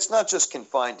know what? It's not just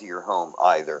confined to your home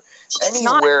either. It's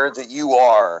not. Anywhere that you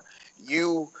are,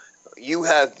 you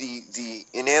have the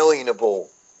inalienable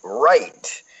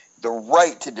right, the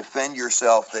right to defend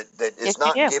yourself that is Yes, you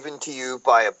not do. given to you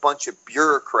by a bunch of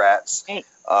bureaucrats Right.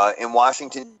 in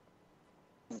Washington,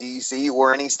 D.C.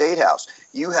 or any state house.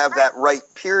 You have that right,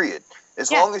 period.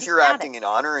 As long as you're acting in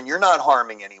honor and you're not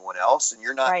harming anyone else and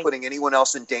you're not putting anyone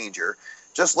else in danger.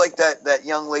 Just like that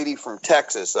young lady from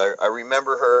Texas. I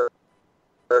remember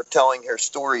her telling her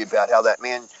story about how that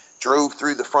man drove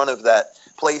through the front of that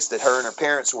place that her and her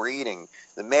parents were eating,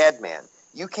 the madman.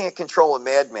 You can't control a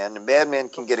madman. The madman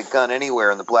can get a gun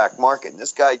anywhere in the black market. And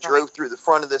this guy drove through the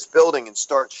front of this building and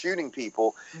started shooting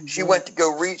people. Mm-hmm. She went to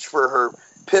go reach for her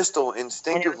pistol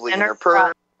instinctively in her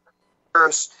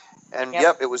purse. And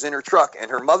yep, it was in her truck. And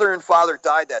her mother and father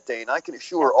died that day. And I can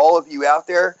assure all of you out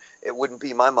there, it wouldn't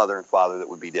be my mother and father that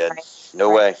would be dead. No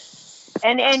way.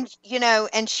 And you know,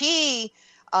 and she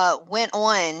went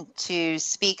on to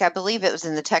speak. I believe it was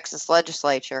in the Texas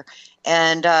legislature,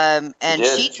 and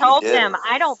she told them,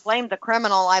 "I don't blame the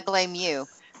criminal. I blame you,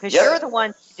 because you're the one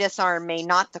who disarmed me,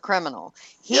 not the criminal.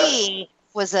 He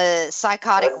was a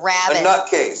psychotic rabbit, a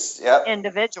nutcase,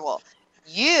 individual.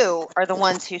 You are the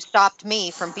ones who stopped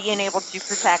me from being able to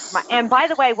protect my." And by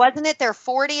the way, wasn't it their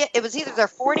 40th? It was either their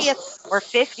 40th or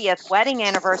 50th wedding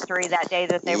anniversary that day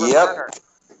that they were murdered.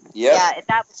 Yeah,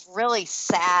 that was really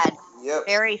sad.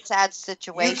 Very sad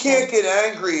situation. You can't get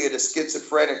angry at a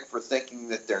schizophrenic for thinking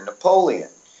that they're Napoleon.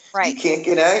 Right. You can't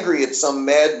get angry at some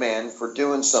madman for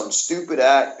doing some stupid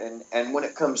act. And when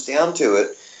it comes down to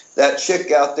it, that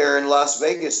chick out there in Las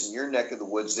Vegas, in your neck of the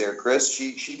woods there, Chris,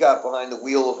 she got behind the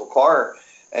wheel of a car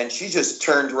and she just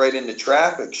turned right into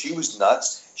traffic. She was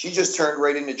nuts. She just turned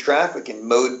right into traffic and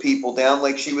mowed people down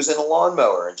like she was in a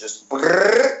lawnmower and just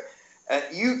brrr. And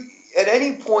you, at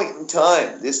any point in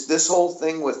time, this whole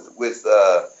thing with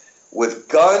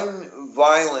gun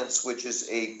violence, which is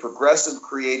a progressive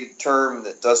created term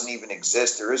that doesn't even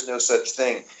exist. There is no such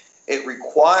thing. It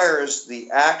requires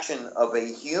the action of a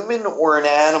human or an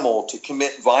animal to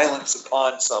commit violence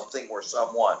upon something or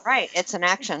someone. Right. It's an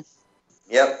action.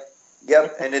 Yep.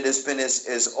 And it has been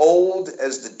as old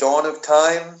as the dawn of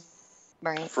time.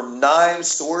 Right. From knives,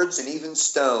 swords, and even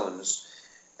stones.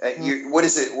 What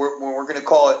is it? We're going to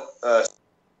call it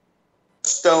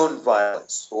stone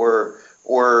violence, or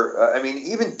I mean,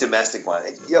 even domestic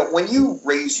violence. When you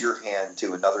raise your hand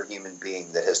to another human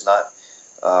being that has not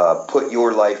put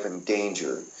your life in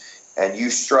danger, and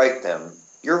you strike them,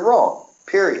 you're wrong.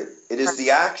 Period. It is the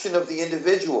action of the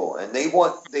individual, and they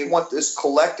want this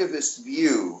collectivist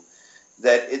view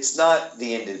that it's not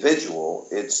the individual.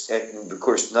 And of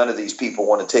course, none of these people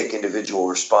want to take individual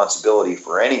responsibility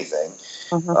for anything.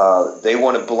 Mm-hmm. They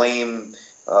want to blame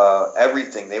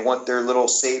everything. They want their little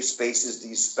safe spaces,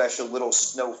 these special little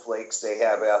snowflakes they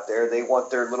have out there. They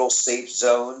want their little safe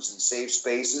zones and safe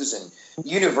spaces. And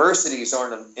universities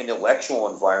aren't an intellectual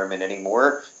environment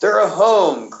anymore. They're a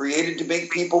home created to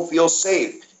make people feel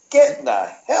safe. Get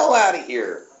the hell out of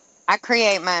here. I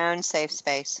create my own safe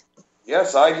space.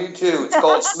 Yes, I do too. It's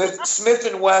called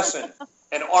Smith & Wesson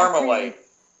and Armalite.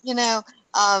 You know,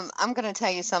 I'm going to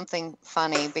tell you something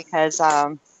funny because,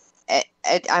 I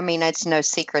mean, it's no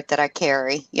secret that I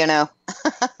carry, you know.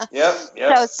 Yep.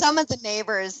 So some of the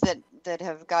neighbors that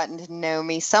have gotten to know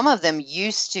me, some of them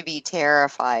used to be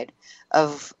terrified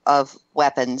of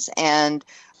weapons. And,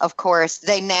 of course,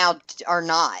 they now are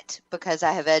not, because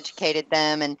I have educated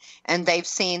them and they've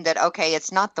seen that, okay,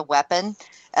 it's not the weapon.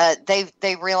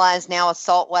 They realize now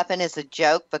assault weapon is a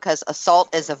joke because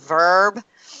assault is a verb.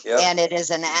 Yep. And it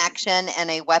is an action, and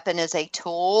a weapon is a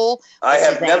tool. I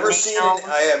have never seen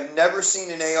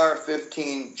an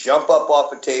AR-15 jump up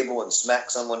off a table and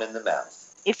smack someone in the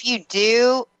mouth. If you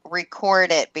do,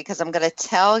 record it, because I'm going to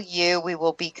tell you we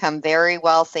will become very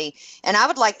wealthy. And I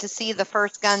would like to see the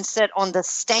first gun sit on the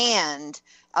stand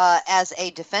as a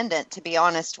defendant, to be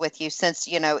honest with you, since,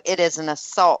 you know, it is an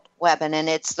assault weapon and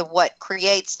it's what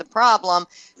creates the problem.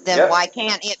 Then why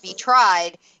can't it be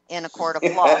tried in a court of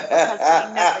law?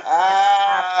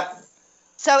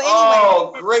 So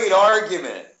anyway, great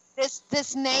argument.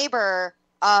 This neighbor,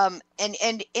 and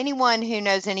anyone who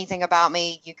knows anything about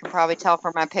me, you can probably tell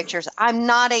from my pictures, I'm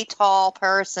not a tall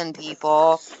person,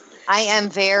 people. I am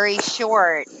very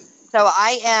short. So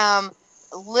I am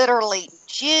literally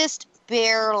just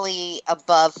barely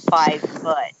above 5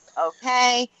 foot.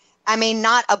 Okay. I mean,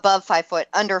 not above 5 foot,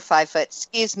 under 5 foot.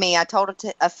 Excuse me. I told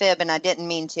a fib and I didn't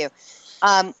mean to.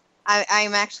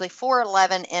 I'm actually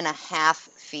 4'11" and a half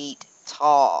feet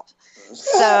tall.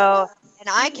 So, and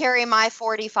I carry my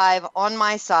 45 on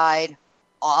my side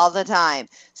all the time.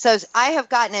 So I have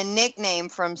gotten a nickname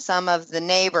from some of the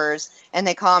neighbors, and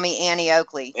they call me Annie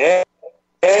Oakley. Yeah,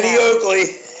 Annie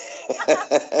Oakley.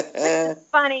 It's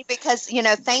funny because,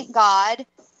 thank God,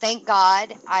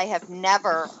 I have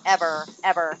never, ever,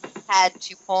 ever had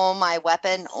to pull my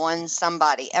weapon on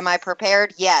somebody. Am I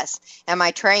prepared? Yes. Am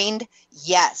I trained?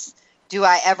 Yes. Do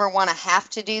I ever want to have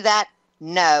to do that?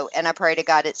 No. And I pray to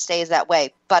God it stays that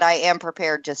way. But I am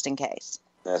prepared just in case.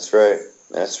 That's right.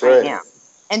 That's right. I am.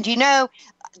 And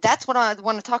that's what I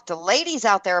want to talk to ladies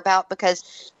out there about,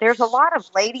 because there's a lot of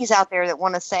ladies out there that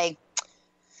want to say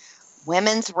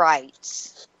women's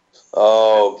rights.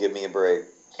 Oh, give me a break.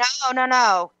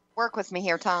 No. Work with me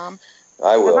here, Tom.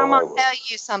 I will. I'm going to tell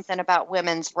you something about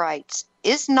women's rights.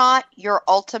 Is not your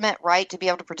ultimate right to be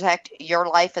able to protect your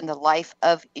life and the life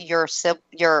of your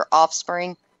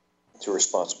offspring? It's a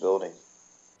responsibility.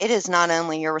 It is not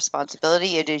only your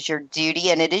responsibility, it is your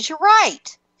duty, and it is your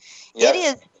right. Yep. It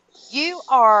is. You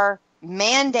are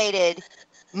mandated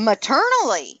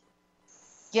maternally,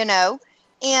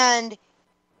 and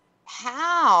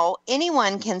how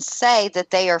anyone can say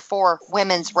that they are for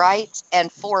women's rights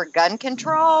and for gun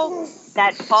control,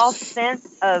 that false sense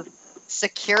of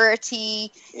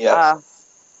security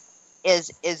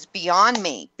is beyond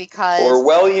me, because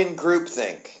Orwellian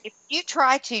groupthink. if you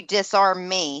try to disarm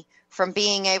me from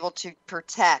being able to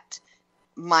protect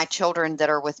my children that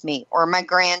are with me, or my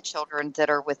grandchildren that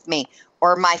are with me,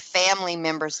 or my family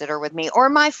members that are with me, or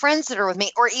my friends that are with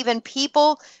me, or even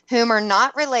people whom are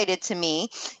not related to me,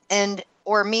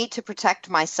 or me to protect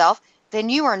myself, then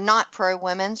you are not pro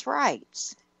women's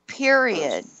rights.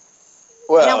 Period.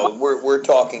 Well, we're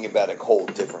talking about a whole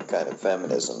different kind of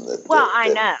feminism.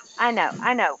 I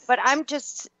know. But I'm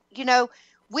just,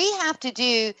 we have to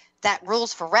do that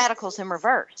rules for radicals in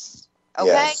reverse. Okay?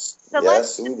 Yes. So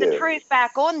let's put the truth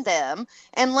back on them,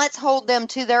 and let's hold them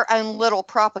to their own little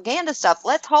propaganda stuff.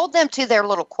 Let's hold them to their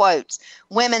little quotes.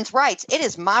 Women's rights. It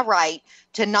is my right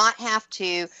to not have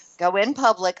to go in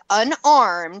public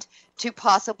unarmed to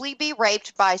possibly be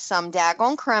raped by some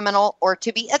daggone criminal, or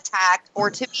to be attacked, or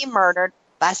to be murdered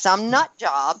by some nut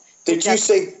job. Did you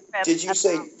say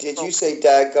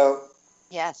daggone?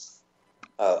 Yes.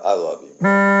 I love you.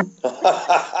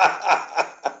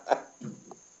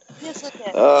 Yes, it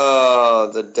did.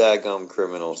 Oh, the daggone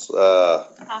criminals.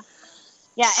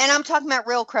 Yeah, and I'm talking about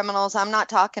real criminals. I'm not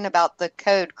talking about the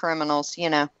code criminals,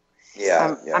 Yeah,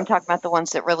 I'm talking about the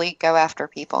ones that really go after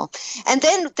people. And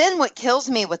then what kills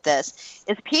me with this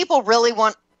is people really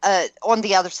want, on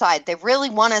the other side, they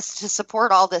really want us to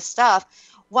support all this stuff,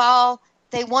 while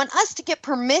they want us to get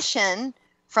permission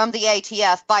from the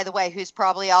ATF, by the way, who's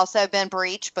probably also been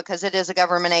breached because it is a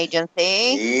government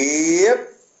agency. Yep.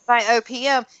 By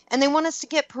OPM. And they want us to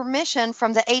get permission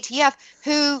from the ATF,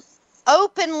 who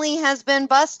openly has been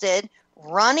busted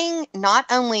running not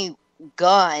only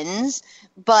guns,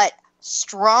 but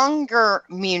stronger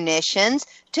munitions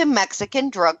to Mexican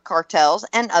drug cartels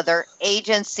and other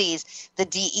agencies. The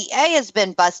DEA has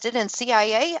been busted, and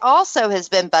CIA also has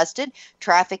been busted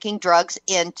trafficking drugs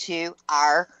into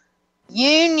our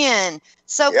union.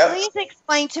 So please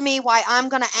explain to me why I'm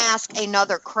going to ask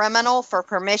another criminal for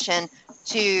permission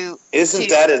to... Isn't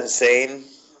that insane?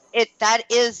 That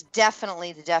is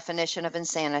definitely the definition of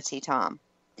insanity, Tom.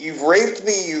 You've raped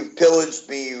me, you've pillaged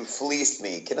me, you've fleeced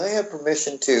me. Can I have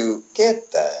permission to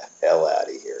get the hell out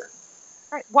of here?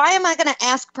 Right. Why am I going to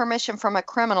ask permission from a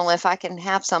criminal if I can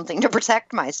have something to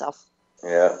protect myself?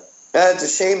 Yeah. It's a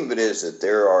shame of it is that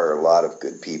there are a lot of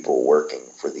good people working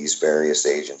for these various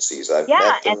agencies. I've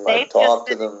met them, I've talked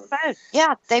to them. Exposed.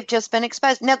 Yeah, they've just been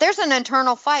exposed. Now, there's an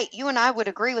internal fight. You and I would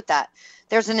agree with that.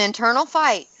 There's an internal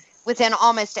fight within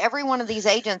almost every one of these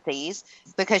agencies,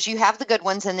 because you have the good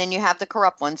ones and then you have the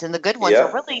corrupt ones, and the good ones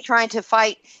are really trying to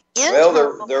fight internally.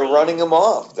 Well, they're running them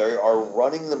off. They are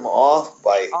running them off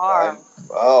by...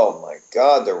 oh, my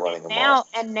God, they're running them off.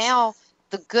 And now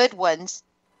the good ones,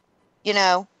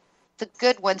 the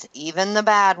good ones, even the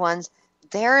bad ones,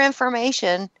 their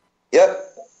information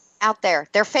out there,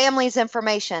 their family's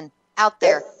information out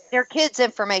there, their kids'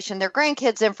 information, their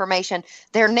grandkids' information,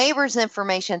 their neighbors'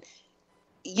 information,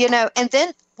 and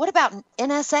then what about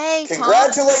NSA?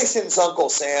 Congratulations, Tom? Uncle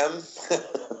Sam.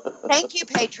 Thank you,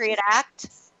 Patriot Act.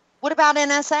 What about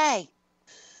NSA?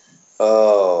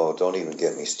 Oh, don't even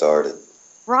get me started.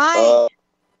 Right.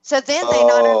 So then they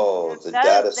not only the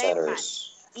data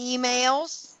centers,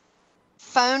 emails,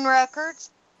 phone records.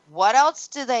 What else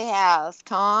do they have,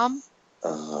 Tom?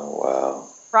 Oh, wow.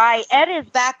 Right. Ed is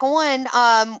back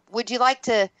on. Would you like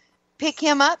to pick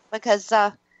him up because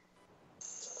go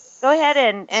ahead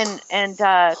and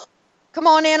come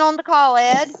on in on the call,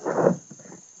 Ed.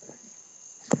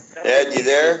 Ed, you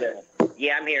there?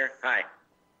 Yeah, I'm here. Hi.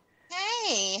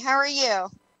 Hey, how are you?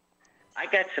 I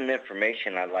got some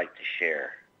information I'd like to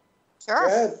share. Sure. Go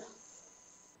ahead.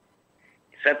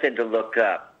 Something to look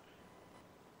up.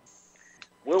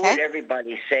 What would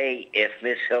everybody say if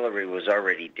Miss Hillary was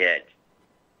already dead?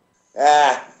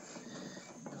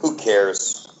 Who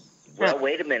cares? Well,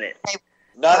 wait a minute.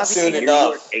 Not soon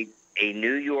enough. A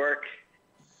New York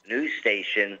news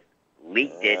station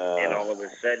leaked it, and all of a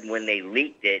sudden, when they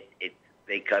leaked it,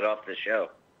 they cut off the show.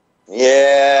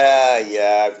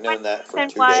 Yeah, I've known that for 2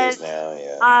 days now.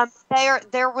 Yeah.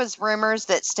 There was rumors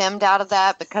that stemmed out of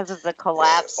that because of the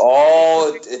collapse.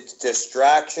 Oh, it's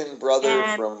distraction, brother,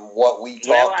 from what we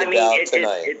talked about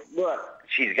tonight. Look,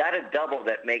 she's got a double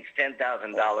that makes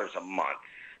 $10,000 a month.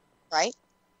 Right.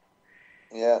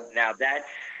 Yeah. Now that's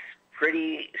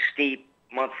pretty steep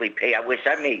monthly pay. I wish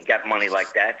I got money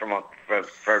like that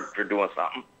for doing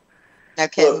something.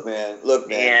 Okay. Look,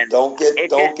 man. Don't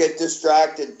get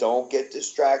distracted. Don't get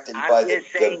distracted by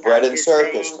the bread and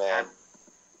circus, man.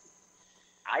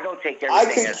 I don't take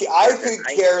everything. I could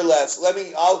care less.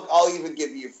 I'll even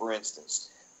give you, for instance,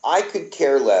 I could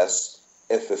care less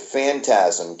if a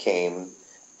phantasm came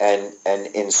and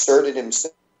inserted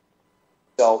himself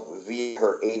via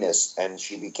her anus and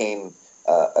she became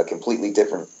a completely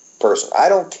different person. I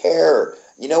don't care.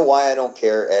 You know why I don't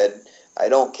care, Ed? I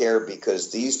don't care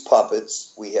because these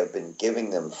puppets, we have been giving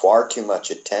them far too much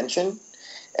attention,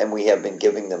 and we have been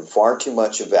giving them far too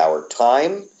much of our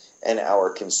time and our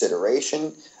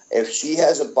consideration. If she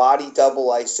has a body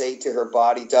double, I say to her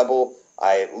body double,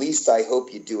 I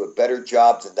hope you do a better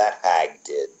job than that hag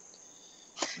did.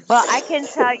 Well, I can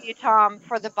tell you, Tom,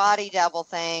 for the body double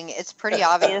thing, it's pretty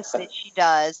obvious that she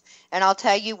does, and I'll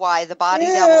tell you why. The body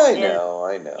double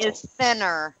is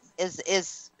thinner,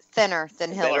 is thinner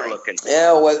than Hillary. Better looking.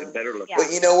 Yeah, better looking.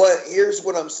 But you know what? Here's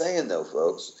what I'm saying, though,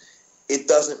 folks. It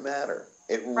doesn't matter.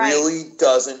 It really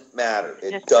doesn't matter.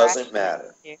 It doesn't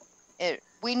matter.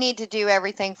 We need to do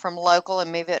everything from local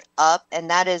and move it up,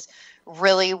 and that is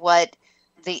really what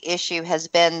the issue has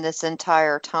been this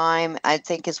entire time, I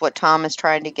think, is what Tom is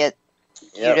trying to get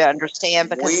you to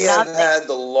understand. Because we have had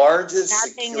the largest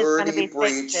security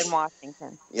breach in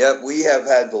Washington. Yep, we have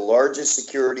had the largest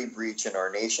security breach in our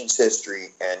nation's history,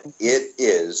 and it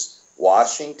is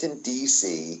Washington,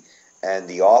 D.C., and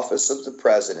the office of the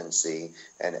presidency,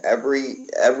 and every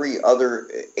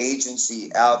other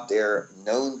agency out there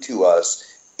known to us.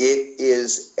 It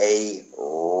is a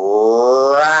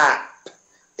wrap.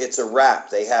 It's a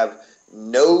wrap. They have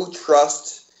no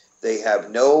trust. They have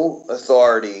no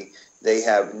authority. They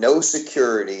have no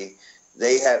security.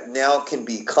 They have now can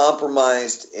be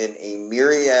compromised in a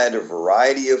myriad of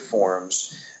variety of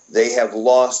forms. They have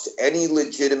lost any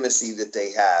legitimacy that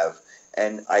they have.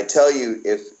 And I tell you,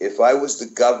 if I was the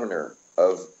governor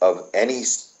of any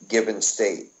given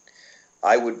state,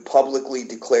 I would publicly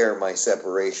declare my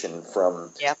separation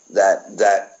from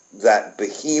that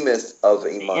behemoth of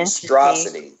a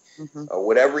monstrosity,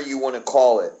 whatever you want to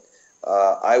call it.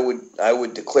 I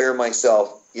would declare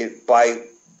myself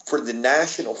for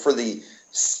the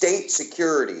state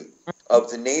security of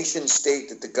the nation state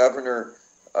that the governor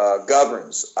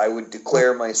governs. I would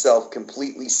declare myself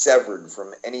completely severed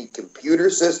from any computer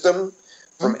system,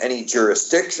 from any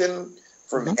jurisdiction,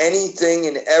 from anything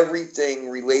and everything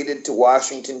related to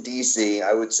Washington, D.C.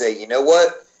 I would say, you know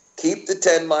what? Keep the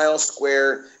 10 mile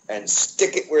square and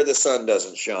stick it where the sun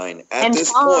doesn't shine. At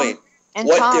this point,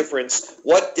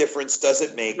 what difference does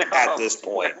it make at this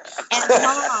point?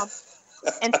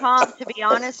 And Tom, to be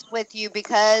honest with you,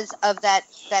 because of that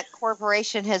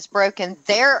corporation has broken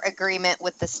their agreement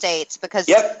with the states because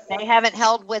they haven't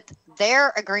held with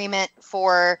their agreement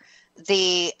for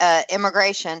the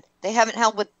immigration. They haven't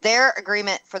held with their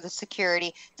agreement for the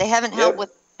security. They haven't held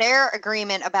with their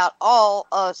agreement about all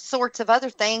sorts of other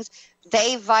things.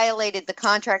 They violated the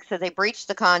contract, so they breached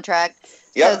the contract.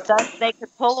 So thus they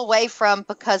could pull away from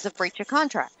because of breach of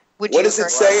contract. What does it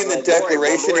say in the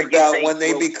Declaration about when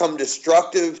they become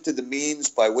destructive to the means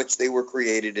by which they were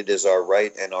created? It is our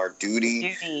right and our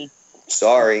duty.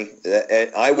 Sorry,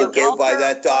 I will go by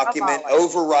that document.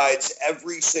 Overrides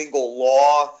every single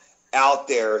law out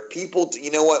there. People,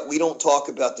 you know what? We don't talk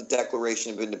about the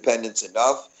Declaration of Independence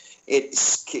enough.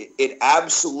 It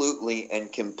absolutely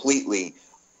and completely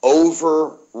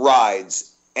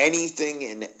overrides anything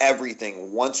and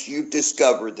everything once you've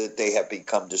discovered that they have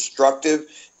become destructive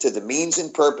to the means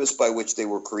and purpose by which they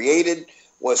were created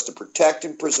was to protect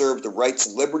and preserve the rights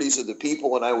and liberties of the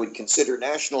people, and I would consider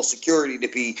national security to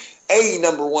be a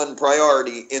number one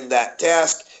priority in that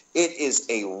task. It is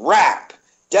a wrap.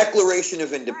 Declaration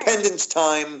of Independence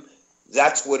time.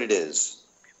 That's what it is.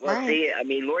 Well, see, I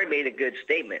mean, Lorri made a good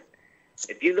statement.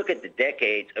 If you look at the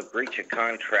decades of breach of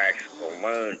contracts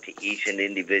alone to each and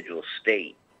individual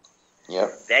state,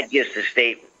 that gives the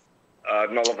state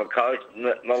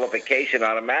nullification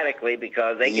automatically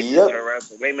because they can turn around.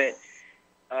 Wait a minute,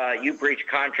 you breach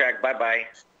contract, bye-bye.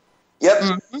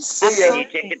 Yep. See ya.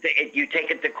 You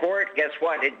take it to court, guess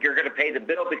what? You're going to pay the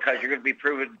bill because you're going to be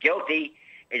proven guilty,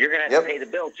 and you're going to have to pay the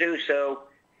bill too. So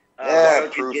why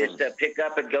don't you just pick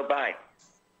up and go by?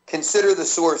 Consider the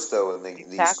source, though, in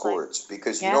these courts,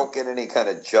 because you don't get any kind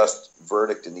of just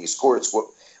verdict in these courts. What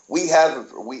we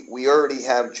already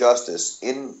have justice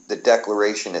in the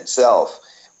Declaration itself.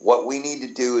 What we need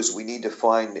to do is we need to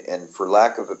find, and for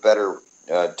lack of a better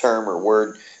term or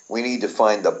word, we need to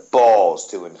find the balls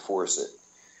to enforce it.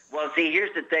 Well, see,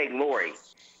 here's the thing, Lorri,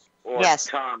 or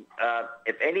Tom.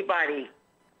 If anybody,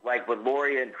 like with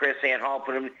Lorri and Chris Ann Hall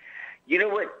put them, you know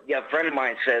what a friend of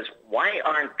mine says, why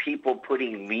aren't people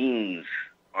putting liens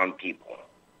on people?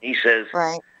 He says,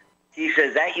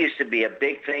 that used to be a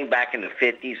big thing back in the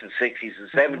 50s and 60s and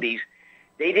 70s.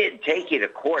 They didn't take you to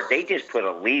court. They just put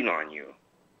a lien on you.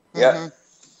 Yeah.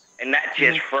 And that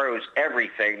just froze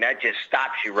everything. That just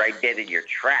stops you right dead in your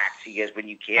tracks. He goes, when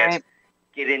you can't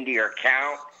get into your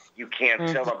account, you can't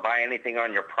sell or buy anything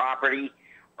on your property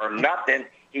or nothing.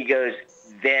 He goes,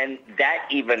 then that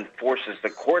even forces the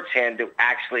court's hand to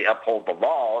actually uphold the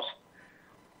laws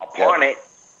upon it.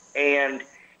 And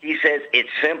he says it's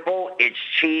simple, it's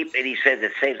cheap, and he says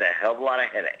it saves a hell of a lot of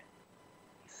headache.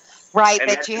 Right,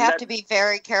 but you have to be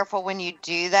very careful when you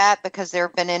do that because there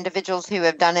have been individuals who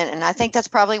have done it, and I think that's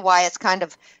probably why it's kind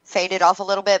of faded off a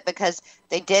little bit because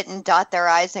they didn't dot their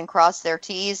I's and cross their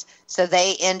T's, so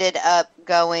they ended up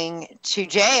going to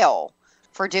jail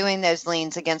for doing those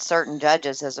liens against certain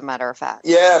judges, as a matter of fact.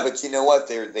 Yeah, but you know what?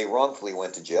 They wrongfully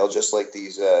went to jail, just like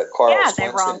these Carl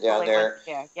Swenson down there.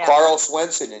 Carl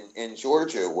Swenson in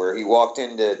Georgia, where he walked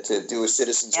in to do a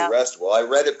citizen's arrest. Well, I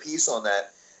read a piece on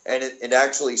that, and it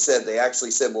actually said,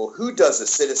 well, who does a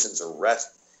citizen's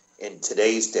arrest in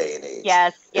today's day and age?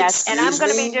 Yes. And I'm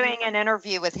going to be doing an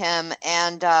interview with him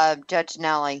and Judge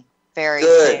Nellie very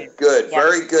soon. Yes.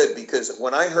 Very good, because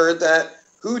when I heard that,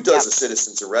 who does a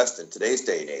citizen's arrest in today's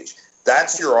day and age?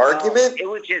 That's your argument?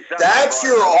 That's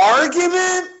your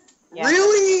argument? Yeah.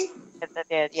 Really? Yes, I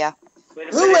did, yeah.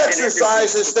 Who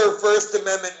exercises their First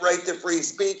Amendment right to free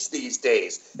speech these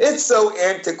days? It's so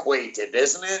antiquated,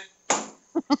 isn't it?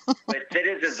 But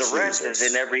citizen's arrest is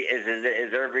in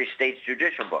every state's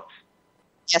judicial books.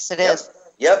 Yes, it is.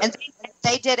 Yep. And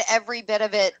they did every bit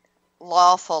of it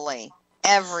lawfully.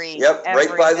 Every right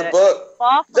by the book.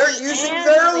 They're using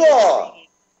their law.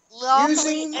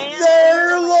 Using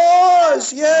their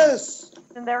laws, yes.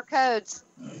 And their codes.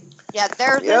 Yeah,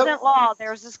 theirs isn't law.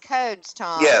 Theirs is codes,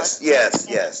 Tom. Yes. But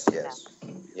see,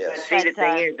 the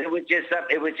thing is, it was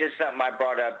just something I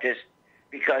brought up just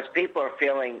because people are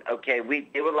feeling, okay,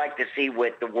 they would like to see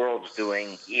what the world's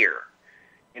doing here.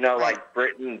 You know, like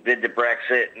Britain did the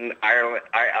Brexit, and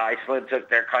Iceland took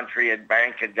their country and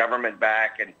bank and government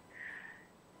back, and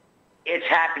it's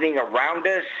happening around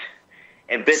us.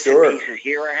 And bits and pieces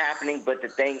here are happening, but the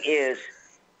thing is,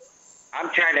 I'm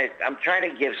trying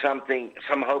to give some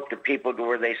hope to people to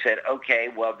where they said, okay,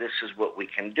 well, this is what we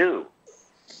can do.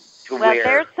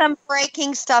 There's some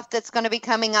breaking stuff that's going to be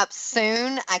coming up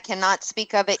soon. I cannot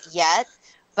speak of it yet,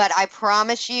 but I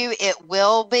promise you it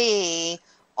will be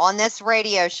on this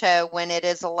radio show when it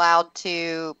is allowed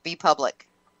to be public.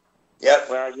 Yep.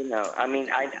 Well, I mean,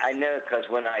 I know because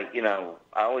when I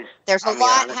always... There's a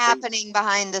lot happening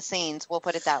behind the scenes, we'll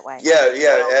put it that way. Yeah,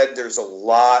 Ed, there's a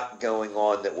lot going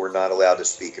on that we're not allowed to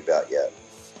speak about yet.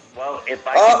 Well, if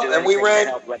I can do anything to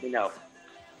help, let me know.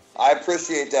 I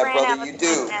appreciate that, brother.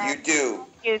 You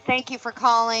do. Thank you for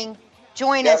calling.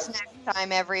 Join us next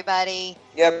time, everybody.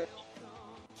 Yep.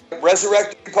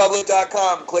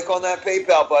 ResurrectRepublic.com. Click on that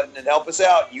PayPal button and help us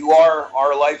out. You are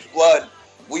our life's blood.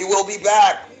 We will be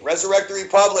back. Resurrect the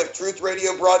Republic, Truth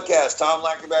Radio broadcast. Tom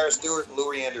Lackabara Stewart and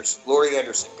Lorri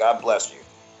Anderson. God bless you.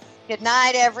 Good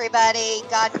night, everybody.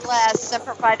 God bless.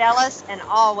 Semper Fidelis, and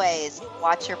always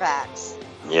watch your backs.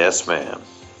 Yes, ma'am.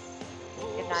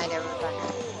 Good night, everybody.